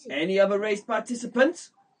 this easy. any other race participant,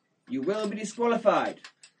 you will be disqualified.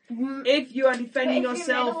 If you are defending But if you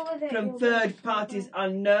yourself meddle with it, from you'll third parties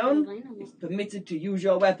unknown, it's permitted to use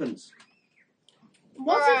your weapons.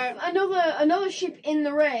 What if another ship in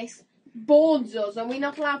the race boards us? Are we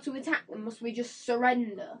not allowed to attack them? Must we just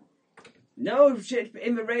surrender? No ship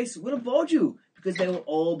in the race will board you, because they will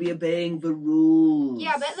all be obeying the rules.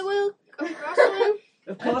 Yeah, I bet they will. Of course they will.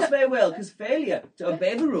 Of course they will, because failure to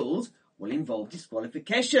obey the rules will involve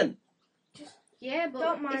disqualification. Yeah, but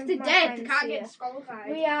Don't mind if they're my dead, they friends can't here. get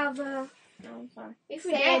disqualified. We have no, I'm sorry. If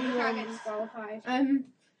we're Say dead, they can't anyone. get disqualified.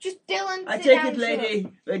 Just Dylan. I sit take down, it, shut lady,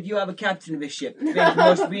 that you have a captain of this ship, being the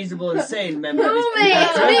most reasonable and sane member of this No, crew. mate,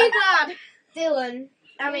 That's right. leave that. Dylan.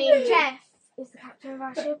 I mean Jeff is the captain of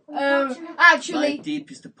our ship. unfortunately. My Actually,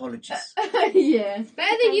 deepest apologies. yeah.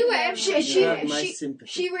 Better than you were. You have my sympathy.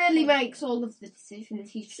 She really makes all of the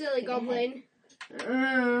decisions. Silly goblin.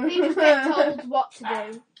 We just get told what to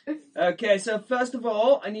do. Okay, so first of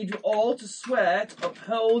all, I need you all to swear to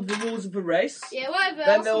uphold the rules of the race. Yeah, whatever. Then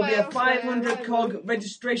I'll there will be swear, a I'll swear, 500 whatever. cog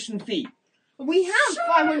registration fee. We have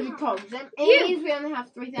 500 cogs. It means we only have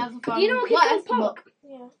 3,500 Do you know a kid called left. Pollock?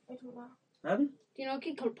 Yeah, I don't know. Pardon? Do you know a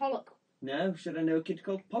kid called Pollock? No, should I know a kid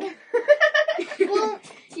called Pop? Well,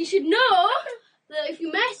 you should know that if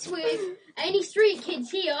you mess with any street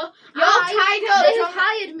kids here, You're tied up. they have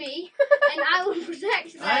hired me, and I will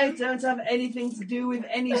protect them. I don't have anything to do with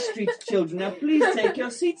any street children. Now, please take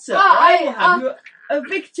your seat, sir. Oh, I will have you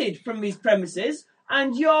evicted from these premises,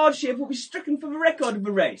 and your ship will be stricken from the record of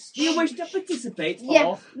the race. Do you wish to participate Yeah.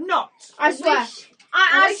 or not? I swear. Wish-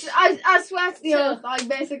 I swear to the Sir. oath, I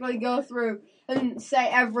basically go through and say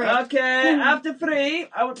every. Okay, after 3,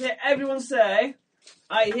 I will hear everyone say,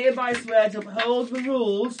 I hereby swear to uphold the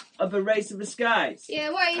rules of the race of the skies.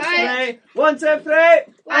 Yeah, what are you saying? 3, 1, 2, 3.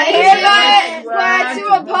 I hereby swear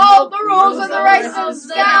to uphold the rules of the race of the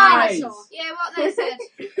skies. Yeah, what they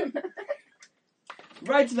said.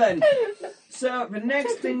 Right then. So the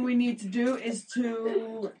next thing we need to do is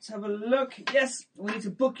to let's have a look. Yes, we need to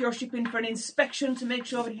book your ship in for an inspection to make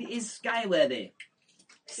sure that it is skyworthy.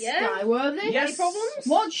 Yeah. Skyworthy? Yes. Any problems?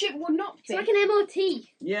 What ship would not It's be? like an MOT.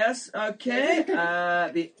 Yes, okay.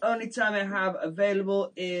 The only time I have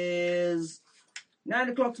available is 9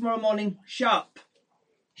 o'clock tomorrow morning, sharp.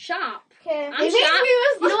 Sharp. Okay. I'm sharp.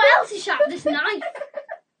 You know what else is sharp? This knife.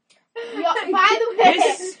 By the way,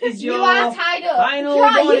 This is you your are tied up. final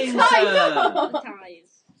Right, warning, you're tied sir. The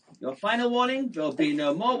ties. Your final warning, there'll be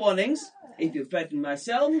no more warnings if you threaten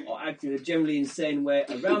myself or act in a generally insane way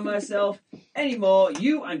around myself anymore.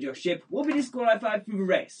 You and your ship will be disqualified from the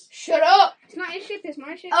race. Shut up! It's not your ship, it's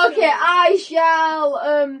my ship. Okay, I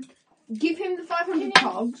shall give him the 500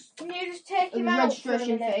 cogs, Can you just take the him out for a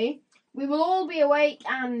registration minute? fee. We will all be awake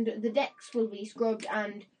and the decks will be scrubbed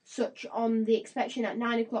and such on the inspection at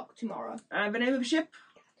 9 o'clock tomorrow. And the name of the ship?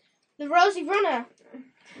 The Rosie Runner.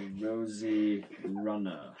 Rosie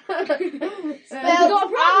Runner.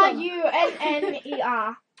 Spelled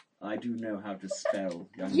R-U-N-N-E-R. I do know how to spell.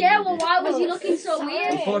 Young Yeah, lady. well, why was he looking so Sorry.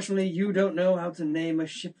 weird? Unfortunately, you don't know how to name a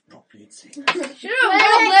ship properly, it seems. Shut up, goblin!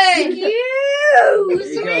 There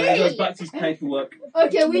you go, he goes back to his paperwork.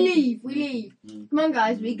 Okay, we leave. Come on,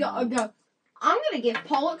 guys, we gotta go. I'm gonna give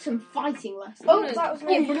Pollock some fighting lessons. Oh, that was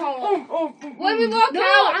me. When we walk No,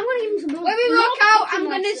 out, I'm gonna give him some. when we walk out, I'm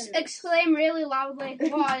gonna lessons. exclaim really loudly,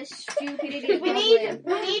 "What a stupid idiot!" We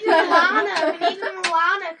need Milana. We need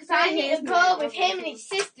Milana because I need to go with him and his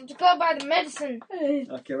sister to go buy the medicine.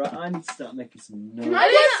 Okay, right, I need to start making some noise. Emma,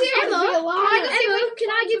 I don't see him Emma, real life. can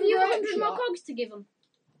I give you Grape 100 more shot. cogs to give him?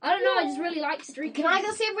 I don't know. I just really like street. Can I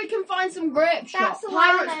go see if we can find some grape shot? That's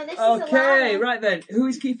Pirates. Alana. This is Okay, Alana. right then. Who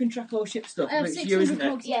is keeping track of all ship stuff? I have It's you, 600 isn't it?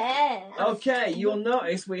 cogs. Yeah. Okay, you'll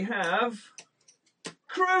notice we have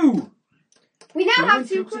crew. We now have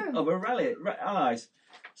two troops. crew. Oh, we're allies.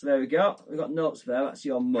 So there we go. We've got notes there. That's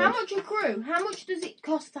your mud. How much a crew? How much does it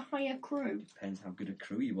cost to hire crew? Depends how good a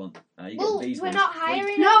crew you want. You Well, get these we're ones not free.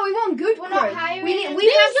 hiring. No, we want good We're crew. not hiring We them. have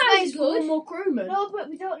These guys space are for one good. more crewman. No, but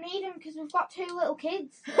we don't need them because we've got 2 little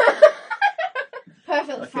kids.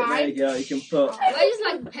 Perfectly Okay, fine. there you go. You can put. We're just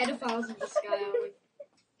like pedophiles in the sky, aren't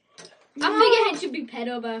we? Our figurehead should be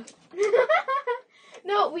pedo bear.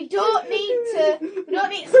 No, we don't need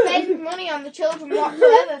to spend money on the children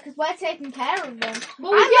whatsoever because we're taking care of them.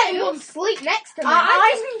 Well, I let them sleep next to me.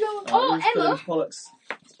 Who's Emma. putting bollocks?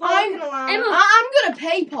 I'm Emma, I'm gonna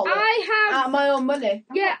pay Polly I out have. of my own money.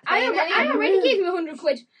 Yeah, I already gave him 100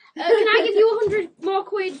 quid. Can I give you 100 more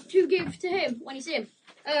quid to give to him when you see him?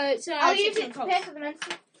 So I'll use it to pay for the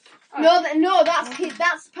medicine. No,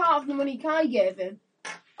 that's part of the money Kai gave him.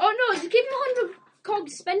 Oh no, just give him 100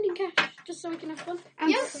 cogs spending cash just so we can have fun.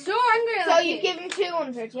 I'm so angry at So you give him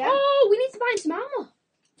 200, yeah? Oh, we need to buy him some armour.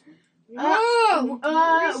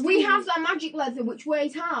 We have that magic leather which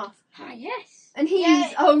weighs half, Ah, yes. and he's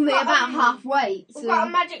Yeah, only but, about half weight. We've So. got a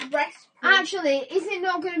magic breast. Actually, is it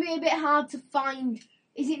not going to be a bit hard to find?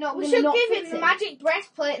 Is it not We going to should not give fit him the in? magic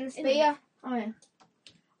breastplate and spear. Oh yeah.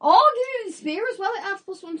 Or give him the spear as well. It adds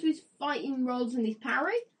 +1 to his fighting rolls and his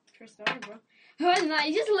parry. True story, bro. More than that,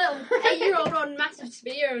 he's just a little 8-year-old on massive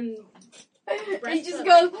spear and He just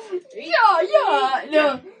goes,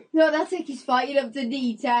 yeah. No, that'll take his fighting up to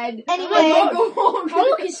D10. Anyway,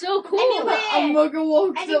 Pollock is so cool. A mugger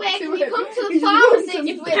walks up Anyway, to can you him. come to the He's pharmacy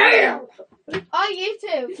running with me? Oh, you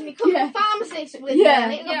too. Can you come Yeah. to the pharmacy with me? Yeah. I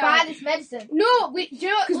need to go Yeah. buy this medicine. No, we do you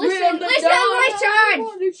know, 'Cause we're listen, on the listen,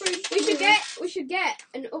 dog. Richard. We should get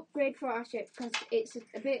an upgrade for our ship because it's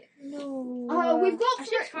a bit. Oh, we've got Our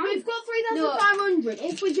ship's fine. 3,500.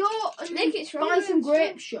 If we go and Nick, it's wrong buy with some us,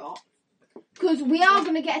 grape shot, because we are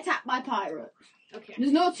going to get attacked by pirates. Okay.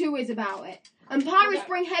 There's no two ways about it. And pirates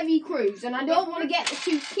bring heavy crews, and I don't want to get the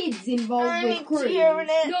 2 kids involved with crews.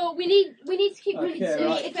 No, we need to keep Okay, moving. So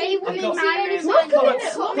right. if anyone I've got- is Look at Pollock's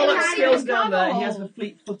it. Pollock's skills down there. He has the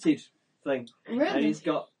fleet-footed thing, and Really? he's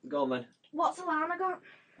got go on then. What's Alana got?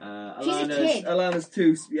 She's a kid. Alana's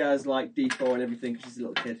 2. Yeah, has like D4 and everything because she's a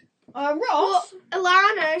little kid. Ross.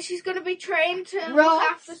 Alana, she's going to be trained to look Ross.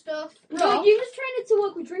 after stuff. No, you just train it to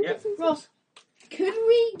work with trinkets and stuff. Ross, could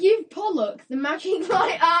we give Pollock the magic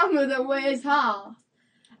light armour that weighs half?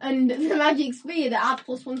 And the magic spear that adds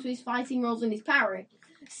 +1 to his fighting rolls and his parry?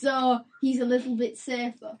 So he's a little bit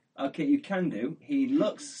safer. Okay, you can do. He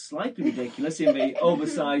looks slightly ridiculous in the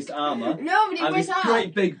oversized armour Nobody and weighs this half.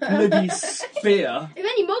 great big bloody spear. If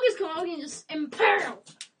any muggers come out, we can just impale.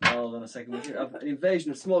 Hold on a second. We should have an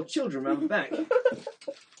invasion of small children around the back.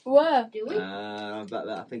 Where? Do we?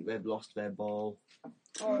 I think they've lost their ball.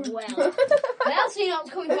 Oh, well. They'll see what's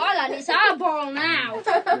coming by that. It's our ball now.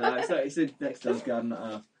 No, it's next to us garden.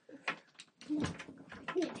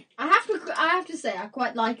 I have to say, I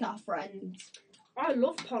quite like our friends. I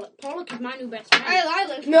love Pollock. Pollock is my new best friend. I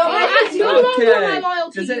love No, I'm no Okay. longer am I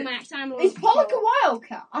loyal to Does you, it- Max. I'm loyal Is to Pollock Pollock. a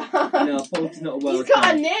wildcat? No, Pollock's not a He's wild got a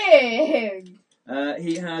cat. name.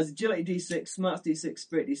 He has agility D6, smarts D6,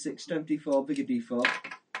 spirit D6, strength D4, vigor D4.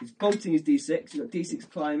 His bolting is D6. He's got D6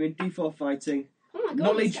 climbing, D4 fighting, Oh my god.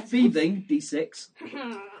 knowledge thieving D6,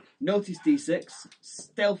 notice D6,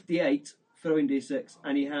 stealth D8, throwing D6,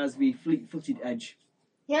 and he has the fleet-footed edge.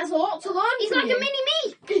 He has a lot to learn. He's from like you. a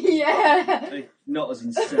mini-me. Yeah. Not as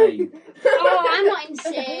insane. Oh, I'm not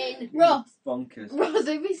insane. Ross, Bonkers.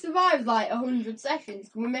 if he survives like 100 sessions,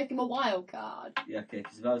 can we make him a wild card? Yeah, okay,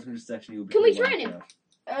 because if I was 100 session, you'll be. Can we wild train him? card.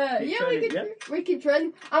 Yeah, train we him, could. We could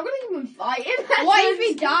train. I'm gonna give him fighting. What if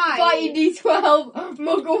he dies? Fighting D12.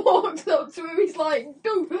 Mugger walks up to him. He's like,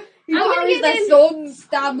 "Dude." He I'm gonna carries give their him- sword and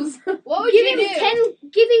stabs. What would Give you him do?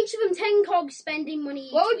 10. Give each of them 10 cogs spending money.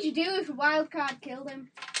 Each What would week. you do if a wild card killed him?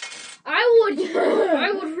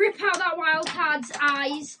 I would rip out that wild card's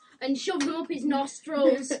eyes and shove them up his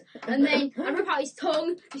nostrils, and then I'd rip out his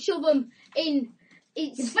tongue and shove them in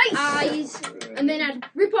its eyes, and then I'd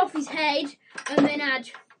rip off his head, and then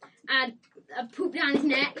I'd poop down his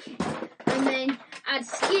neck, and then I'd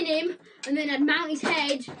skin him, and then I'd mount his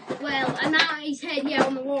head. Well, I'd mount his head,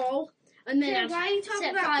 on the wall, and then Why are you I'd talking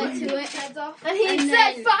set about fire cutting to his it. heads off? And he And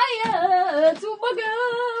set then- fire to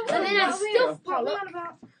Mugger. And then I'd stuff What Pollock man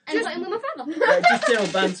about? and put him with my father. Just general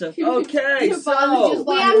banter. Okay, Your father's so just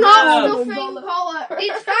We like, are not "No, stuffing Pollock." Pollock.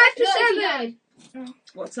 It's 5 to No, he 7. died.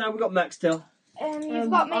 what time we got Max till? You've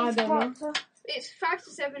got me I to don't know. sponsor. It's 5 to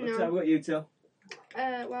 7 What now. time we got you till?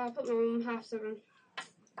 Well, I put them on 7:30.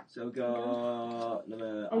 So we got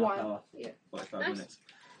another A while. half hour. Yeah. 45 Nice. minutes.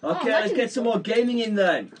 Okay, let's get some more gaming in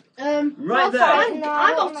then. Right I've there.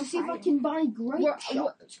 got to see if I can buy grape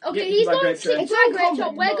shots. Okay, Yeah, he's my going grape to shot. buy It's all grape shot.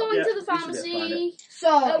 common, We're but- going Yeah, to the we should be able to pharmacy.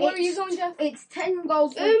 So Where are you going, Jeff? It's 10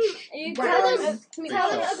 goals for You round. tell us. Tell him to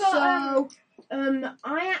go. So,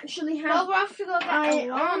 I actually Well, have. we'll have to go get I a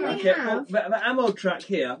llama. only Okay, have. well, the ammo track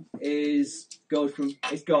here goes from,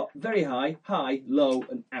 it's got very high, low,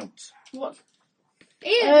 and out. What?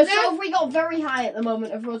 Here, So we got very high at the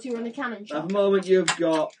moment of those who run a cannon At shot. the moment, you've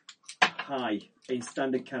got high in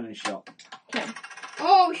standard cannon shot.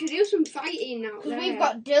 Oh, we should do some fighting now. Because we've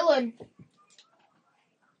got Dylan.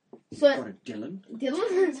 So Got a Dylan.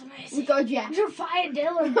 Dylan, we got Jeff. We should fire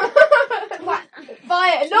Dylan.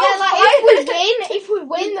 Fire! No, Yeah, like if we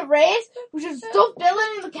win the race, we should stuff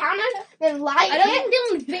Dylan in the cannon, then light I don't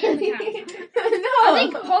it. think Dylan's bit in the can. no. I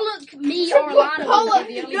think Pollock, me, or Alana. Pollock, would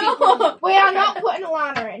be the only people. No. We are not putting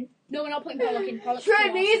Alana in. No, we're not putting Pollock in. Pollock's Trey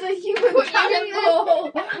too me awesome. is a human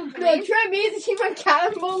cannonball. No, Trey me is a human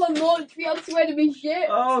cannonball and launch me on swear to be shit.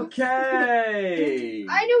 Okay.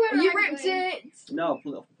 I know where You I'm ripped going. it. No,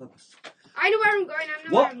 pull it off the purpose. I know where I'm going. I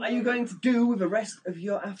know What where are I'm you going to do with the rest of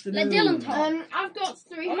your afternoon? Let Dylan talk. I've got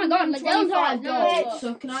Oh my God, let Dylan talk. 325 No. gold,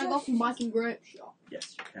 so can I go from back and grape shot?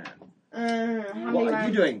 Yes, you can. How What many are you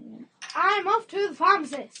rounds? doing? I'm off to the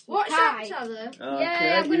pharmacist. What Kai. shots are there? Okay,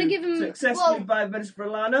 Yeah, I'm gonna you give him. Successfully well- buy medicine for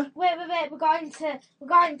Alana. Wait. We're going to I'm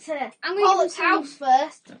gonna give him Pollock's some. house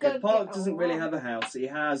first. Okay, Pollock doesn't really have a house. He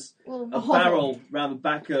has Well, a hovel. barrel round the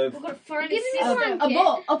back of. we're going to for Give me system.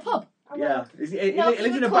 one. A pub. Yeah, he No,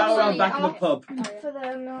 lives in a for barrel around the the back of a pub. For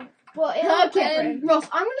the but it'll Okay, Ross,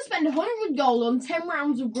 I'm going to spend 100 gold on 10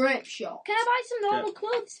 rounds of grape shot. Can I buy some normal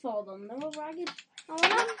clothes for them? They're all ragged. I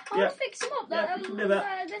wanna Yeah. fix them up. Yeah, you can do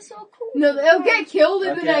that. They're so cool. No, they'll get killed in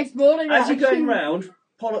the Okay. next morning. As you're going actually. round,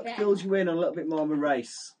 Pollock Yeah. fills you in on a little bit more of a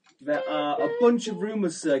race. There are a bunch of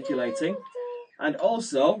rumours circulating, and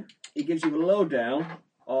also he gives you a lowdown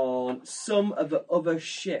on some of the other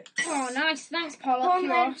ships. Oh, nice. Thanks, Go Pollock. on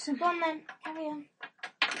You're then. awesome. Go on then. Carry on.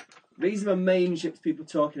 These are the main ships people are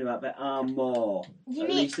talking about. There are more. You At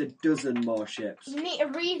need least a dozen more ships. you need to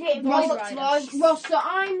read it in Ross, Pollock's voice. Ross, so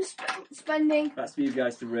I'm spending. That's for you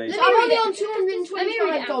guys to read. Let I'm me read only it. on Let me read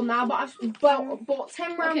 225 it gold now, but I've bought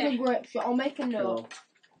 10 rounds Okay. of grape shot. I'll make a note. Cool.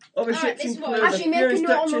 Other Alright, ships this include one. the Actually, make a Furious note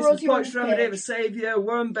on the Duchess, Rosie the Poached Run Remedy, page. the Saviour,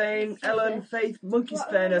 Wormbane, Ellen, Faith, Monkey's What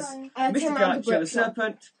Fairness, am 10 Mystic rounds of Archer, the grape shot.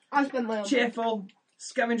 Serpent, I spent my own. Cheerful,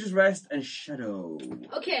 Scavenger's Rest, and Shadow.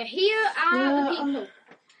 Okay, here are the people.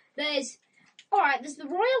 There's the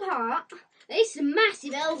Royal Heart. It's a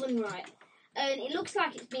massive elven, right? And it looks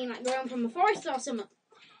like it's been like grown from a forest or something.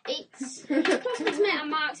 It's metal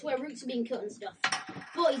marks where roots have been cut and stuff.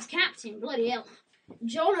 But his captain, bloody hell,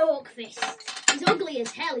 John Oakfist. He's ugly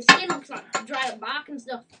as hell. His skin looks like dried up bark and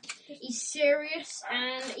stuff. He's serious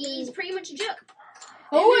and he's pretty much a jerk.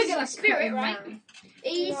 Oh, Then I there's a spirit, right?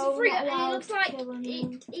 He's No, free, not and he allowed looks like to kill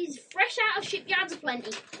anyone. he's fresh out of shipyards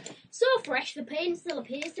aplenty. So fresh, the paint still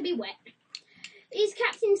appears to be wet. He's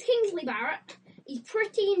Captain's Kingsley Barrett. He's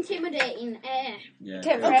pretty intimidating. Yeah.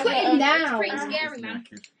 Take I'll forever. cut him down. Pretty scary, man.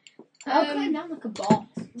 I'll cut him down like a boss.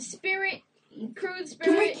 The spirit, crew of the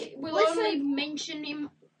Can we- spirit, will listen. only mention him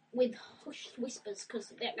with hushed whispers because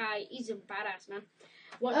that guy, he's a badass, man.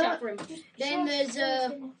 Watch out for him. Then there's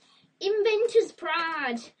Inventor's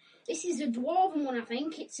Pride. This is a dwarven one, I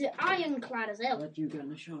think. It's ironclad as hell. Glad you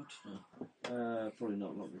getting a shot now. Probably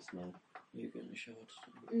not this now. You getting a shot.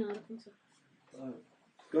 No, I don't think so.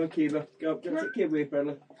 Go on, Kiva. Go, take Kiva with you,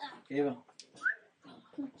 Bradley. Kiva.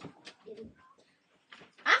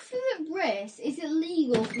 After the race, is it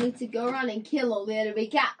legal for me to go around and kill all the enemy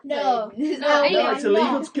captains? No. Is No, that anyway, No, okay? it's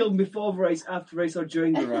illegal to kill them before the race, after the race, or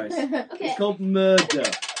during the race. Okay. It's called murder.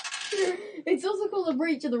 It's also called a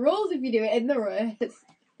breach of the rules if you do it in the race.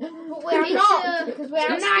 But we're It's, not because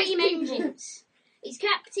we're It's nice steam people. engines. His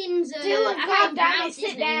captain's, Dylan, I God can't damn it, pronounce his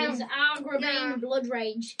sit name. down. He's Agrabane Yeah. Blood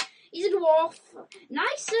Rage. He's a dwarf.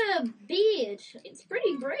 Nice beard. It's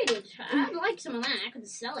pretty braided. I'd like some of that. I could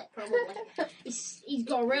sell it probably. He's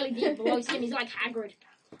got a really deep below skin. He's like Hagrid.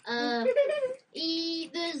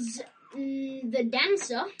 There's the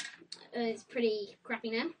dancer. It's pretty crappy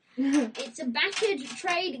name. It's a battered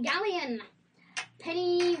trade galleon.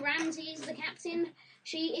 Penny Ramsey is the captain.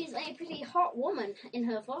 She is a pretty hot woman in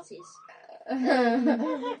her 40s. A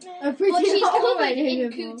But pretty she's hot covered woman in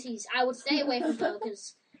your cooties. I would stay away from her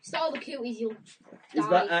because if you all the cooties, you'll Is die.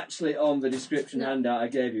 that actually on the description No. handout I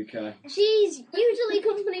gave you, Kai? She's usually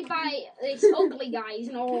accompanied by this ugly guy. He's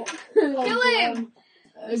an orc. Kill him!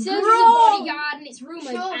 He serves as a bodyguard and it's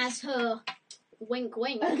rumoured as her wink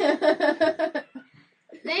wink.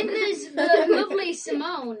 Then there's the lovely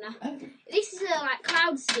Simone. This is a like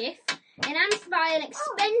cloud skiff. enhanced by an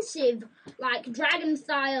expensive, like,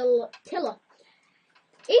 dragon-style tiller.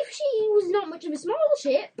 If she was not much of a small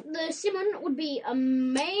ship, the Simon would be a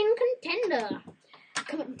main contender.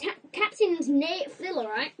 Captain's Nate Filler,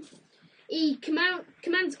 right? He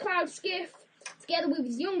commands Cloud Skiff together with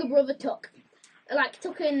his younger brother Tuck. Like,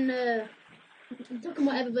 Tuck and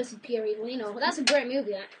whatever versus Pure Evil, you know. That's a great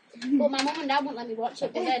movie, that. But my mum and dad won't let me watch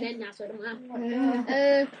it, but they're dead now, so it doesn't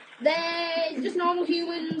matter. They're just normal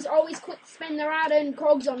humans, always quick to spend their hard-earned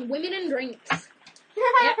cogs on women and drinks.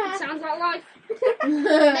 Yep, it sounds like life.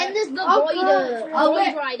 Then there's the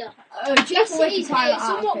Void Rider. This is a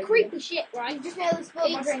somewhat creepy ship, right? Just nearly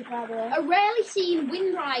spilled my drink, by the way. A rarely seen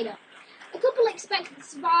wind rider. A couple expected to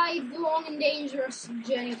survive the long and dangerous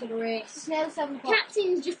journey to the race. Just nearly 7 o'clock.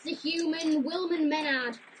 Captain's just a human, Wilman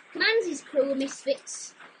Menard. Commands his crew of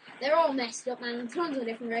misfits. They're all messed up, man. Tons of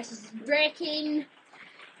different races. Draken,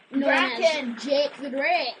 known as Jake the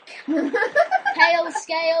Drake. Pale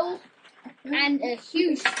Scale, and a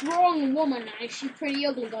huge, strong woman. Now, she's pretty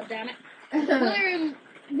ugly, goddammit.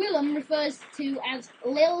 Willem refers to as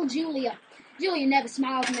Lil Julia. Julia never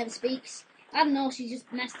smiles and never speaks. I don't know, she's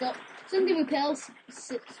just messed up. Something with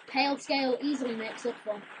Pale Scale easily makes up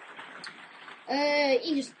for.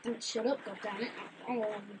 He just won't shut up, goddammit. I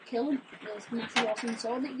want to kill him. This massive awesome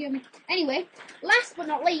sword that you gave me. Anyway, last but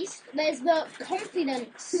not least, there's the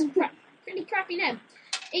Confidence. Pretty crappy name.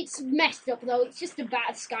 It's messed up though, it's just a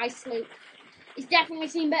bad sky sloop. It's definitely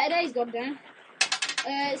seen better days, goddamn.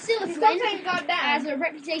 Silver Flynn has a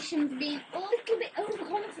reputation for being a little bit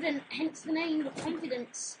overconfident, hence the name,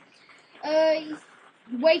 Confidence. He's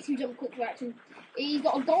way too jump quick for action. He's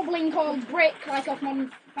got a goblin called Brick, like off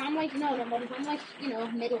Modern Family. No, not Modern Family. You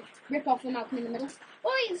know, middle. Rip off the Malcolm in the Middle.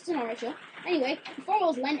 Well, it's an horror show. Anyway, he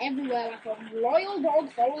follows Len everywhere like a loyal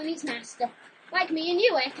dog following his master. Like me and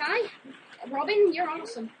you, Kai? Robin, you're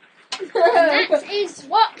awesome. And that is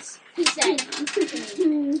what he said.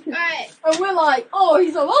 Right. And we're like, oh,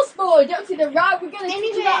 he's a lost boy. Don't see the right. We're going to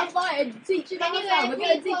teach you how to fly and teach you how to fly. We're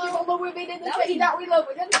going to teach you all the women in the city that we love.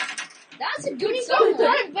 That's a good song.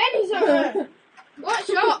 Benny's over. What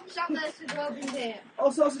shops out there to go in here?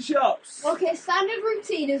 All sorts of shops. Okay, standard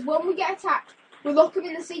routine is when we get attacked, we lock them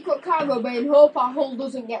in the secret cargo bay and hope our hull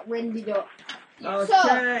doesn't get rendered up.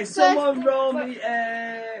 Okay, someone roll me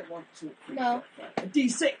a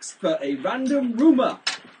D6 for a random rumour.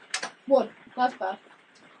 1. That's bad.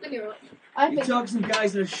 Let me roll. You talk to some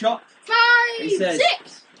guys in a shop. 5, He says,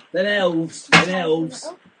 6. Then elves,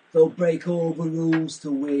 they'll break all the rules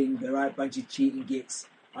to win. They're out bunch of cheating gits.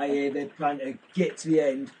 I hear they plan to get to the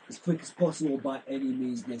end as quick as possible by any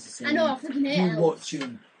means necessary. I know, I fucking hate elves. You watch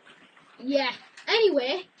them. Yeah.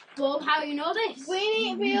 Anyway, Bob, how you know this? We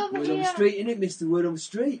need to be over Word on the here. street, innit, Mr. Word on the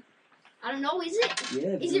street? I don't know, is it?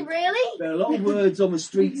 Yeah. Is it really? There are a lot of words on the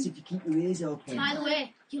streets if you keep your ears open. By the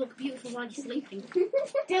way, you look beautiful while you're sleeping.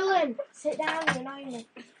 Dylan, sit down, you're annoying me.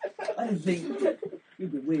 I didn't think... You're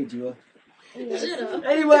a bit weird, you are. Shut up.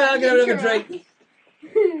 Anyway, I'm going to have a drink.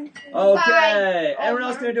 Okay, Bye. everyone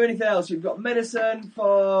else going to do anything else? You've got medicine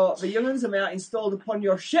for the young'uns, and they are installed upon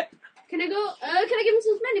your ship. Can I go? Can I give them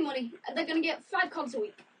some spending money? They're going to get 5 cogs a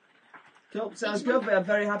week. Cool, sounds good. We are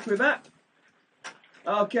very happy with that.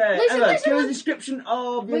 Okay, Listen, Emma, listen, give us a description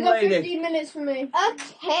of We your got lady. 15 minutes for me.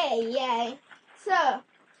 Okay, yay. So,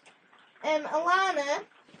 Alana,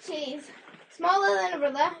 she's smaller than her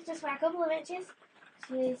brother, just by a couple of inches.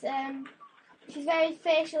 She's very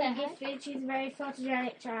facially gifted. She's a very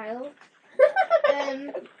photogenic child.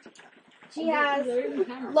 She has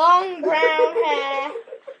long brown hair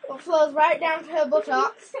that flows right down to her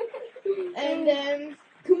buttocks. And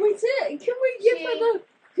Can we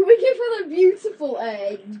give her the beautiful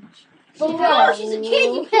edge? Oh, she's a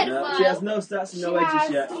kid, you No, pedophile. she has no stats and no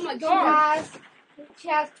edges yet. Oh my god. she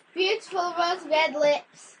has beautiful rose red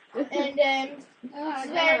lips. And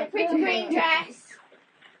she's wearing a pretty green dress.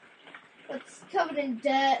 It's covered in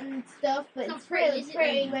dirt and stuff, but Not it's pretty, really is it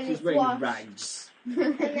pretty then? when She's it's wearing washed. rags.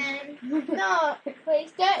 And then, no, but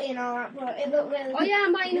it's dirty and all that, but it looked really Oh yeah,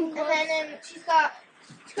 I'm buying them And clothes. then she's got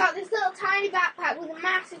this little tiny backpack with a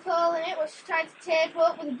massive hole in it, which she tried to tape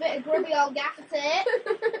up with a bit of grubby old gaffer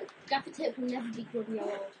tape. Gaffer tape will never be good, no.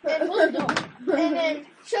 And then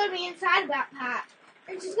showed me inside the backpack,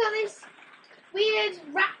 and she's got this weird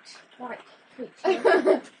rat-like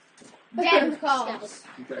creature. Dead, of course.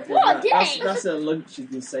 What, That's her lunch. She's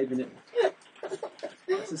been saving it.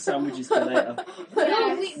 It's a sandwiches for later.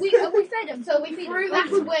 No, we fed them. So we threw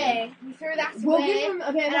that away. We'll give them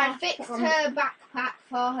a bit And of I fixed her backpack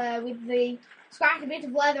for her with the scrappy bit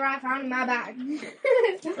of leather I found in my bag.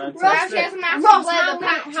 Ross, she has Fantastic. a massive Ross, leather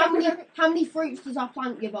patch. how many fruits does our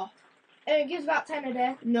plant give off? It gives about 10 a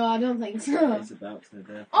day. No, I don't think so. It's about to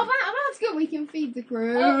there. Oh, that's good. We can feed the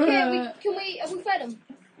crew. Okay, have we fed them?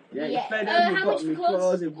 Yeah, you Yeah. fed them, how you've got much them clothes?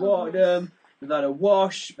 clothes, you've watered them, you've had a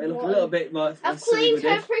wash, they look a little bit more. I've cleaned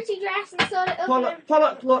her pretty dress and sewed it up.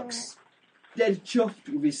 Pollock looks dead chuffed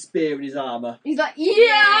with his spear and his armour. He's like,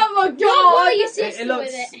 yeah, my Don't bother god. your sister with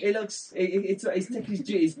it. He's taking his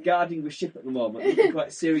duty, he's guarding the ship at the moment, looking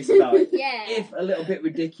quite serious about it. Yeah. If a little bit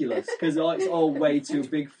ridiculous, because it's all way too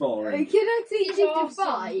big for him. Can I teach you to awesome.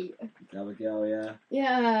 fight? There we go, yeah.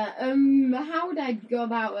 Yeah. How would I go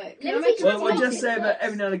about it? Can I Let me make teach a you Well, we'll Lots just of say that clothes.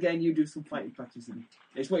 every now and again you do some fighting practice. And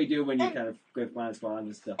it's what you do when you kind of go find swine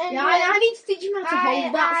and stuff. And Yeah, I need to teach him how to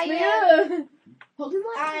hold that spear. Hold him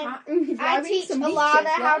like that. I teach Alana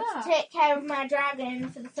how to take care of my dragon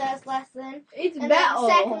for the first lesson. It's And better. then the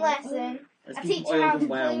second lesson, Let's I keep teach her how oiled to and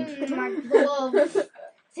wound. clean my gloves.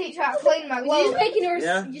 Teach her how to clean my You're gloves. just making her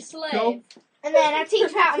Yeah. your slave. Cool. And then I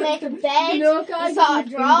teach her how to make a bed. No, guys, sort of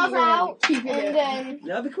keep drawers it out. Keep it And then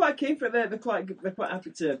Yeah, they're quite keen for it. They're quite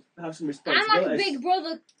happy to have some I'm responsibilities. like a big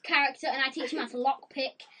brother character, and I teach him how to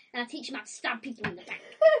lockpick, and I teach him how to stab people in the back.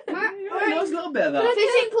 I know a little bit of that.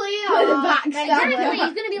 physically The or backstab. Exactly, mentally.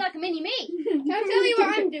 he's gonna be like a mini me. Can I tell you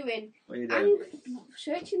what I'm doing? What are you doing? I'm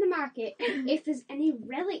searching the market if there's any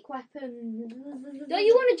relic weapons. Don't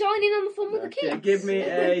you want to join in on the fun with the Okay, kids? give me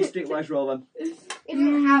a streetwise roll then. He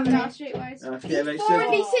doesn't have No, it. streetwise. Okay, make 4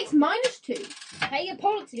 and sure. D6 minus 2. Hey, get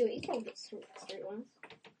Pollock to do it. He probably gets straight ones.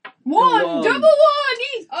 One, One. double one.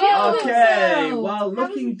 He's killed Okay, himself. while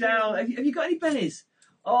looking down, have you got any pennies?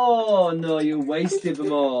 Oh no, you wasted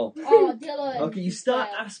them all. Oh, Dylan. Okay, you start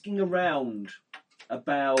Well, asking around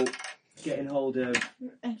about getting hold of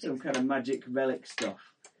some kind of magic relic stuff.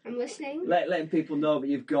 I'm listening. Letting people know that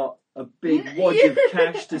you've got a big wad of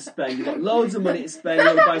cash to spend. You've got loads of money to spend. You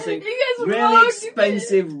want to buy something You guys really rolled.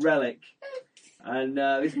 expensive relic. And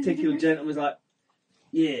this particular gentleman was like,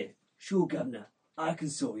 yeah, sure, Governor. I can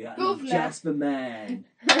sort you out. I'm Governor. Jasper Man.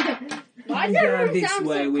 Why Come does down everyone this sound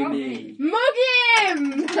way so with cocky? me. Mug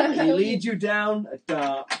him. And he leads you down a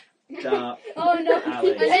dark. Oh no.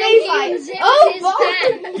 Alley. And then he's he like, unzips "Oh, his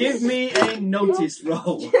boy." pants. Give me a notice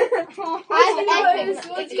roll.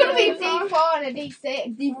 It's gonna be D4 and a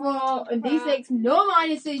D6. D4 and D6, no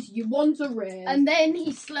minuses. You want a raise. And then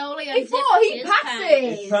he slowly D4, unzips he his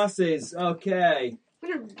passes. It passes. Okay.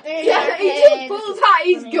 Yeah, he just pulls out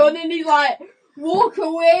his gun and he's like, walk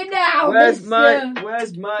away now. Where's mister."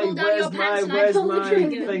 Pull down your pants and I where's pull the my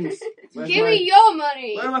trigger. things? Where's Give my- me your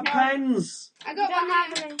money. Where are my pens? I You got don't one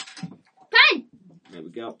have there. any. Pen! There we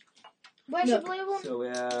go. Where's No. your blue one? So we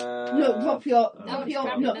No, drop your, Oh, drop it's your,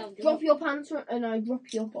 fine. no, drop your pants and I drop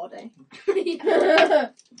your body. So we go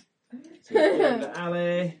to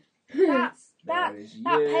alley. That's There is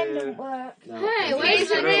that you. pen didn't work. No, Hey, there's where's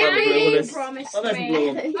the the blue one. name Blue one you is- promised Oh, there's the me? blue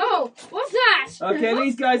one. Oh, what's that? Okay,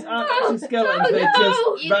 these guys aren't No, actually skeletons, no, they're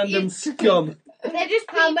no. just random scum. They're just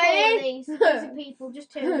How people. many? These are people,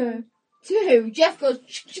 just two. 2. Jeff goes,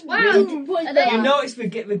 Wow. point Are they- You that. notice the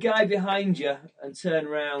guy behind you and turn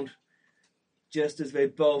round just as they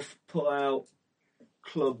both pull out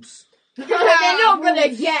clubs. They're not gonna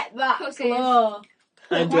get that Pussies. close.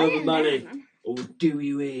 Hand Quiet over money, down. or do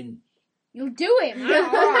you in? You'll do it, man.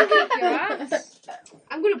 I'll kick your ass.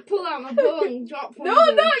 I'm gonna pull out my bow and drop one. No, of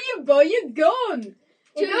them. not you, boy, your gun. Too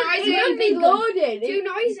It don't noisy. be loaded. Too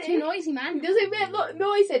noisy. Too noisy, man. Does it make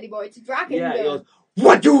noise anymore? It's a dragon Yeah, it gun. goes,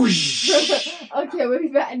 Wadoosh! Okay, we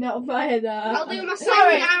better not fire that. I'll do my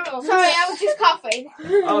Sorry. second arrow. Sorry, I was just coughing.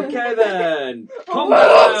 Okay then, Oh,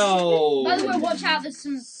 By the way, combat! watch out. There's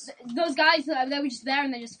some those guys. They were just there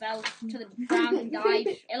and they just fell to the ground and died.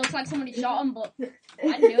 It looks like somebody shot them, but I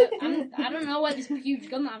knew it. I don't know where this huge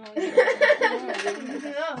gun that I'm on.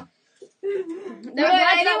 They were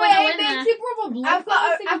glad that when I went there.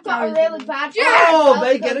 I've got a really bad. Oh,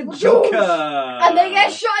 they get a joker! And they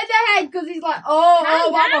get shot in the head because he's like, oh,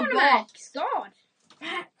 Calm I'm down, a boss. Rex. God.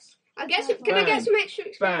 I guess. Can I get some extra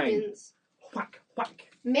experience? Whack, whack.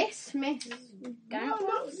 Miss. No,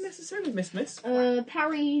 not necessarily miss.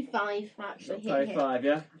 Parry 5, actually. Sorry, 5,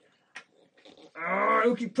 yeah? Oh,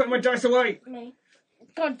 who keep putting my dice away? Me.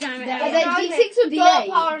 God damn it. Are they D6 or Don't D8?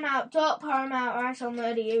 pour them out. Don't pour them out, or I shall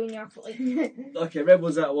murder you and your colleague. Okay, red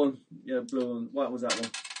was that one. Yeah, blue one. White was that one.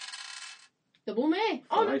 Double me.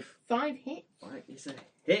 Oh, no. 5. 5 hit. White is a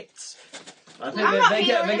hit. I I'm think not they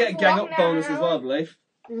get feeling a gang it up for bonus now. as well, I believe.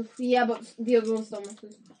 Yeah, but the other one still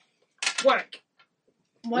misses. Whack!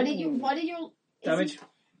 Why did you... Damage.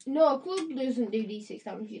 No, club doesn't do D6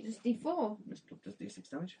 damage, it does D4. This club does D6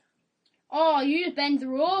 damage. Oh, you just bend the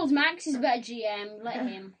rules. Max is better GM. Let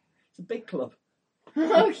him. It's a big club.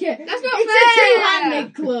 Okay. That's not It's fair. a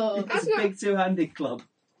two-handed club. It's a big two-handed club.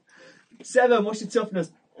 7, what's your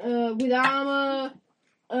toughness? With armour.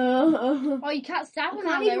 Oh, you can't stab I him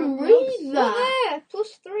can't now. even they're read close. that.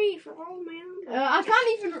 +3 for all my armor. I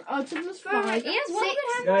can't even. Toughness 5. He has one Six.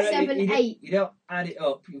 good hand. No, 7, you 8. You don't add it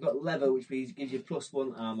up. You've got leather, which means it gives you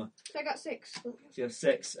 +1 armour. So I got 6. So you have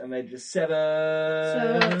 6, and then just 7.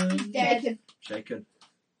 So he's dead. Shaken.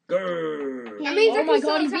 Grrr. That means I Oh can my still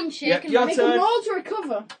god, he's attack. been shaken. your Make turn. a roll to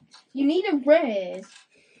recover. You need a raise.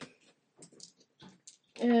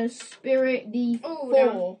 Spirit D4.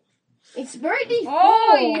 Oh, It's Spirit D4.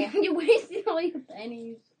 Oh, you wasted all your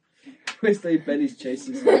pennies. Where's the Benny's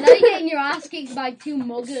chasing? And now you're getting your ass kicked by 2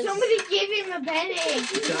 muggers. Somebody give him a penny.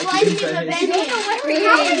 Can't Lend give him a pennies. penny. You don't know where he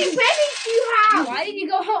How is. many pennies do you have? Why did you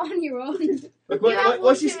go out on your own?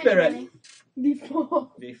 What's your spirit? D4.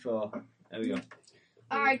 D4. There we go.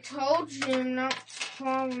 I told you not to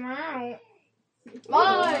call him out. It's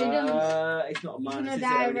not a He's man. gonna Is it,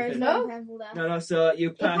 die or very anything? soon. No, so you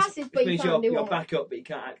pass. passes, Which but you means can't do you're one. back up, but you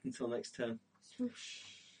can't act until next turn.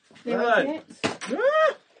 Zero Right. hits. Do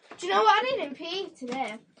you know what I did in PE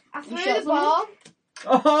today? I threw shot the ball.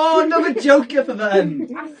 Oh, another joker for them.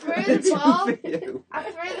 I threw the ball. For you. I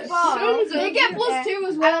threw the ball. They get +2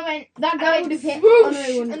 as well. And I went, That guy would have hit. swoosh, Oh, no,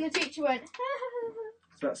 he wouldn't. and the teacher went,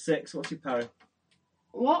 So that's 6. What's your parry?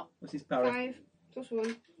 What? What's his parry? 5 +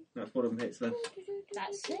 1. That's one of them hits then.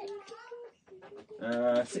 That's it.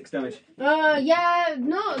 6 damage.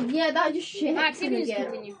 That just shit Max, him you can just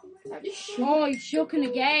again. continue. That just shit. Oh, he's shooken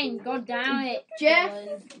again. God damn it. Jeff,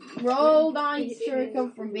 Dylan. roll dice to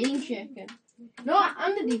recover from being shaken. No,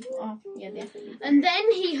 I'm the D4. Oh, yeah, definitely. And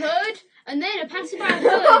then he heard, and then a passerby heard.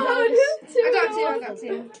 I got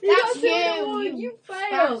 2. That's you. You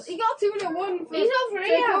failed. He got 2 and a 1. He's over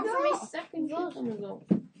here. Take off from his second result.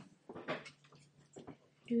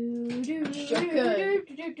 He's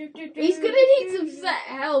gonna need some set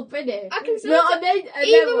help, isn't he? I can still No,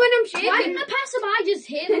 even when I'm shaking. Why didn't the passerby just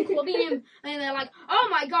hear them clubbing him? And they're like, oh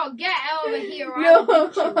my god, get over here. I No, will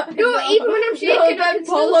beat you." No, even when I'm shaking, I then can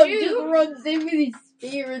still Polo shoot. just runs in with his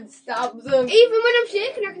spear and stabs him. Even when I'm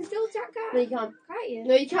shaking, I can still attack No, guys. you can't. Can't you?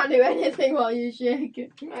 No, you can't do anything while you're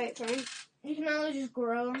shaking. Right, fine. You can only just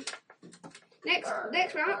grow. Next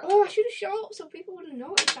round. Oh, I should have shot so people would have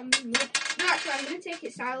noticed I'm in mud. No, actually, I'm going to take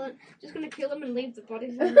it silent. Just going to kill them and leave the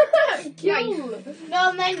bodies in. Kill. No,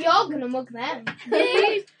 and then you're going to mug them.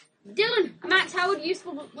 Yay. Dylan, Max, how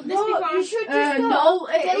useful would this be for you us? should just go. No,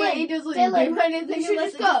 Dylan, he doesn't Dylan, do anything you should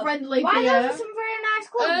unless just it's go. friendly Why to those are you. some very nice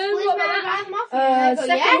clothes? Please what may I about buy them off you? And I go,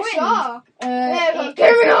 second yeah, win. sure. It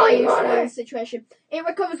give me all your recovers money. situation. It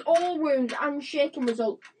recovers all wounds and shaking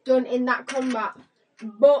result done in that combat.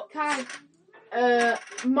 But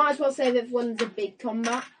might as well save it for when there's a big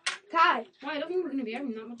combat. Kai. Why, I don't think we're going to be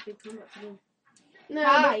having that much big combat to do. No,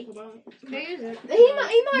 Kai. About. Who is it? he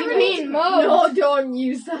might You're really- being mugged. No, don't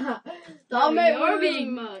use that. That'll make You're me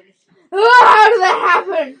being mugged. Oh, how did that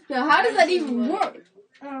happen? No, how does that even work?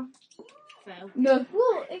 Oh. Fail. No.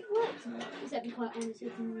 Well, it worked. Except be quite honest,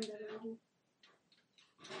 it's in the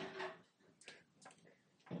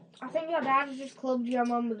I think your dad has just clubbed your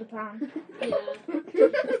mum with a pan. Yeah.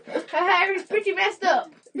 Her hair is pretty messed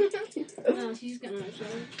up. No, she's just getting out of shape.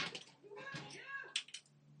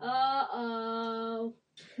 Uh-oh.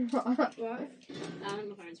 What? My parents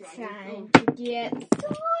are Time right. to get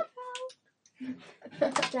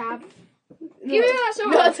Dab. No. Give me that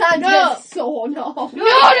sword. No time to No. get sawn off. No,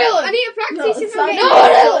 Dylan. I need to No, practice if it's I'm like- getting No,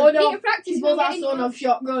 Dylan. I need to practice She if pulls I'm that getting sawn off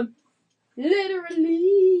shotgun.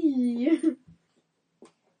 Literally.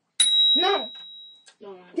 No.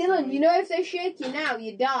 Dylan, you know if they shake you now,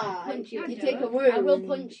 you die. Punch you. You take a wound. I will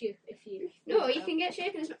punch you if you. No, you can get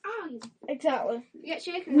shaken. You Exactly. get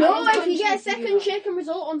shaken. No, I if you get a if you do second that. shaken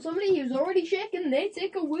result on somebody who's already shaken, they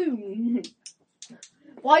take a wound.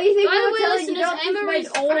 Why do you think By we the were way, telling you listeners, not to Emma spend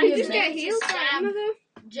is all trying your to just get mates? healed by stab Emma though.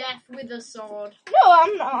 Jeff with a sword. No,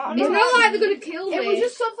 I'm not. It's not like they're gonna kill me. It was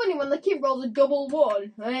just so funny when the kid rolls a double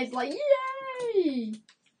one, and it's like, yay!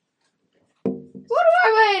 What do I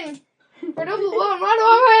win? For double one, what do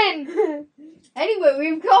I win? Anyway,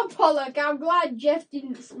 we've got Pollock. I'm glad Jeff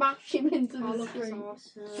didn't smash him into Oh, the look, it's screen.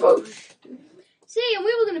 awesome. See, and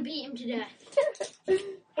we were going to beat him to death.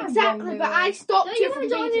 Exactly, but I stopped So you you from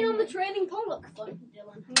want to join in beating on the him. training Pollock fun,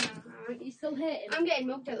 Dylan? No, You still hate him? I'm getting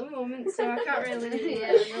mugged at the moment, so I can't really.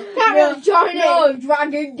 Yeah, Can't really join in. No,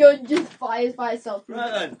 Dragon Gun just fires by itself.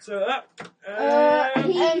 Right then, so that.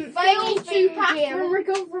 He failed to thing pass here. from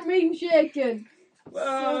recover from being shaken.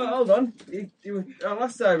 Well, hold on.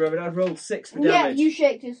 Last time, Robin, I'd rolled 6 for Yeah, damage. you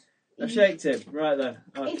shaked us. I shaked him. Right then.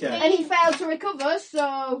 Okay. And he failed to recover,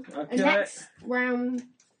 so Okay. next round.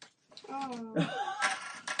 Oh.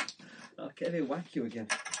 Okay, they whack you again.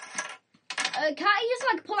 can't he just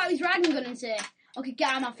like pull out his dragon gun and say, "Okay, get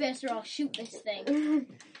out of my face, or I'll shoot this thing."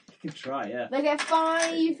 You can try, yeah. They get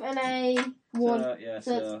 5 and a 1.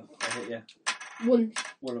 So I hit you. 1.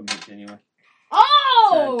 One of them hits you anyway.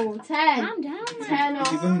 Oh! 10. Calm down. 10 Is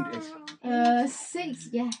he wounded? 6,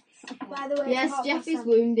 yes. By the way, Yes, Jeff is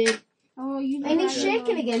wounded. Oh, you And he's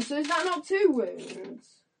shaking again, so is that not 2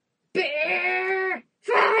 wounds? 5.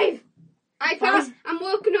 I pass. I'm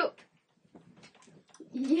woken up.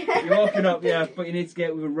 Yeah. You're walking up, yeah, but you need to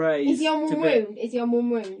get with a raise. Is he on to 1 bit- wound? Is he on 1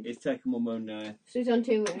 wound? It's taken 1 wound now. So he's on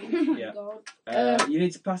 2 wounds. Yeah. You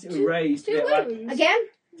need to pass it with raise to 2 be able to act- wounds. Again?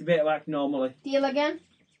 to be able to act normally. Deal again?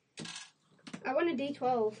 I want a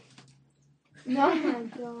D12. No. Oh my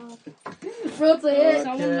god. Roll to hit.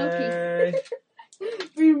 So unlucky. Okay.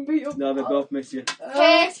 Being beat up. No, they both miss you.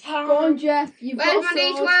 Go on, Jeff. You've Where's got my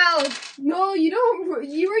a sword. D12? No, you don't.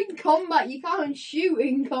 You're in combat. You can't shoot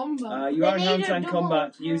in combat. You are in They need a hand-to-hand double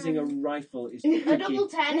combat. turn. Using a rifle is A tricky. double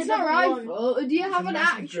 10 It's is not a a 1. rifle. Do you have It's a an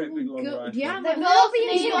massive, actual great big long gun? rifle. Do you have They a both gun?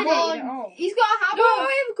 need a 1. He's got a hammer. No,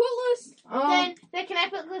 I have a cutlass. Oh. Then they can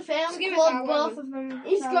epically fail and Give it club that both one. of them.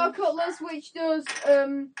 He's so- got a cutlass which does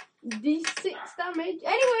D6 damage.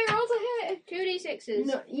 Anyway, roll to hit. 2d6s.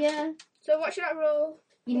 No, yeah. So what should I roll?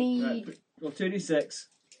 You need. Right, well, 2d6.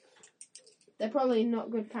 They're probably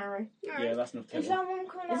not good parry. Yeah, that's enough to Is hit that one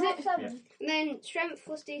coming Is out it? 7? And then strength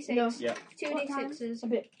plus d6. No. Yeah. 2d6s. A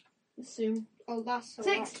bit soon. Oh, that's a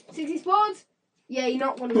 6. 60 sports. Yeah, you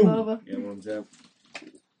knocked one of them over. Yeah, one's out.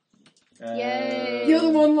 Yay. The other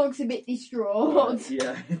one looks a bit distraught.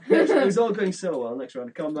 Yeah. It was all going so well. Next round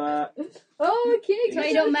of combat. Oh, okay. So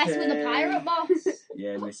you don't mess with the Okay. pirate boss.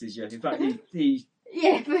 Yeah, misses you. In fact, he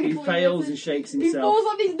Yeah, he fails and shakes He himself. falls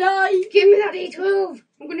on his knife. Give me that D12.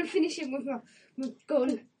 I'm going to finish him with my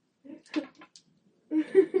gun.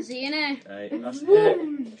 See you now. Right, that's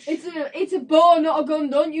it. It's a bow, not a gun.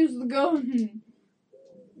 Don't use the gun.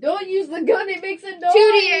 Don't use the gun. It makes a noise.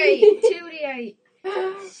 2d8. 2d8.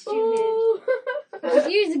 Oh. If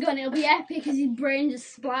you use the gun, it'll be epic as his brain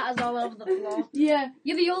just splatters all over the floor. Yeah.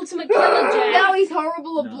 You're the ultimate killer, Jeff. Now he's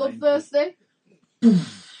horrible and 9. bloodthirsty.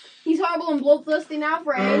 He's horrible and bloodthirsty now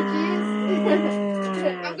for ages. I'm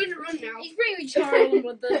going to run now. He's pretty much horrible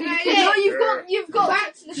with the... No, you've got.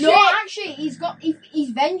 Back to the No, ship. actually, he's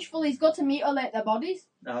vengeful. He's got to mutilate their bodies.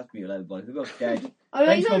 No, that's me, level boys. They're both dead. Oh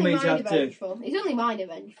no, he's Vengeful only means you minor have to- vengeful. He's only minor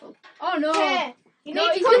vengeful. Oh, no. Hey, you No,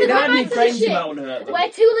 need he's to gonna You go don't have any back to the frames ship. about on her. though. Where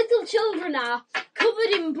 2 little children are,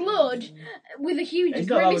 covered in blood, with a huge He's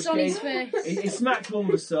got that grimace much on his game. face. He smacked one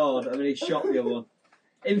with a sword and then he shot the other one.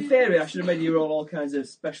 In theory, I should have made you roll all kinds of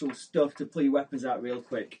special stuff to pull your weapons out real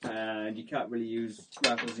quick, and you can't really use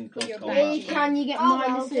rifles in close You're combat. Can you get Oh,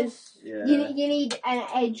 well, minuses? Yeah. You need an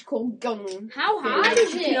edge called gun. How hard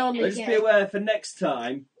is You can it? only But just be get- aware for next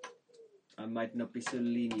time, I might not be so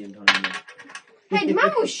lenient on you. Hey, the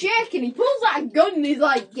man was shaking. He pulls out a gun and he's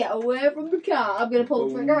like, "Get away from the car." I'm gonna pull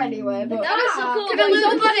the trigger anyway. But That was so cool. Can though. I He's loot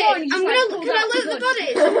on the the phone, bodies? he's just like, Can I loot the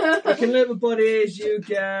bodies? You can loot the bodies, you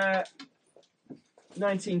get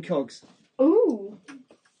 19 cogs Ooh.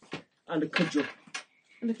 and a cudgel.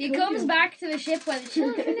 He comes back to the ship where the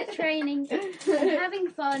children are training and having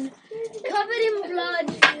fun, covered in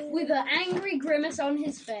blood, with an angry grimace on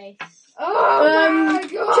his face. Oh my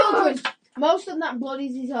God. Children, most of that blood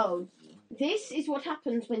is his own. This is what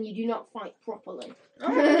happens when you do not fight properly.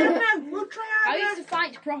 We'll try I used to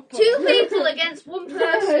fight properly. 2 people against 1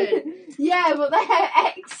 person. Yeah, but they're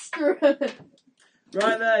extra.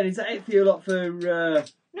 Right then, is that it for you lot for... No.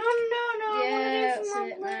 Yeah, I want to do some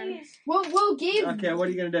that's it, more man. plays. We'll give Okay, what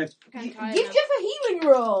are you going to do? I'm tired give now. Jeff a healing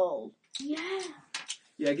roll. Yeah.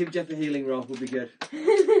 Yeah, give Jeff a healing roll, would be good.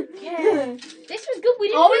 Yeah. This was good. We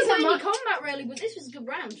didn't Always do a any mo- combat really, but this was a good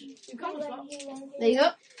round. We covered a lot. There you go.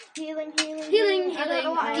 Healing. Healing. I don't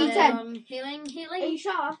know what I D10. Healing. Are you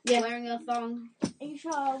sure? Yeah. Wearing a thong. Are you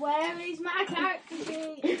sure? Where is my character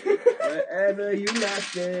sheet? Wherever you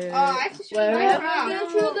left it. Oh, I have to show you Wherever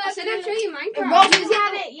Minecraft. I said I'd show you Minecraft. Ross, You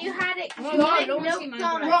had it. Oh, You no, had I don't it. want to see Nope,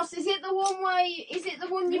 Minecraft. Ross, is it the one where? Is it the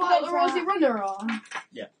one you've What got is the Rosie that? Runner on?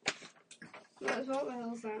 What the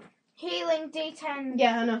hell's that? Healing D10.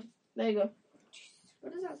 Yeah, I know. There you go.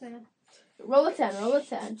 What does that say? Roll a 10. Roll a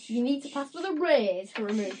 10. You need to pass with a raise to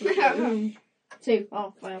remove the 2.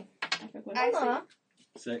 Oh, well. Hello.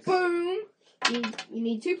 6. Boom. You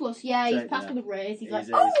need 2 plus. Yeah, he's Take passed that. with a raise. He's like,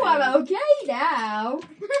 Easy, oh, easy. I'm okay now.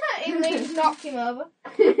 He leaves, knocked him over.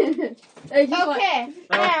 He's like, Okay.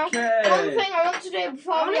 Now, one Okay. thing I want to do I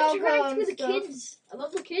before we all want to go interact and with the stuff. kids. I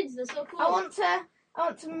love the kids. They're so cool.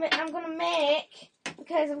 I'm gonna make,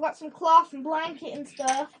 because I've got some cloth and blanket and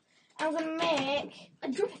stuff, I'm gonna make a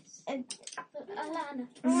dress. a Alana.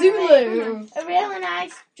 Zulu. a really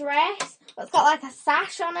nice dress, but it's got like a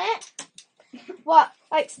sash on it. What,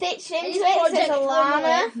 like stitched into it, says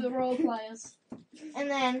Alana. for the role players. And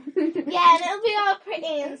then, yeah, and it'll be all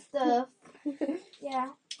pretty and stuff. Yeah.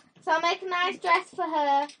 So I'll make a nice dress for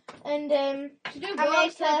her, and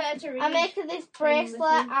I make her this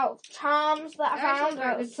bracelet out of charms that I found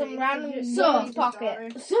out of some random woman's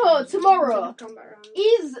pocket. So, tomorrow,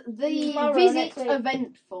 is the Tomorrow, visit next week.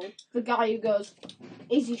 eventful? The guy who goes,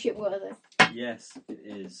 is your ship worthy? Yes, it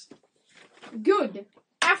is. Good.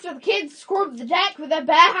 After the kids scrub the deck with their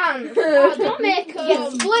bare hands. Oh, don't make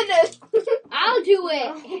Get splintered. I'll do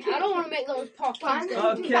it. I don't want to make those pockets.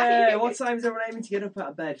 Okay, what time is everyone aiming to get up out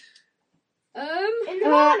of bed? In the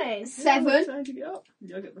morning. 7. What time to get up?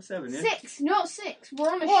 You'll get by 7, yeah? 6, not 6. We're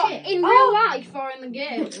on a What? ship. In real life or in the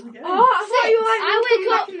game? Okay. I thought you were I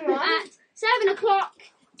wake up in the morning. at 7 o'clock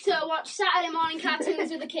to watch Saturday morning cartoons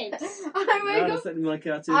with the kids. I wake No, up. that's not my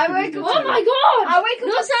cartoon. I wake up- Oh my god! I wake up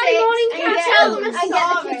No at Saturday 6 morning and cartoons. tell them I and get get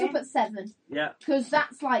the the kids kids up at 7. Yeah. Because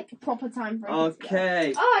that's like proper time for them.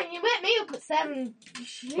 Okay. Oh, and you wake me up at 7.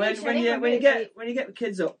 When you get the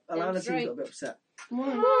kids up, Alana seems a little bit upset.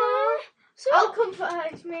 I'll comfort her.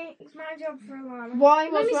 It's my job for Alana. Why?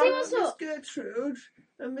 Let me What's see wrong? what's Miss up. Gertrude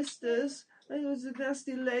and Misters. There was a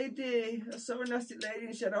nasty lady. I saw a nasty lady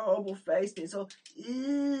and she had a horrible face and it's all.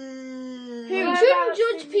 You Whereabouts shouldn't did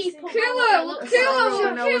judge you see people. her? Kill her! Look, kill her!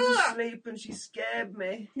 When I Kill was her! asleep and she scared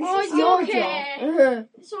me. Oh, it's your okay.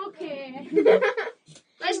 It's okay.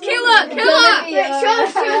 Let's kill Kill her! Kill her!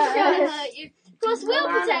 her. Shush! Plus, we'll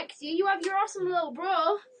protect you. You have your awesome little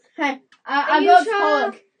bro. I Are you got sure?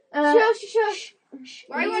 Pollock. Shush.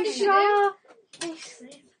 What are you Are you wanting to do? sure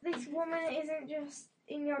this woman isn't just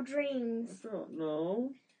in your dreams? I don't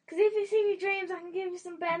know. Because if it's in your dreams, I can give you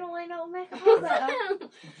some Benylin. It'll make it feel better.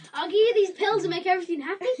 I'll give you these pills to make everything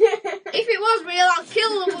happy. If it was real, I'll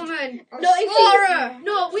kill the woman. No, if Score you- her.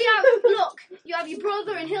 No, we have. Look, you have your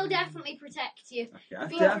brother, and he'll definitely protect you.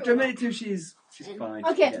 Okay, after a minute or two, she's fine.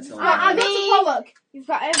 Okay, She gets on I well. got to Pollock. You've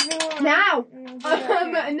got everyone. Now.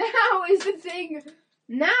 Okay. Now is the thing.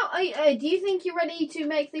 Now, do you think you're ready to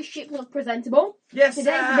make this ship look presentable? Yes,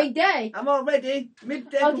 Today's a big day. I'm all ready.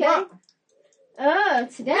 Midday for Okay. what?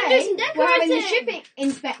 Today We'll do some we're having the decorating. ship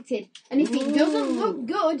inspected, and if it doesn't look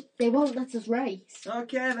good, they won't let us race.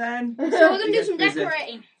 Okay then. So we're gonna do Get some busy.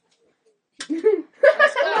 decorating.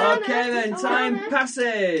 Okay then, time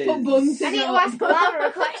passes. Put buns I in need to the- ask Alana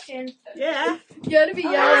a question. Yeah. Gonna be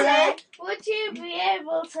Alana, would you be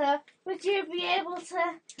able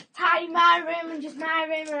to tidy my room and just my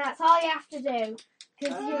room, and that's all you have to do?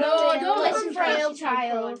 Because you're No, a don't listen to frail her.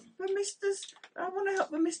 child. The misters. I want to help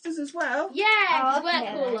the misters as well. Yeah, Oh, we're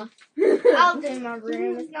okay, cooler. I'll do my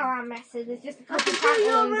room. It's not that messy. There's just a I couple can do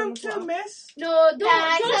your pantaloons on room the too, floor. miss. No, don't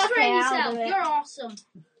Yeah, it's don't strain okay, I'll yourself. do it. You're awesome.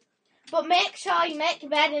 But make sure you make your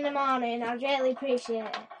bed in the morning. I'd really appreciate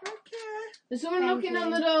it. Okay. There's someone Thank knocking you. on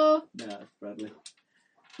the door. No, that's Bradley.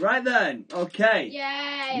 Right then. Okay.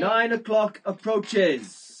 Yay. 9 o'clock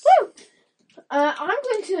approaches.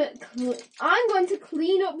 I'm going to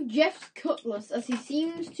clean up Jeff's cutlass as he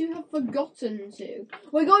seems to have forgotten to.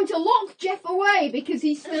 We're going to lock Jeff away because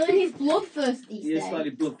he's feeling his bloodthirsty He is state. slightly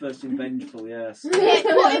bloodthirsty and vengeful, yes. Yeah,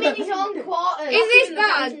 put him in his own quarters. Is this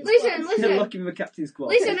bad? Listen. Lock him in the captain's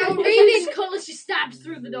quarters. Listen, I was His reading. colours just stabbed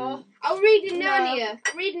through the door. I was reading No. Narnia.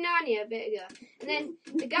 Reading Narnia a bit ago, and then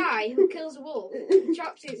the guy who kills a wolf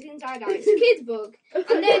chops its inside out. It's a kid's book,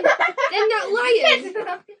 and then that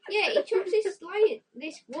lion. Yeah, he chops this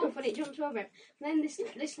wolf, and it jumps over it. And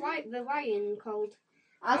then the lion called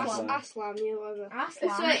Aslan. Aslan, yeah, whatever.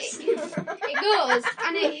 Aslan. So it goes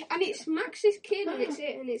and it smacks this kid, and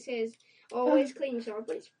it says, "Always clean your sword,"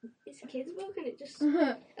 but it's a kid's book, and it just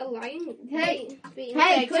a lion. Hey, beating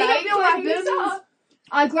hey, a clean up your weapons.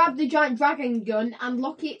 I grab the giant dragon gun and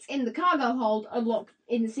lock it in the cargo hold, and lock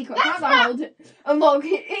in the secret cargo hold, and lock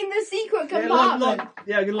it in the secret Yeah, compartment.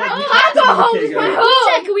 I'm gonna lock Oh, the I captain got in the hold kid of my going. hole.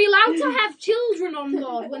 Check, are we allowed to have children on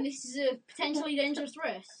board when this is a potentially dangerous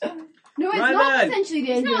race? No, it's Right not then. potentially It's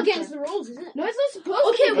dangerous. not against the rules, is it? No, it's not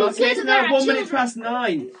supposed Okay, to. well, be. say Okay, it's that there now are 1 minute children. past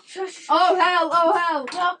 9. Oh hell! Oh hell!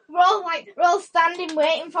 No, we're all standing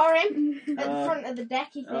waiting for him at the front of the deck,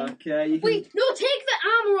 you think. Okay, you can... Wait, no, take the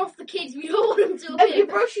armour off the kids. We don't want them to Have you appear.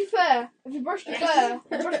 brushed your fur? Have you brushed your fur?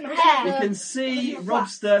 I've brushed my hair. You can see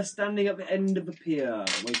Robster standing at the end of the pier,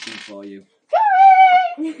 waiting for you.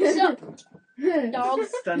 So, dog.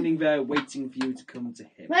 Standing there, waiting for you to come to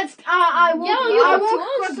him. Let's. I walk. Yeah, you I walk walk towards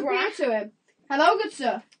across the Brad. pier to him. Hello, good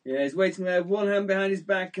sir. Yeah, he's waiting there, one hand behind his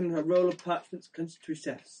back and a roll of parchment country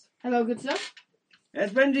test. Hello, good sir. I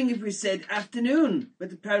was wondering if we said afternoon,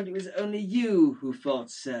 but apparently it was only you who thought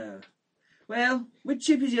so. Well, which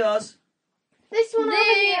ship is yours? This one over The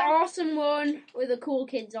here. awesome one with the cool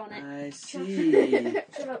kids on it. I see.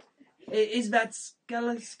 Shut up. Is that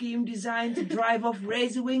skull scheme designed to drive off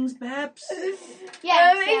razor wings, perhaps?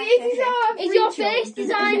 Yes, It is our Is your free face choice.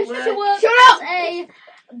 designed to work Shut as a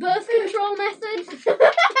birth control method?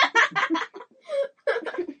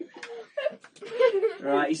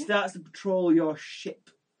 Right, he starts to patrol your ship,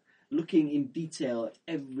 looking in detail at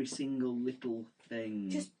every single little thing.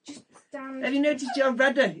 Just stand. Have you noticed your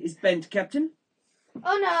rudder is bent, Captain?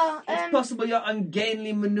 Oh no. It's possible your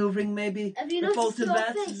ungainly manoeuvring may be Have you the fault noticed of your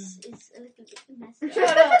that. face is a little bit messy?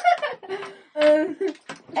 Shut up.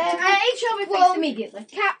 It shall be well, fixed immediately.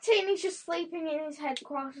 Captain is just sleeping in his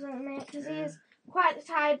headquarters at the minute because he is quite a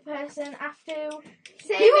tired person after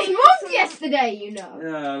saving. He was mugged some- yesterday, you know.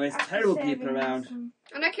 Oh, there's after terrible saving people around. some-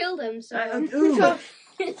 And I killed him, so Ooh,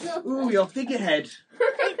 it's, ooh, your figurehead.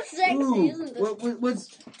 it's sexy, Ooh, isn't it?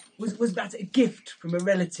 was that a gift from a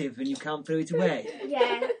relative and you can't throw it away?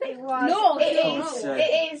 Yeah, it was. No, it no, is. no.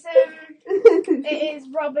 It is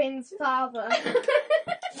Robin's father.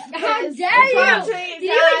 How His dare you! father Did you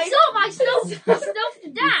died. insult my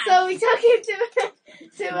stuffed dad? So we took him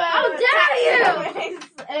to How dare taxi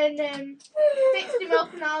and fixed him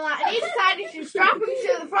up and all that, and he decided to strap him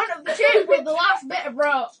to the front of the ship with the last bit of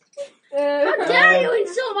rope. How dare you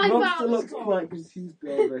insult my Monster father? looks quite confused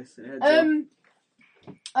by all this.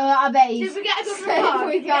 I bet he's. Did we get a good Say report?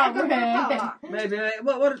 we Did we get a good can't report?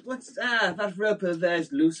 Maybe. What's that rope over there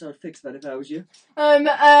is loose. I'd fix that if I was you.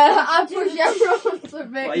 I pushed everyone to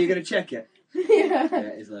me. What, are you going to check it? Yeah. Yeah,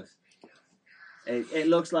 it is loose. It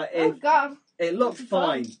looks like Oh God! it looks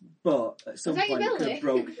fine, but at some that your point it could belly? have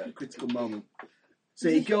broke at a critical moment. So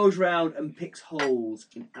he goes round and picks holes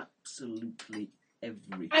in absolutely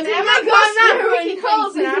everything. I mean, Am my I going God, now picking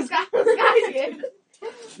holes in our skyscraper?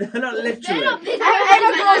 Not literally. They're not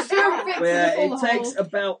Emma goes through and fixes Yeah, the it full takes hole.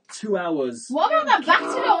 about 2 hours. What about that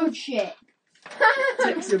battered old shit? It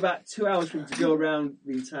takes about 2 hours for him to go around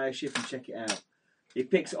the entire ship and check it out. He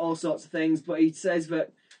picks all sorts of things, but he says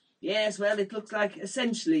that, yes, well, it looks like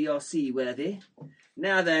essentially you're seaworthy.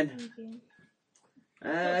 Now then,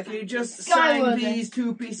 can you just sign Skyworthy. these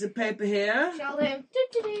 2 pieces of paper here? Shall do.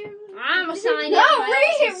 I'm a sign. No,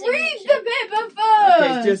 read the paper first.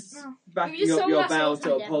 Okay, just No. backing You just up sold your us vow all to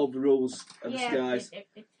Sunday. uphold the rules of the Yeah. skies Yeah,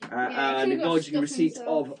 and you could've got acknowledging stuff receipt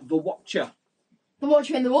himself. of the Watcher. The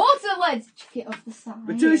watcher in the water, let's check it off the side.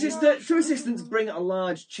 The two assistants bring a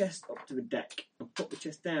large chest up to the deck and put the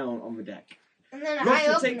chest down on the deck. And then I Roger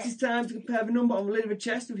open takes it. his time to compare the number on the lid of the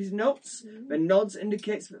chest with his notes, then nods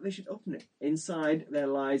indicates that they should open it. Inside there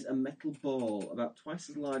lies a metal ball about twice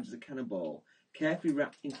as large as a cannonball, carefully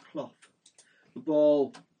wrapped in cloth. The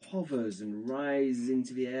ball hovers and rises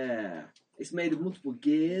into the air. It's made of multiple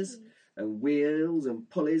gears and wheels and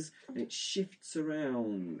pulleys, and it shifts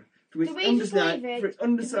around. From its Do we just leave it? underside, for its Do we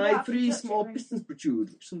underside, have to 3 touch it small then? pistons protrude,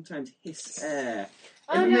 which sometimes hiss air.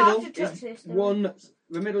 Oh, In the no, I have middle to touch is this, don't I?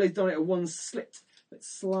 the middle is dominated one slit that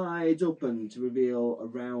slides open to reveal a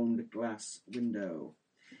round glass window.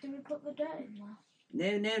 Do we put the dirt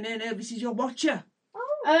in there? No, this is your Watcher.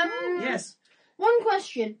 Oh. Yes. One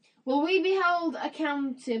question. Will we be held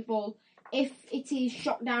accountable if it is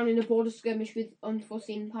shot down in a border skirmish with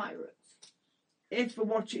unforeseen pirates? If the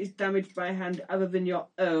Watcher is damaged by a hand other than your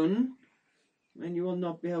own, then you will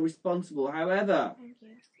not be held responsible. However, Thank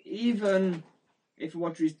you. even if the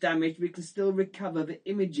Watcher is damaged, we can still recover the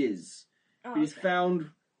images. Oh, If it is found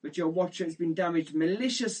that your Watcher has been damaged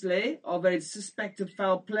maliciously or there is suspect of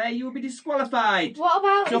foul play, you will be disqualified. What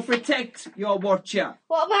about So if, protect your Watcher.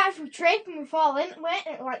 if we trip and we fall into it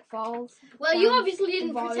and it like falls? Well, you obviously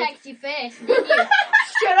didn't Void. protect your face, did you?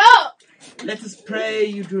 Shut up! Let us pray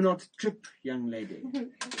you do not trip, young lady.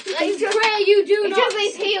 Let's pray you do It's not just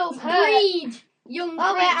these heels hurt. bleed, young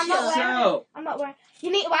Oh, wait, I'm not creature. wearing So, I'm not wearing.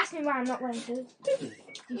 You need to ask me why I'm not wearing shoes.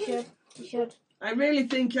 You should. You should. I really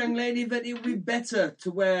think, young lady, that it would be better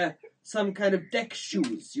to wear some kind of deck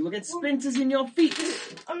shoes. You will get splinters in your feet.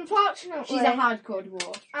 Unfortunately, She's a hardcore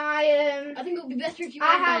dwarf. I I think it would be better if you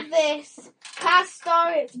I were have this past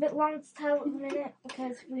story. It's a bit long to tell at the minute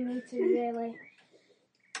because we need to really.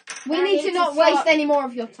 We I need need to to not sort- waste any more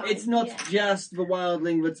of your time. It's not just the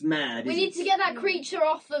wildling that's mad, We is need it? to get that creature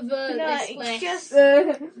off of No, this it's place. just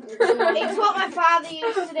it's what my father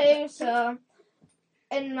used to do. So,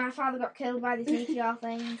 and my father got killed by this meteor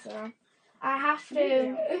thing. So, I have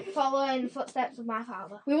to follow in the footsteps of my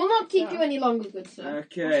father. We will not keep So- you any longer, good sir.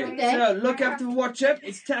 Okay, Okay. so look after the Watcher.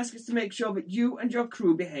 Its task is to make sure that you and your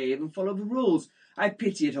crew behave and follow the rules. I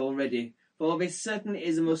pity it already, for this certainly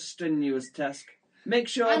is a most strenuous task. Make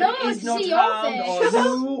sure I that know, it is to not see your harmed face. or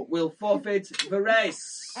you will forfeit the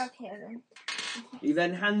race. Okay then. He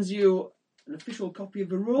then hands you an official copy of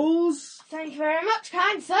the rules. Thank you very much,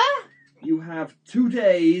 kind sir. You have 2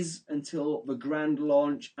 days until the grand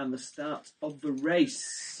launch and the start of the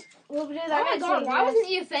race. We'll do that Oh my next god, week, why yes. wasn't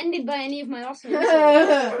he offended by any of my awesome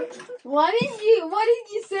What did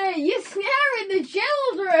you say? You're scaring the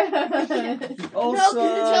children. Also, No,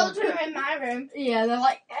 because the children are in my room. Yeah, they're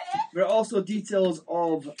like, there are also details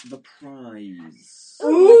of the prize.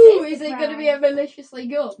 ooh, is it going to be a maliciously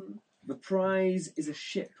gun? The prize is a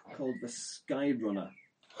ship called the Skyrunner.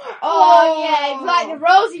 Oh, yeah, it's like the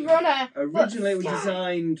Rosie Runner. Originally, it was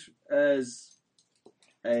designed as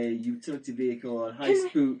a utility vehicle or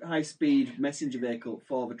high-speed messenger vehicle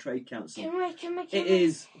for the Trade Council. Can we? It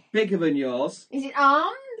is bigger than yours. Is it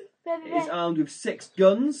armed? It is armed with 6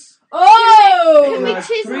 guns. Oh! Can we It has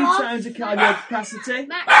chisel 3 off? times the cargo capacity.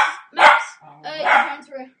 Max, you're trying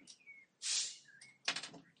through.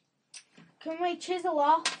 Can we chisel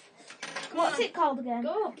off? What's it called again?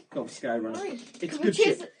 Go. Called the Skyrunner. It's a Can we good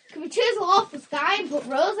ship. chisel off the sky and put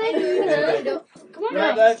Rosie in? Come on,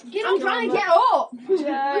 Right Max. then. Get I'm on, trying to Max. get up. Look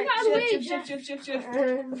out of the way.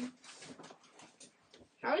 Shift.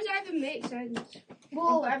 How does that even make sense?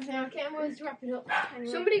 Well, Everything I can was to wrap it up.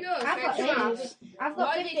 Somebody goes. I've got Max. ages. I've Why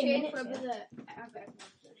got did 15 they change minutes. from yet.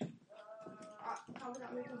 the... How would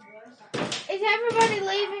that make it worse? Is everybody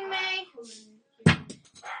leaving me?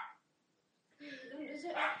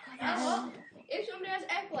 If somebody has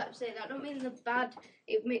epilepsy, that don't mean they're bad.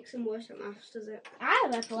 It makes them worse at maths, does it? I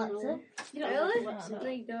have epilepsy. You don't really? No,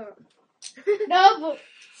 you don't. No, but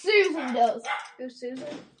Susan does. Who's Susan?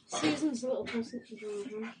 Susan's the little person she draws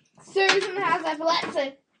on. Susan has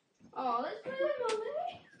epilepsy. Oh, let's play with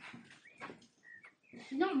Molly.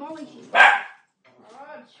 She's not Molly. She's...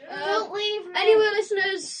 Don't leave me. Anyway,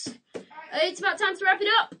 listeners, it's about time to wrap it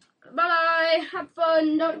up. Bye. Have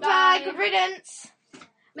fun. Don't Bye. die. Good riddance.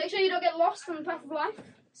 Make sure you don't get lost on the path of life.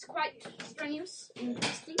 It's quite strenuous and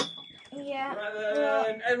interesting. Yeah. Right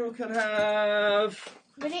then, everyone can have...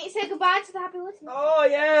 We need to say goodbye to the happy listeners. Oh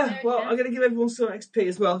yeah, well I'm going to give everyone some XP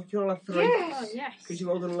as well. You can all have 3. Oh, yes. Because you've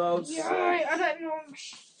all done loads. Yeah, I don't know.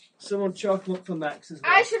 Someone chalk them up for Max as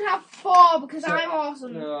well. I should have 4 because So- I'm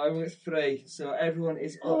awesome. No, everyone gets 3. So everyone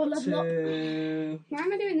is Oh, up level up. to Why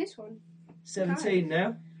am I doing this one? 17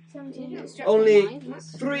 now. 17. Only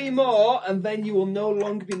 3 more and then you will no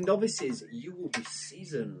longer be novices. You will be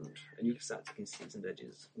seasoned. And you can start taking seasoned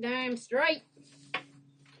edges. Damn straight.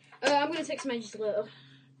 I'm going to take some edges later.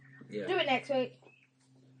 Yeah. Do it next week.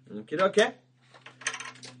 Okay.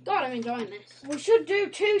 God, I'm enjoying this. We should do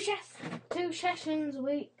 2 sessions a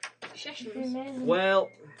week. Sessions. Amazing. Well,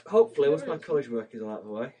 hopefully once my college work is all out of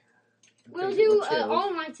the way. We'll things do will chill.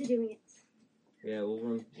 all nighter doing it. Yeah, we'll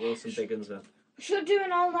run some big ones then. We should do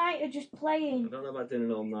an all-nighter just I playing. don't know about doing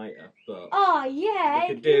an all-nighter, but Oh, yeah. we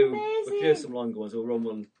could it'd be do amazing. some longer ones. We'll run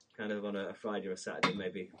one kind of on a Friday or a Saturday,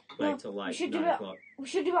 maybe play No, till we like should 9 do it. o'clock. We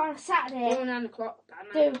should do it on a Saturday. Oh, 9 o'clock.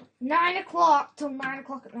 Bad night. Do 9 o'clock till 9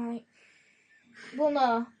 o'clock at night. Well,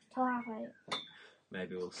 no, till 8:30.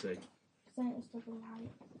 Maybe we'll see. Think it's still right.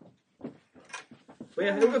 But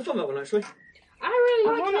yeah, it'll be fun that one actually. I really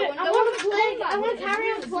I like wanna- that one. I wanna play- I wanna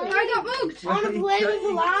carry on Before playing. I got mugged. I want to play with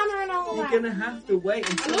Alana and all You're that. gonna have to wait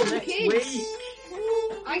until love the next kids. week.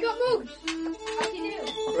 I got mugged. How do you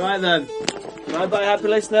do? Right then. Bye bye, happy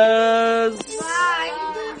listeners. Bye.